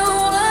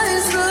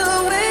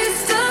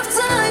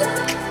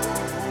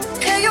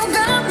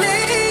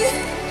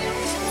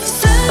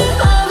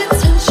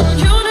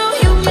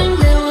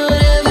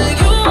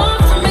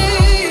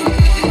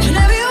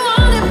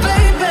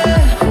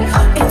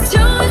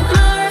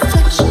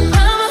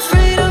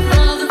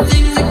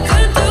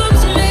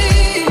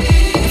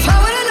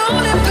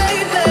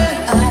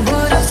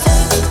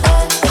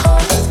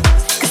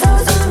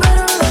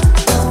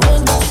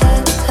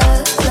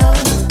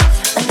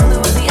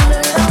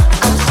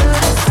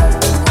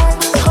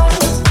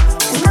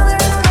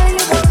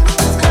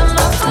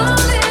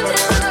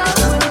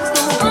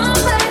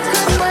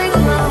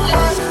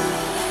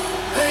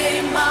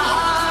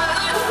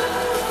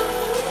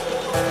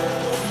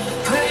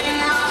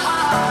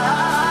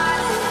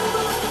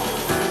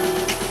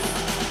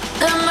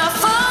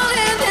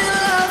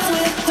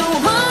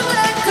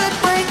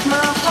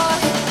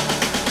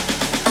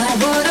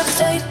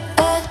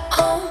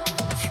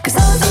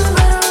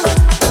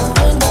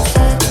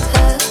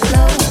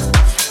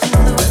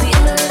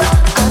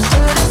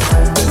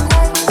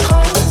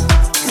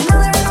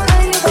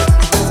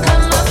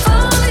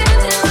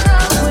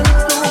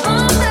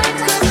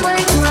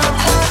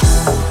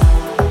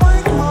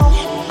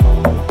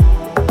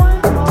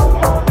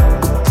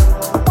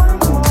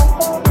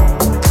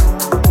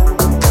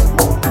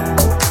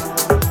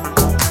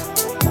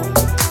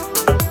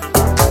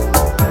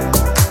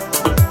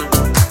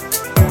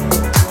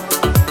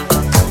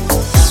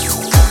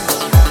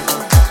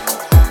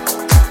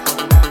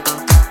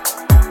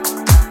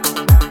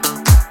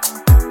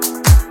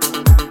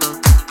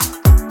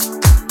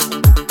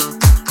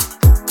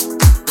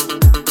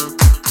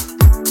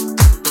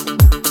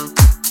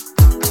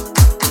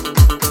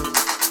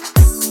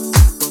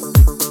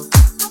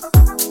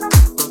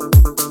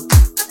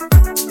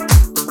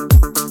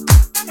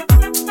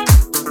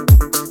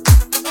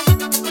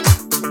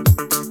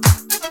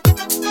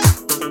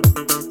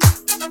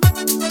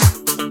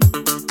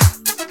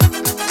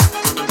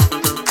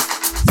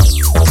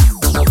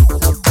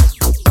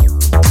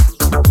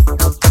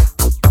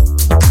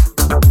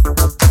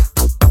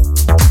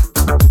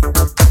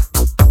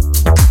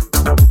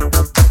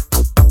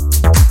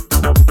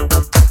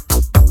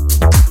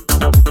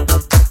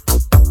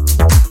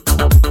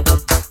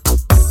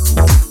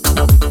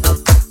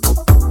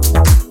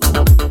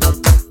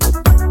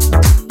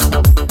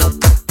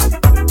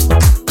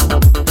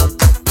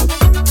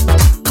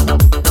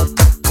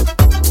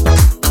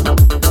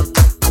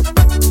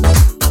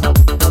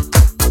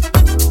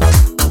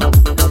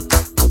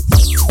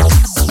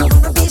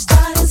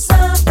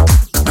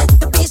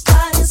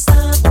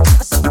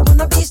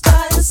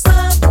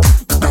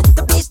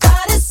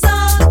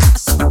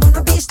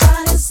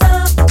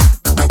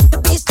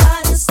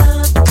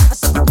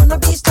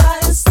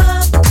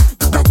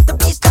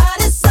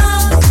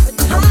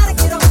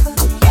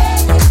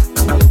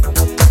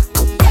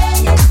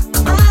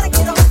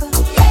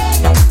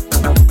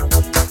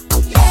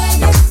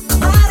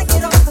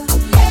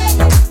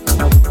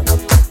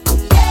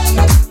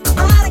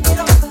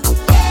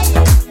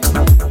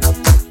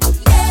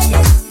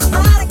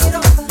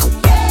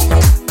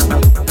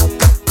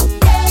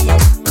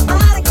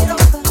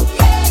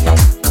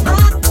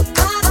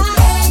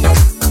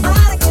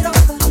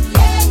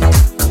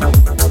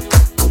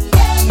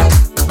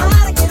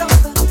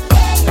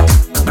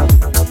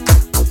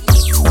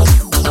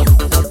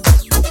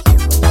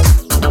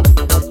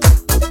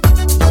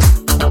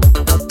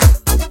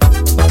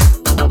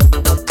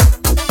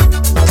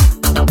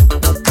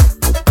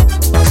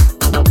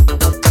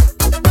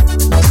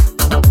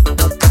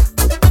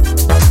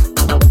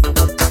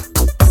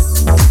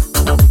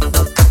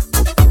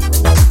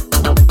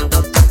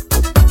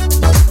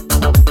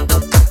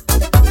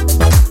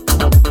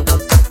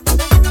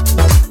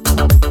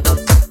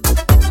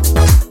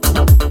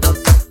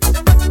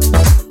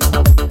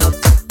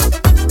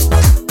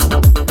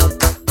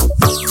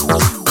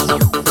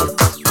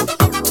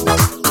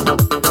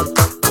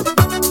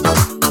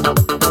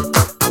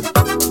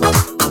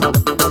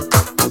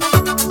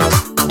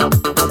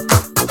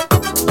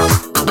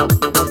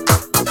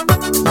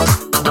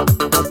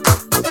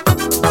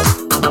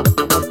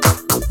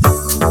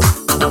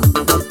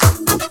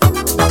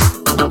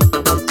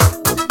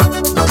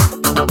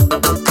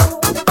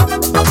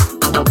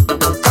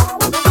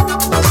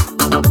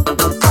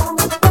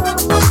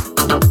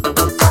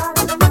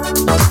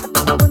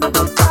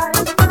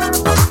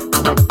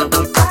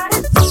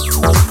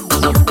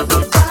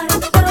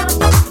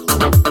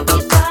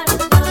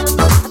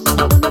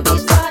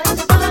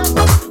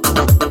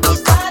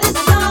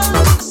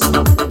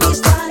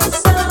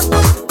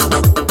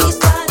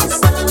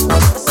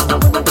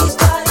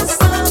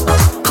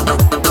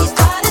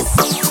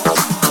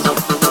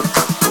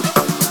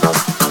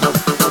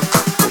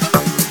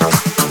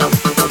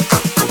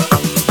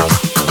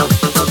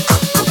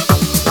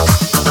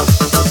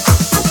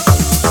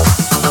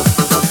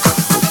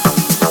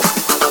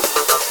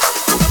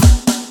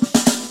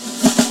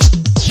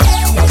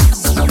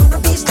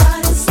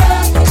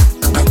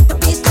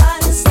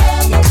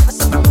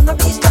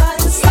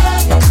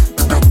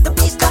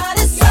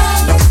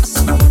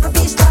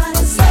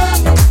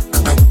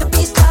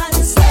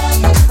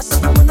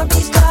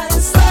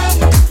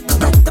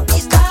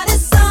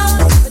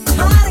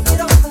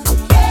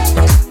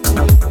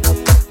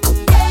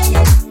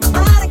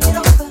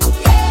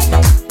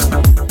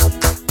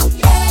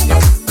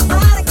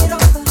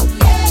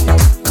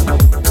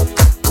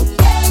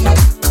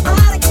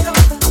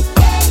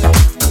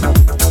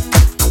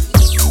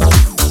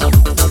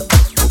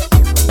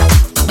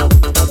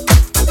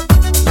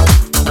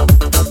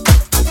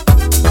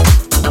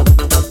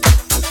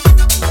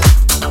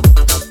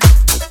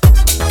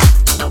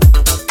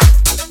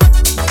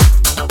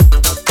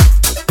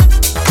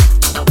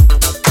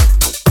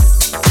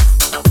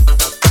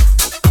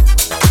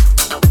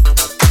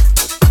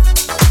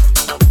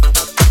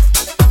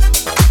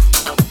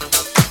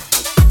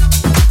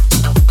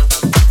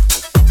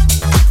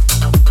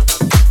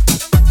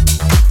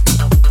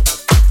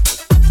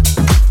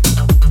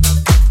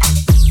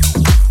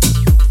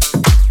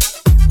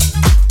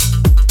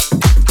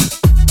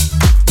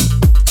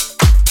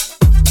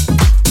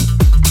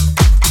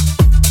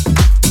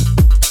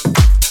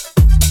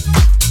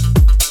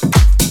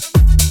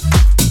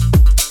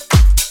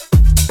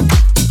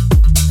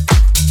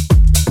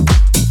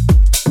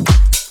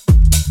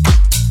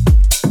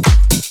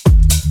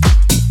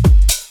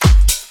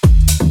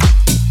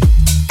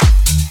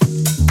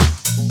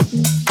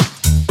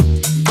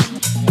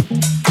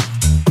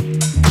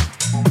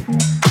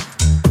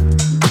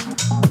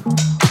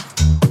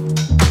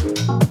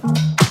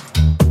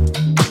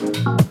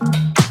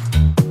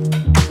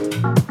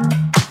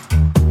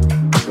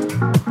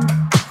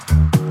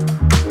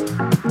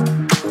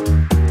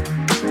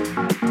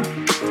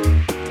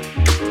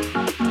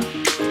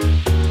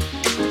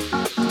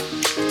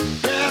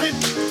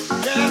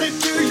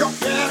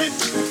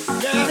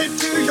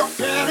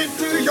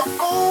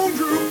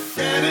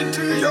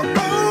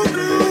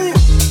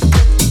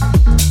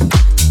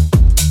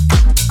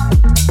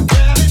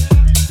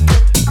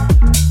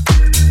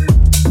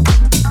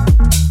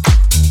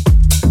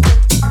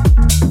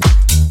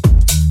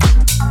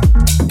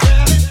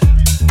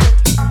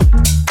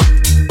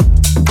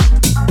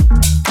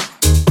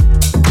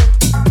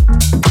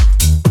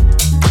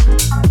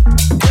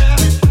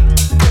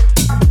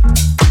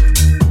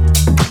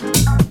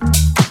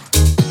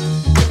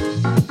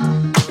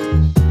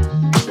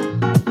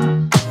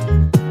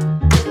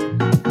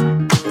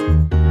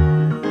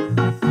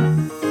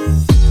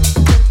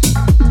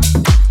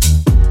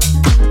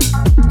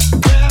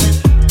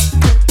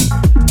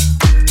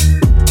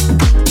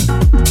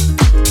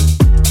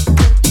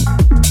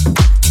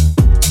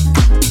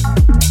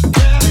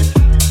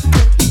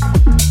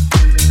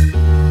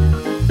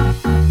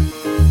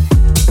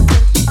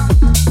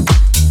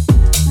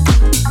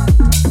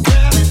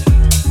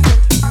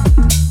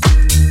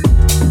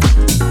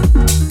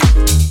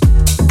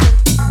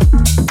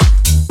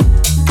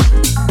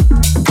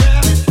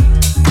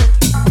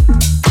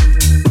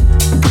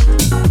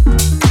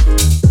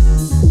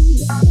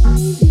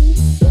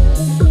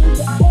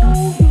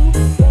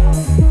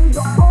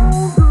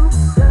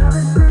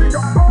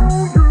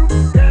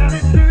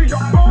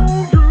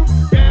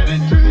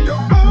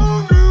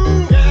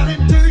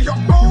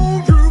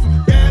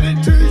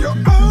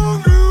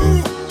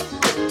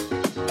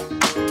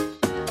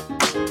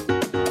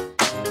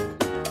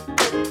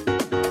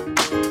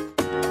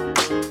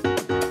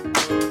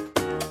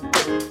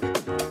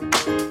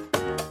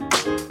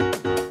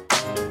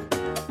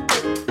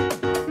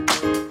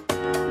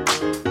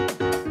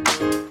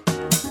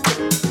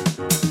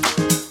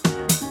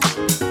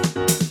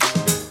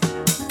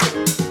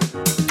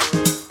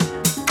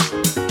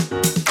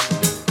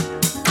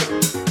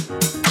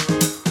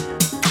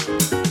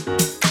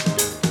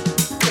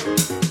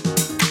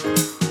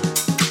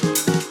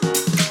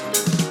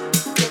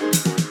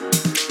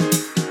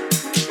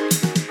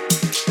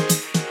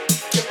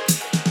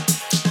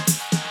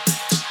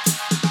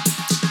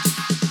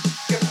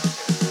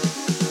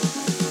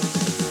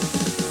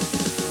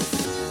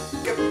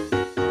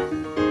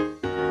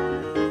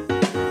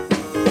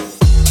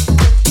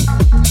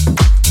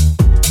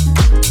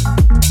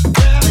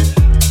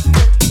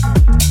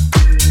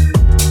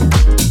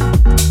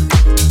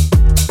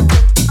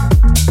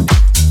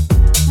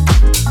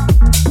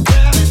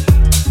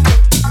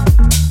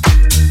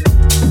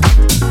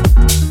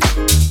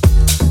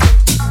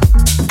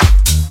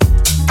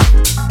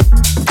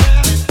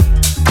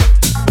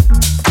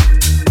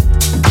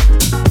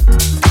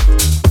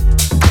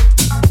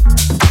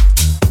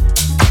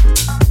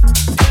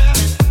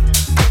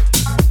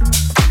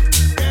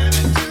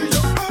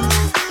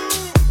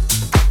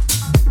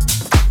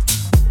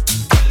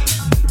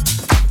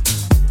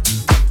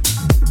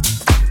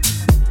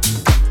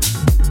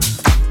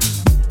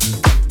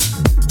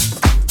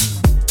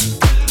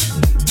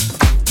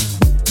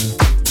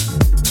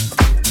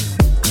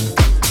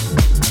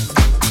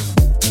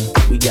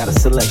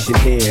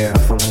session here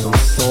from some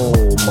soul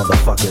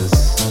motherfuckers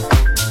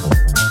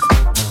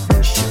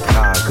in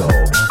Chicago.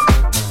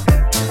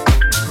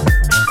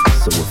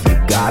 So if you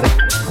got it,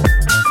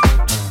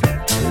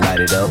 light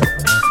it up.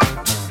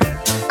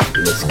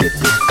 Let's get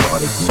this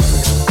party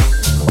moving.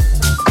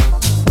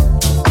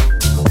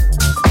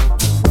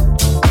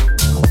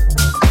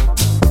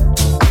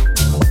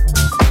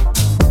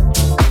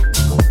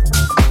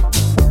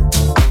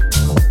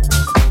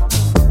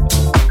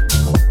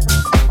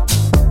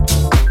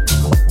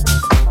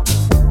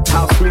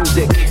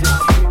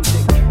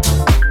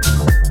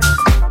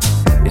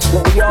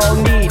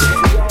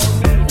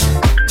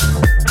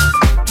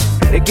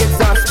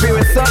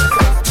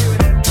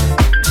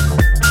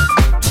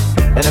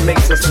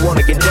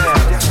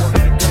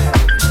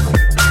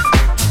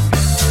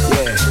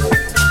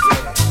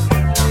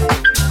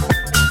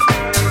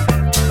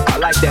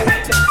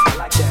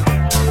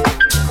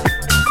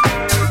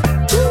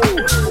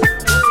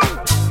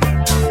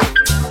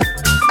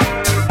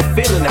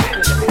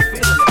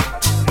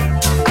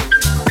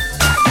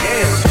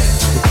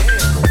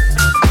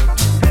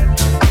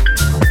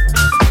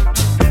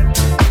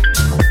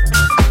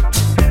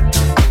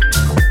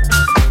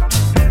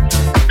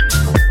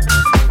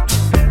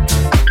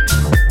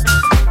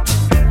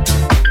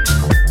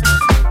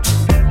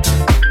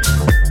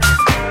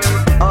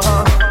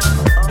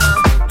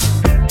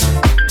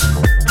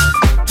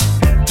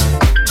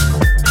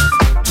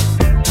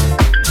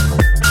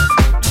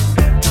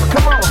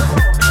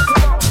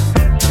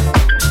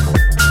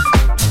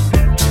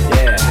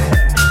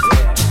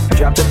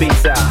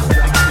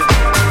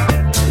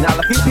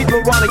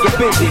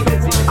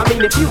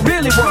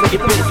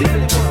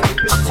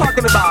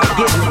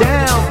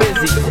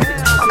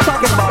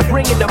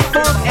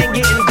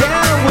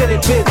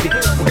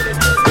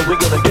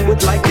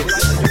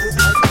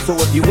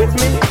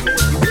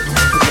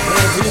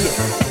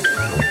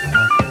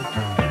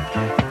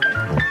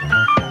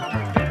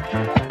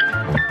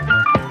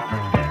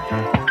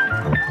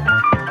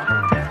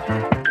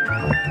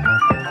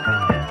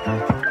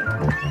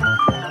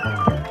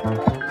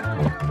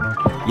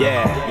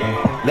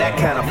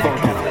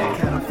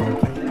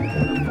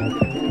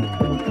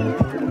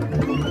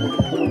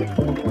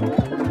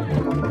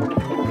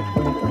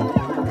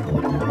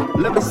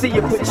 Let me see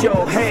you put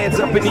your hands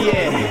up in the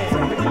air.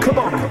 Come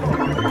on.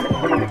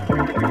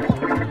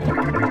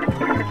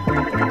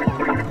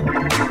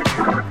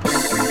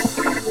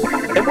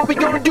 And what we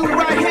gonna do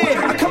right here?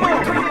 Come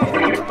on.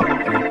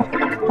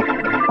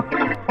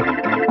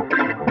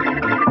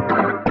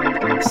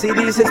 See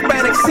these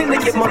Hispanic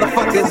syndicate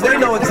motherfuckers, they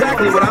know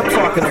exactly what I'm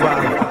talking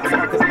about.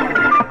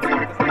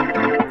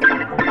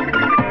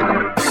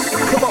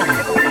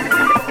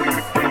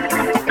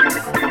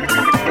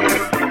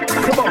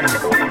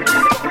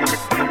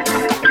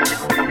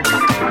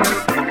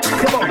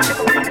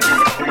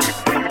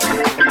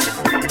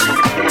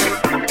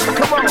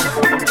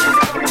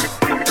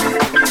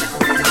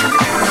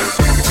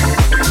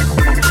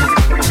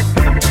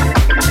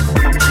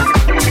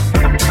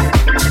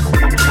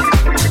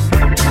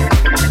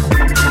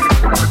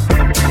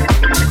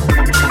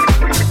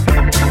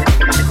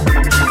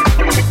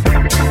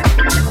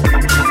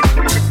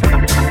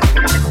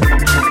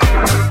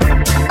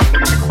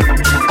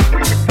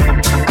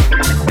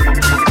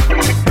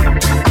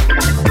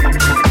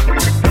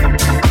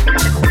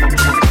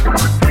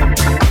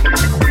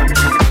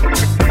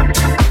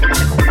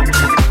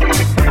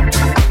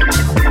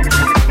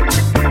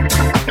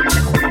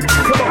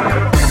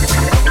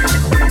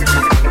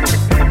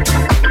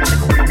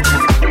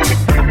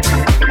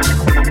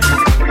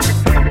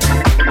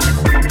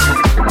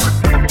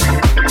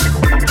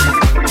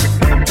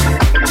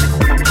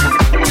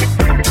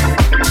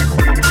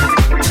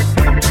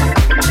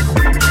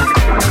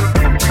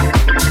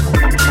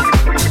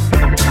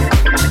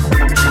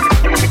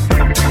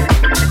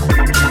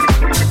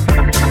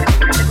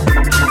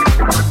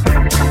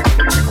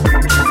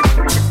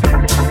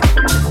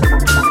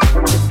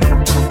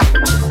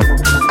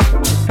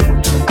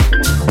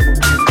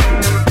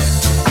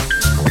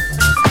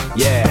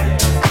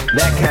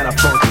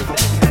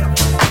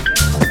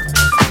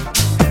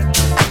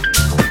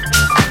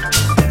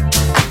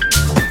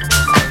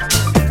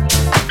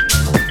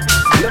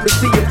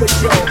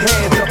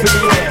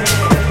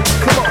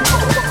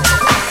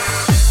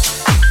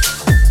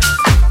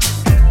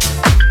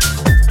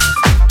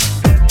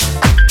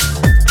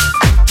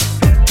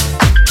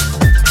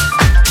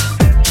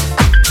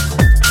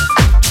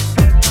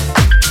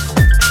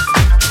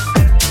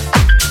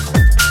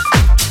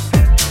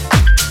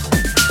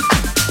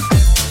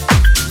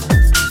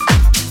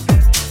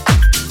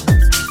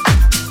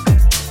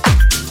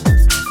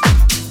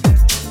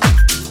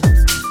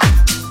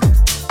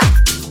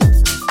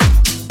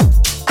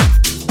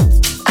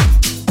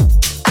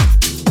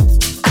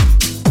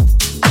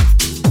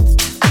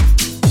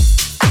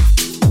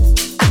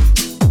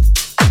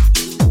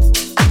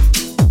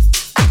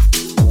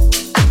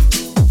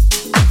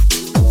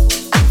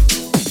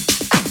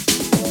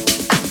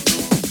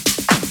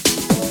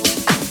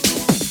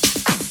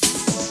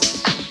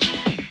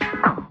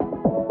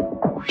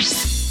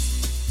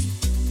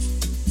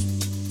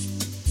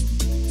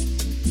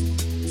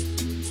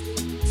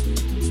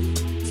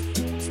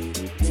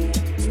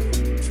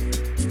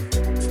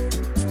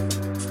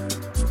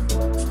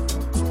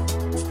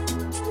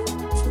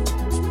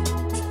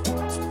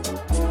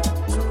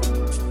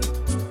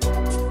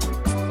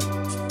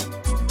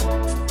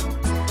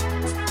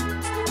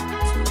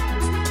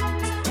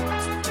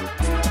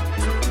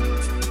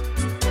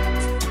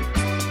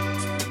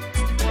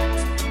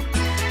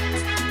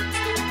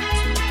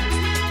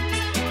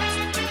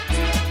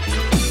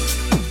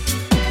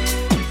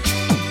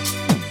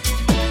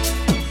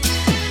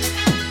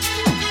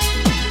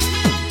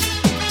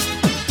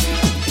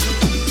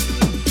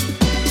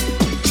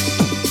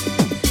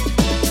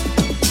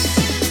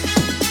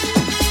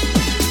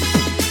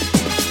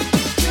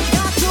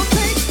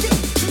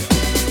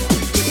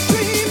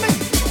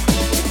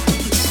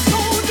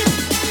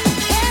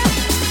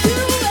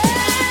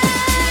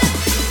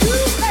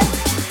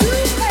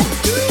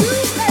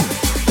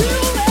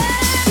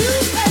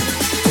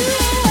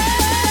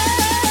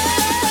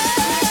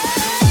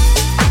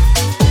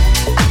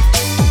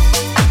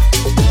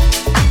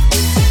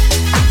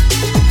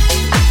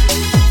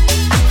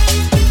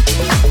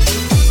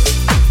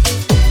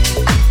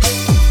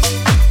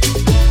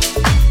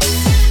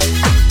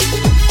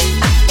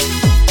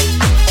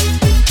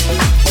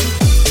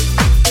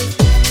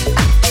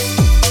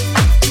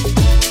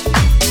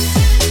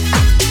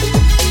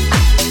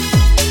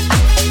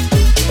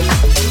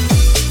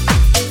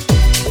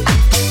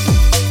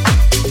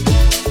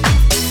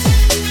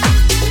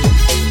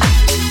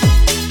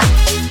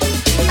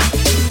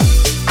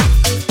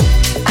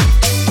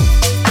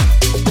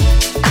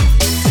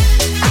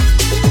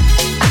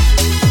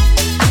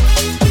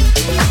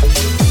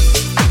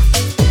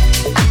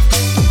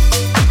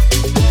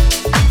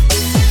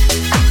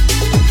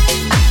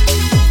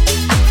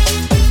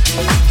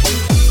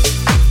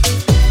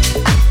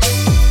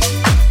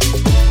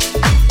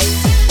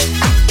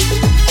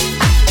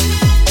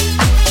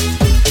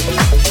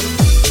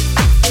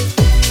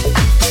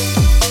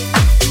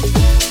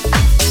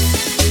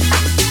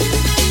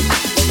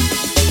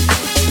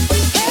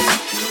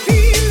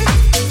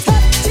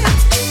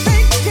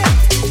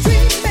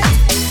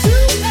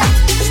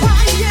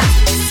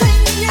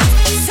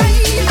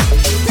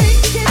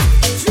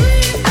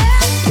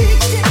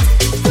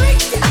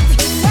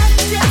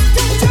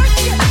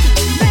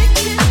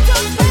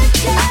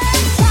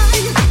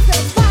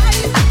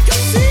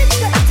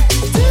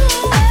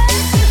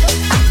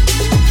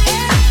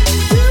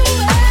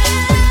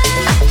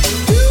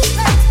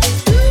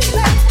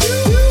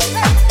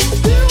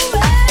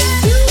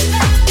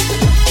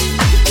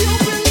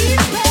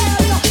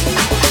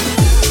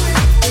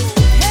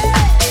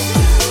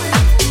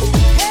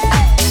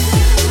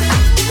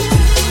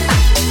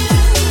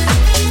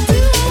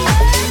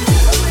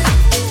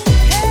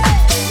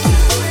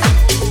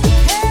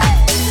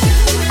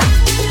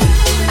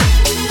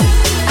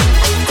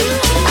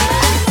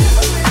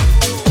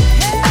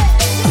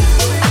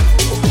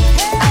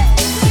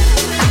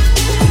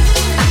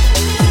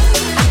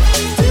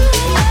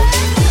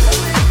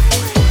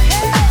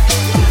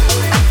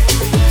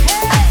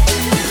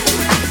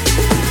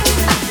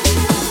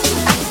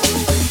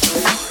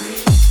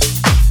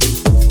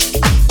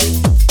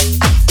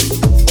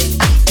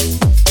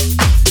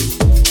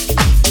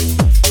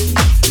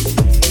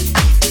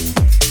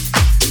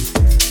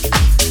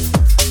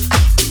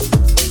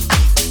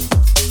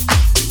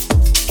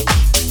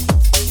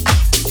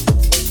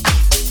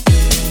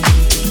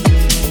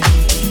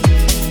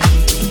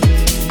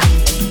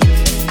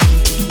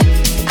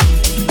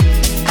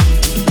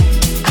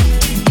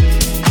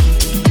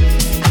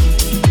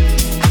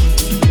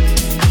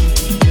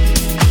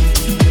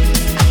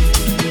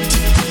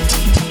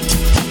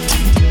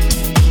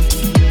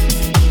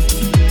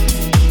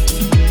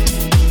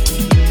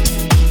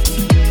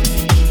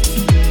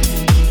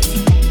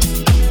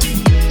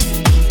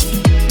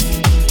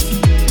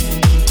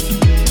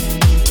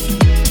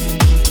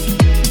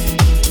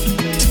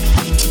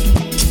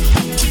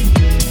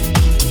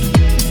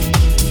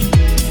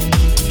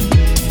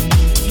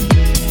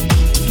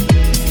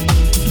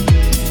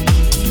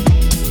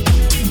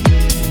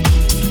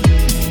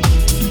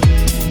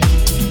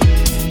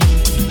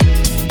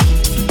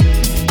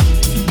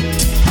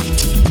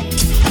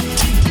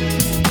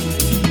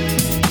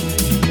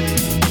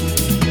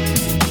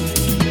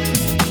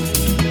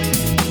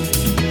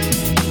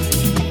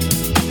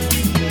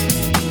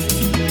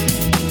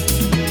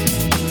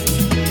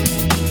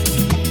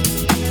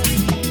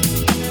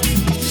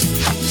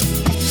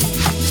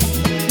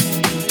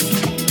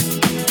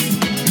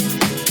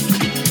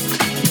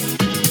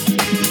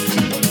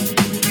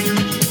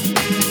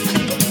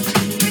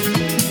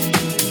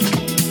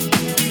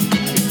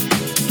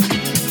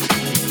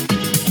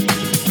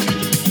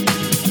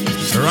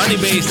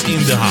 Rony-Bass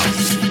in the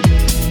house.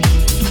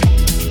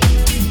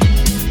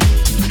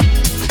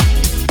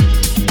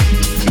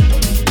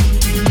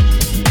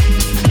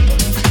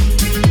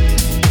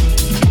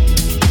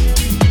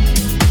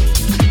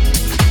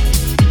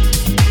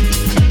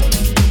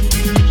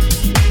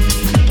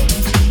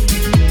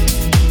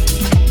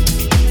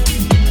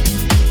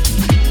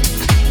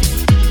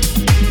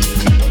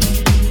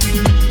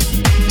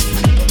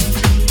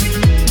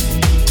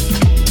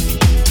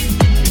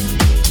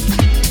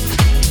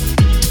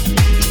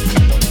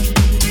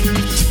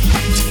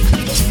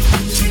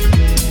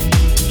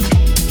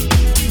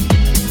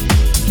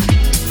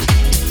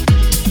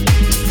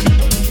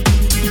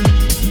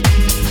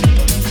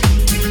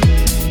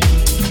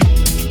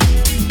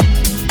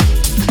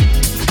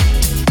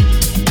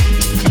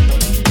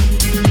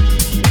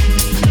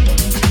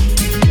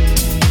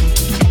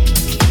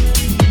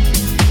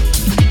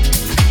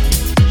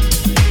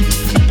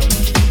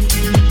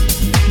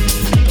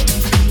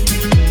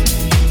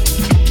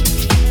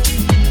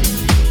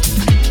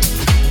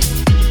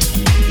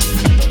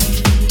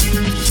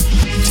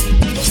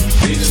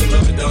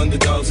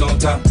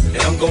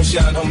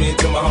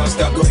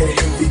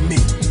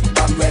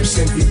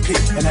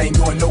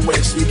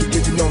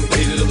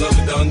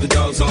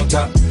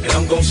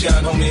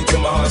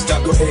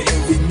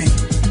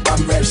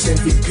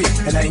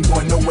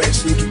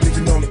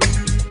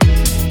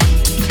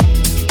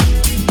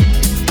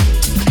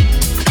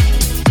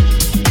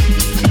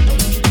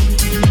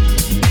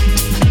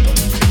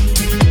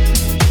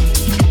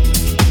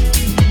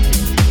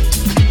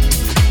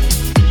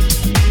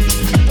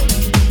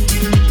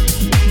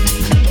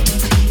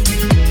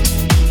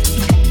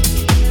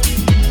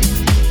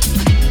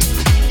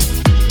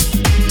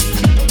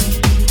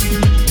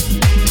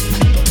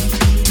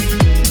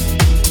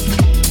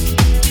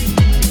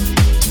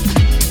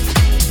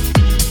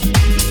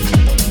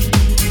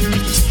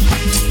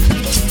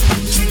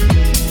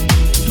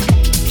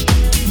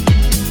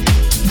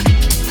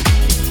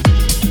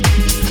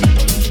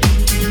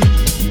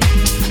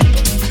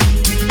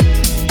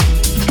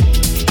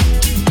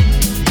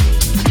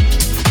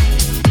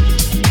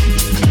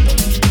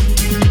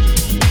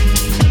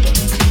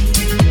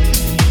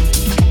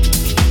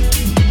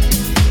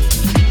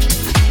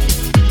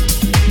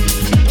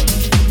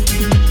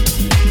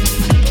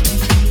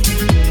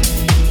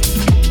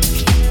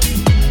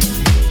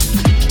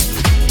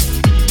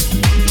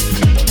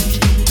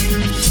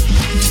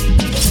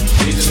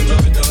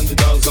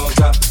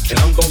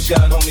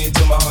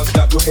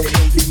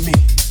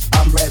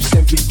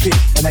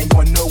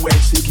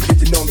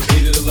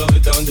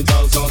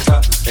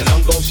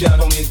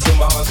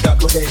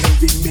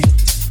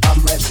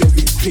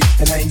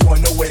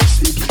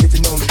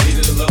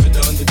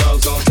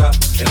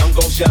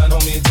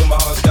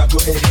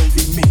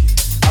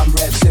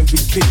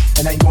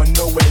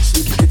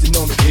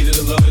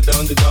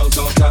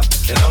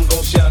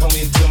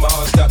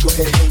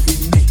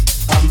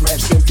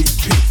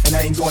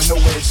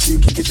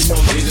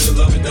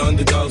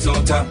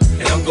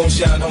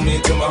 Shine on me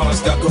until my heart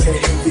stop. Go ahead,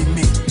 envy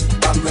me.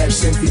 I'm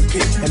Raps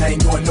MVP, and I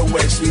ain't going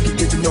nowhere, so you can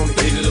get to know me.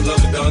 Hated the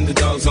love of the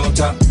underdogs on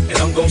top, and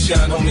I'm gon'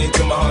 shine on me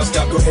until my heart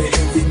stop. Go ahead,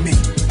 envy me.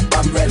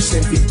 I'm Raps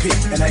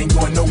MVP, and I ain't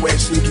going nowhere,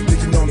 so you can get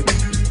to know me.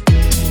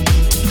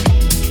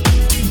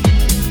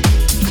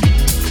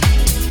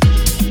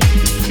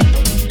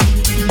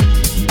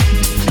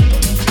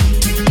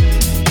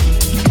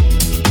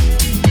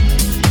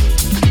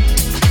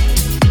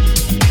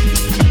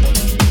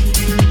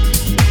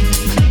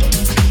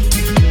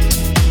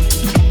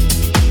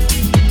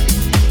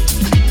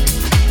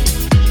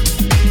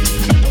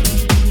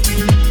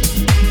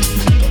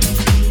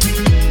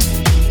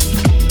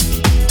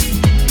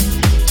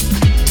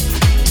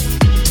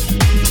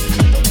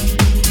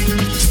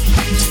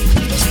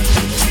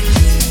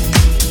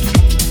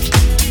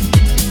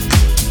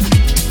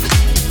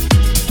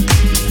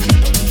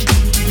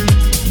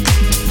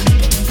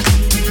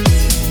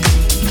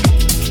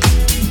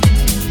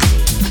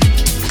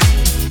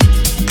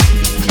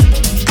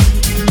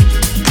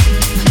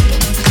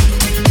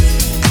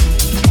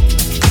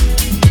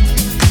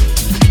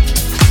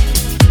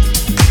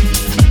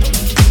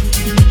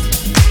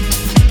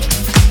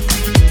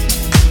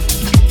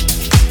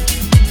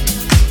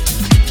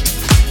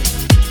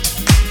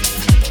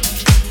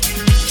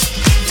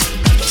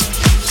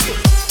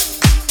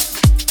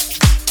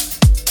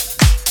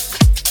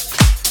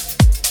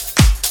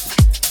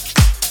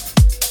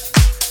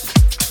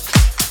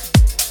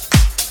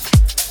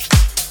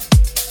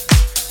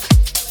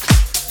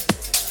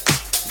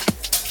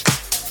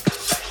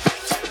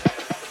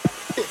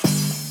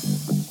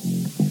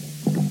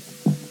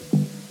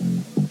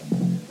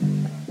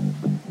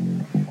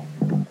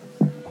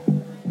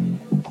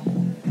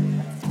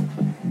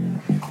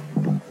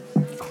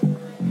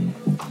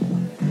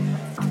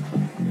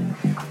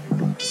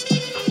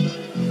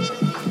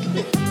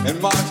 In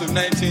March of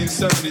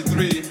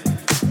 1973,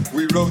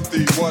 we wrote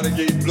the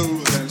Watergate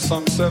Blues, and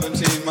some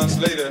 17 months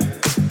later,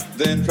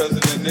 then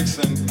President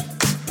Nixon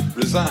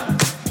resigned.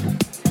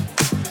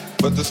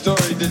 But the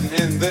story didn't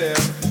end there.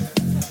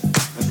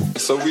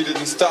 So we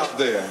didn't stop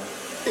there.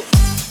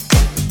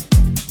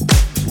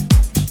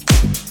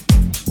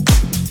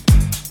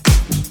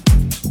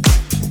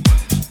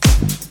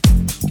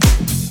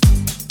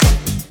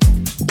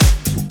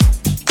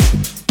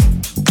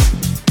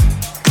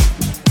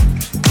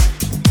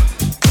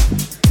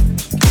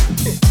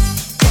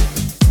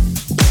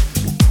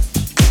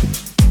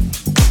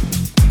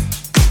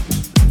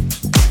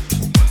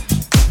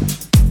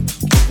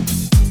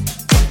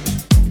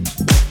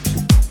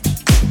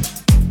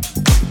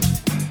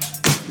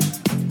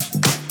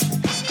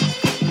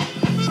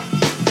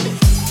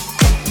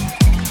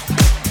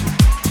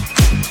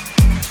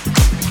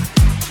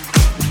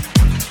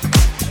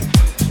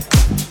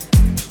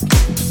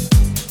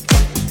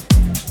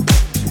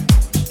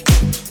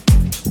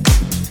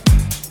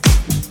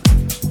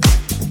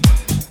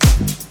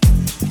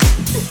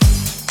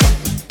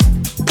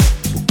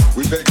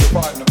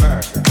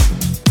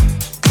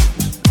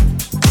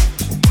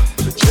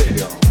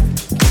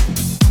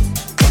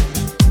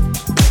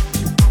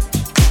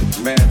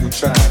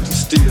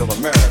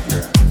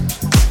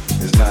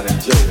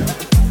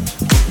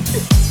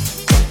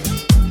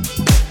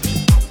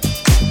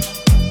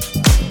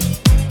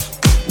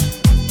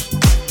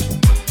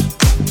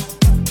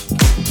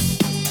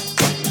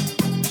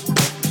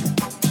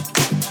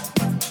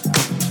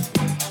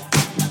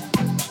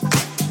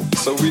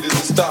 So we didn't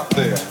stop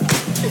there.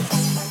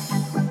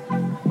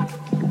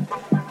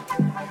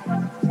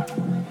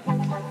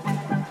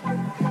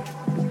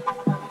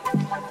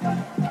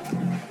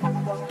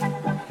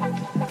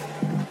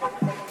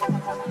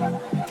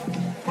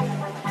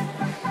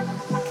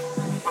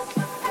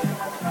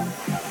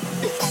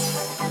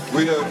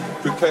 We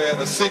have prepared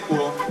a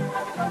sequel,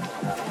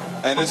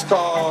 and it's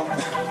called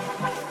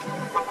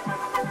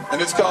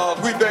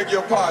We Beg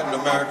Your Pardon,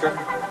 America.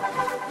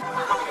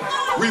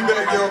 We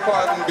beg your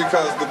pardon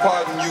because the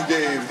pardon you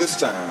gave this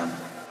time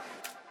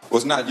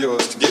was not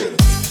yours to give.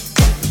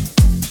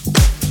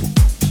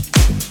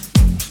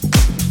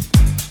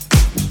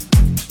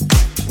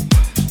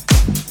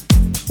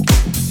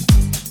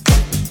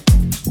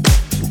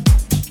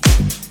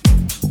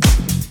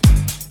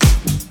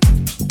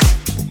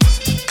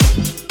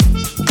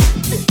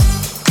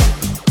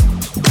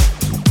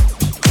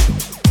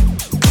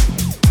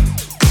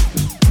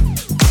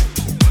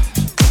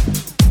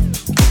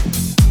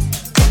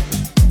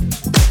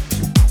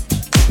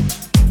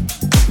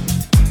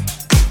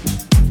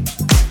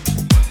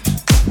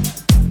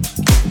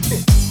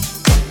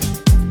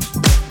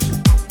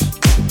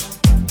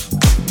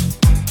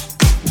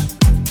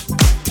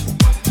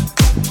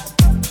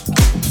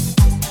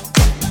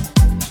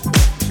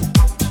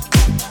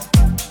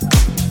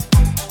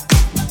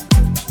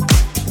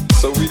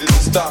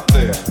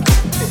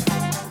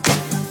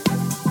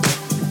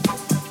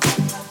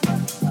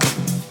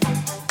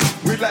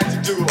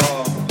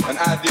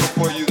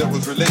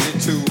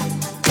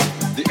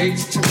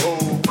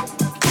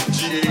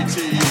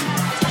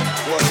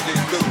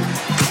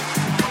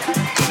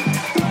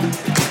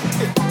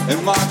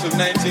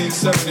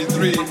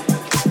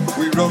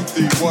 We wrote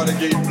the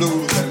Watergate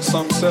Blues, and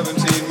some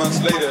 17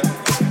 months later,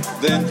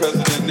 then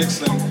President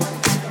Nixon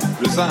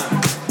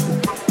resigned.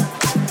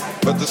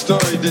 But the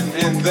story didn't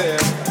end there.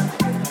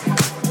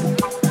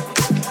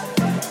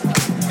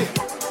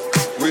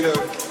 We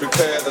have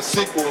prepared a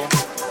sequel,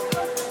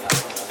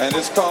 and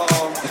it's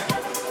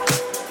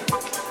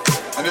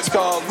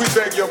called We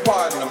Beg Your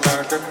Pardon,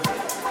 America.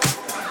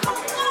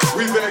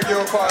 We beg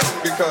your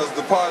pardon because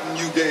the pardon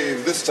you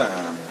gave this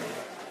time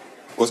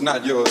was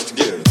not yours to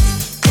give.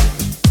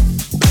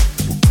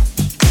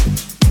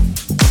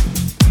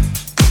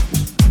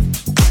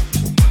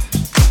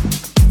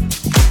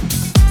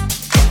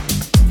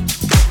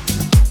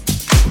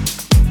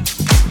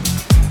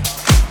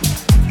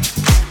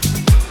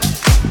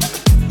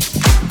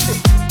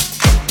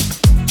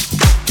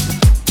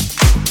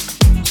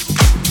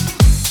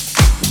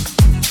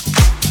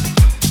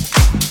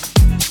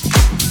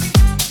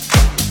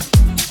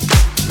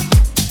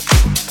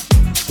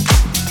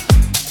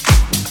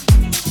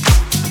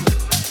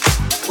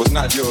 Was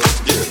not yours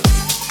to give.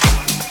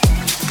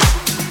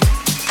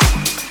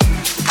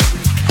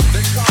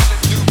 They call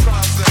it due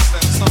process,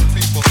 and some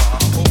people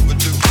are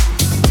overdue.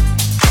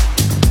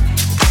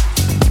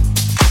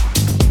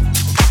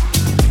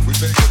 We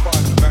beg your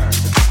pardon,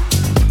 America.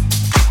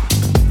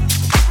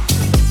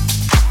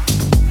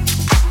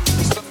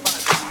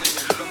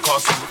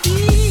 Cause I'm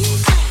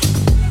easy.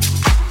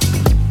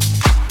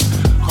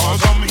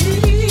 Cause I'm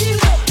easy.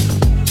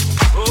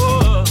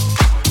 Oh,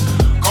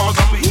 cause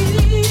I'm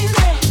easy.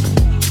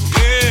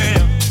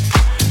 Yeah.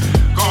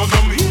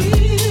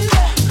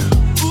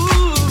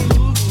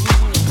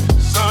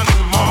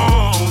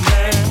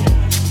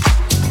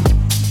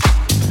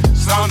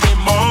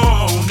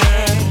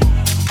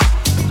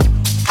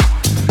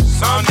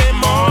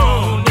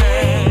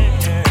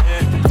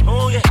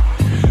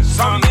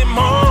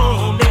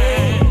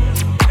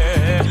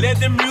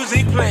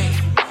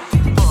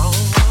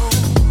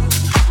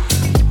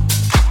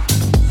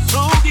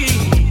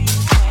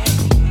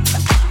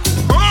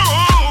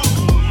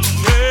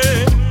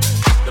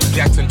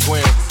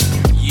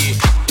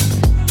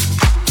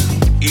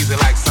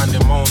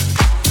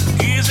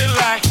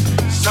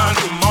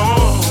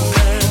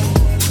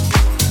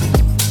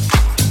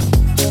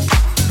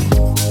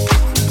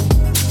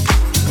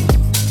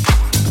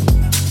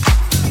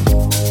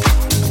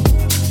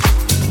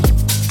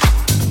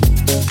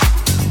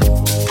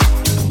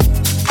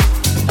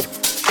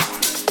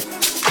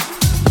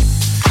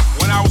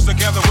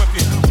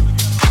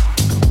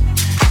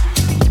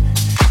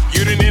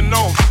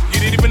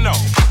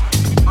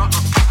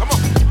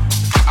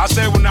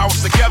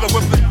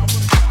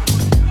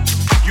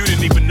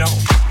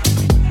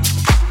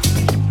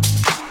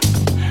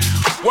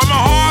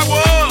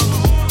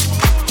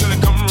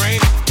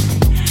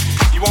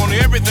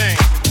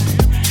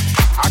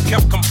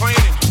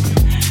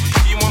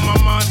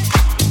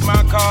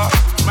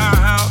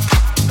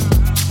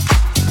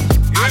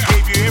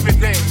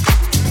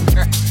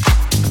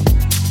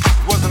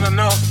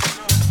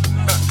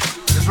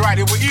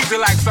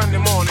 like Sunday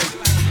morning.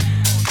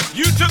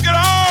 You took it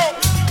all,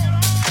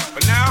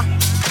 but now,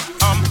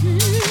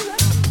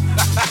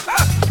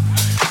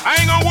 I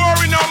ain't gonna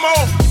worry no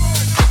more,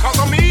 cause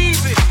I'm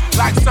easy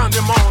like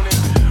Sunday morning.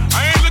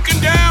 I ain't looking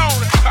down,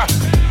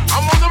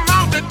 I'm on the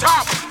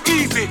mountaintop,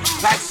 easy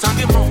like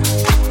Sunday morning.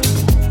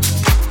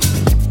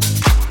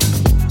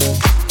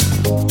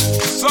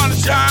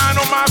 Sunshine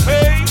on my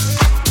face,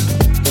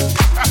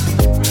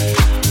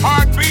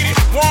 heart beating,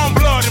 warm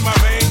blood in my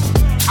veins.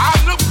 I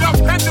looked up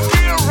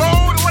Pentonville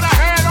Road and what I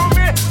had on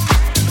me,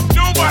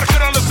 nobody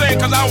could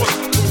understand cause I was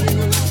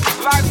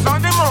like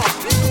Sunday morning.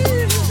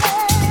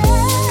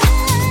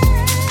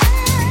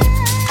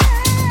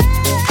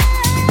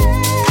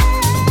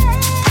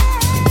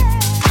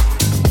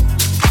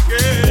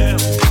 Yeah,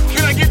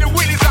 can I get the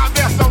witness out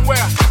there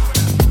somewhere?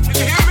 Did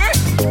you hear me?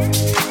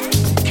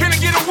 Can I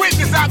get a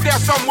witness out there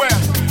somewhere?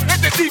 Let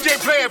the DJ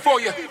play it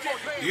for you.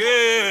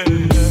 Yeah.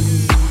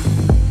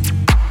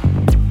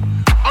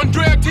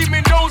 Andrea T.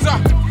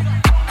 Mendoza,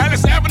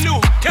 Alice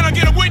Avenue. Can I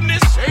get a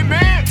witness?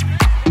 Amen.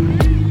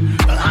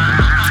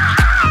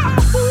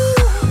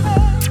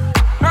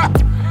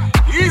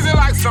 Easy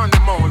like Sunday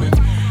morning.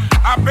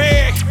 I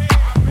beg,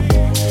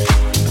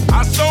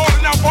 I stole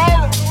and I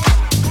borrowed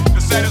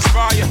to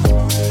satisfy you,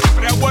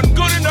 but that wasn't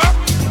good enough.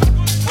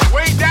 But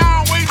way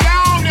down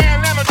there in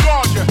Atlanta,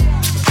 Georgia,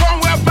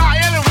 somewhere by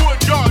Ellenwood,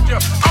 Georgia,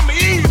 I'm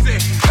easy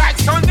like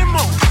Sunday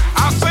morning.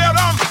 I said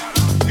I'm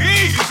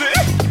easy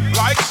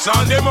like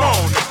Sunday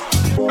morning.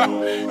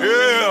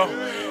 Yeah,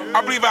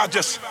 I believe I'll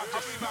just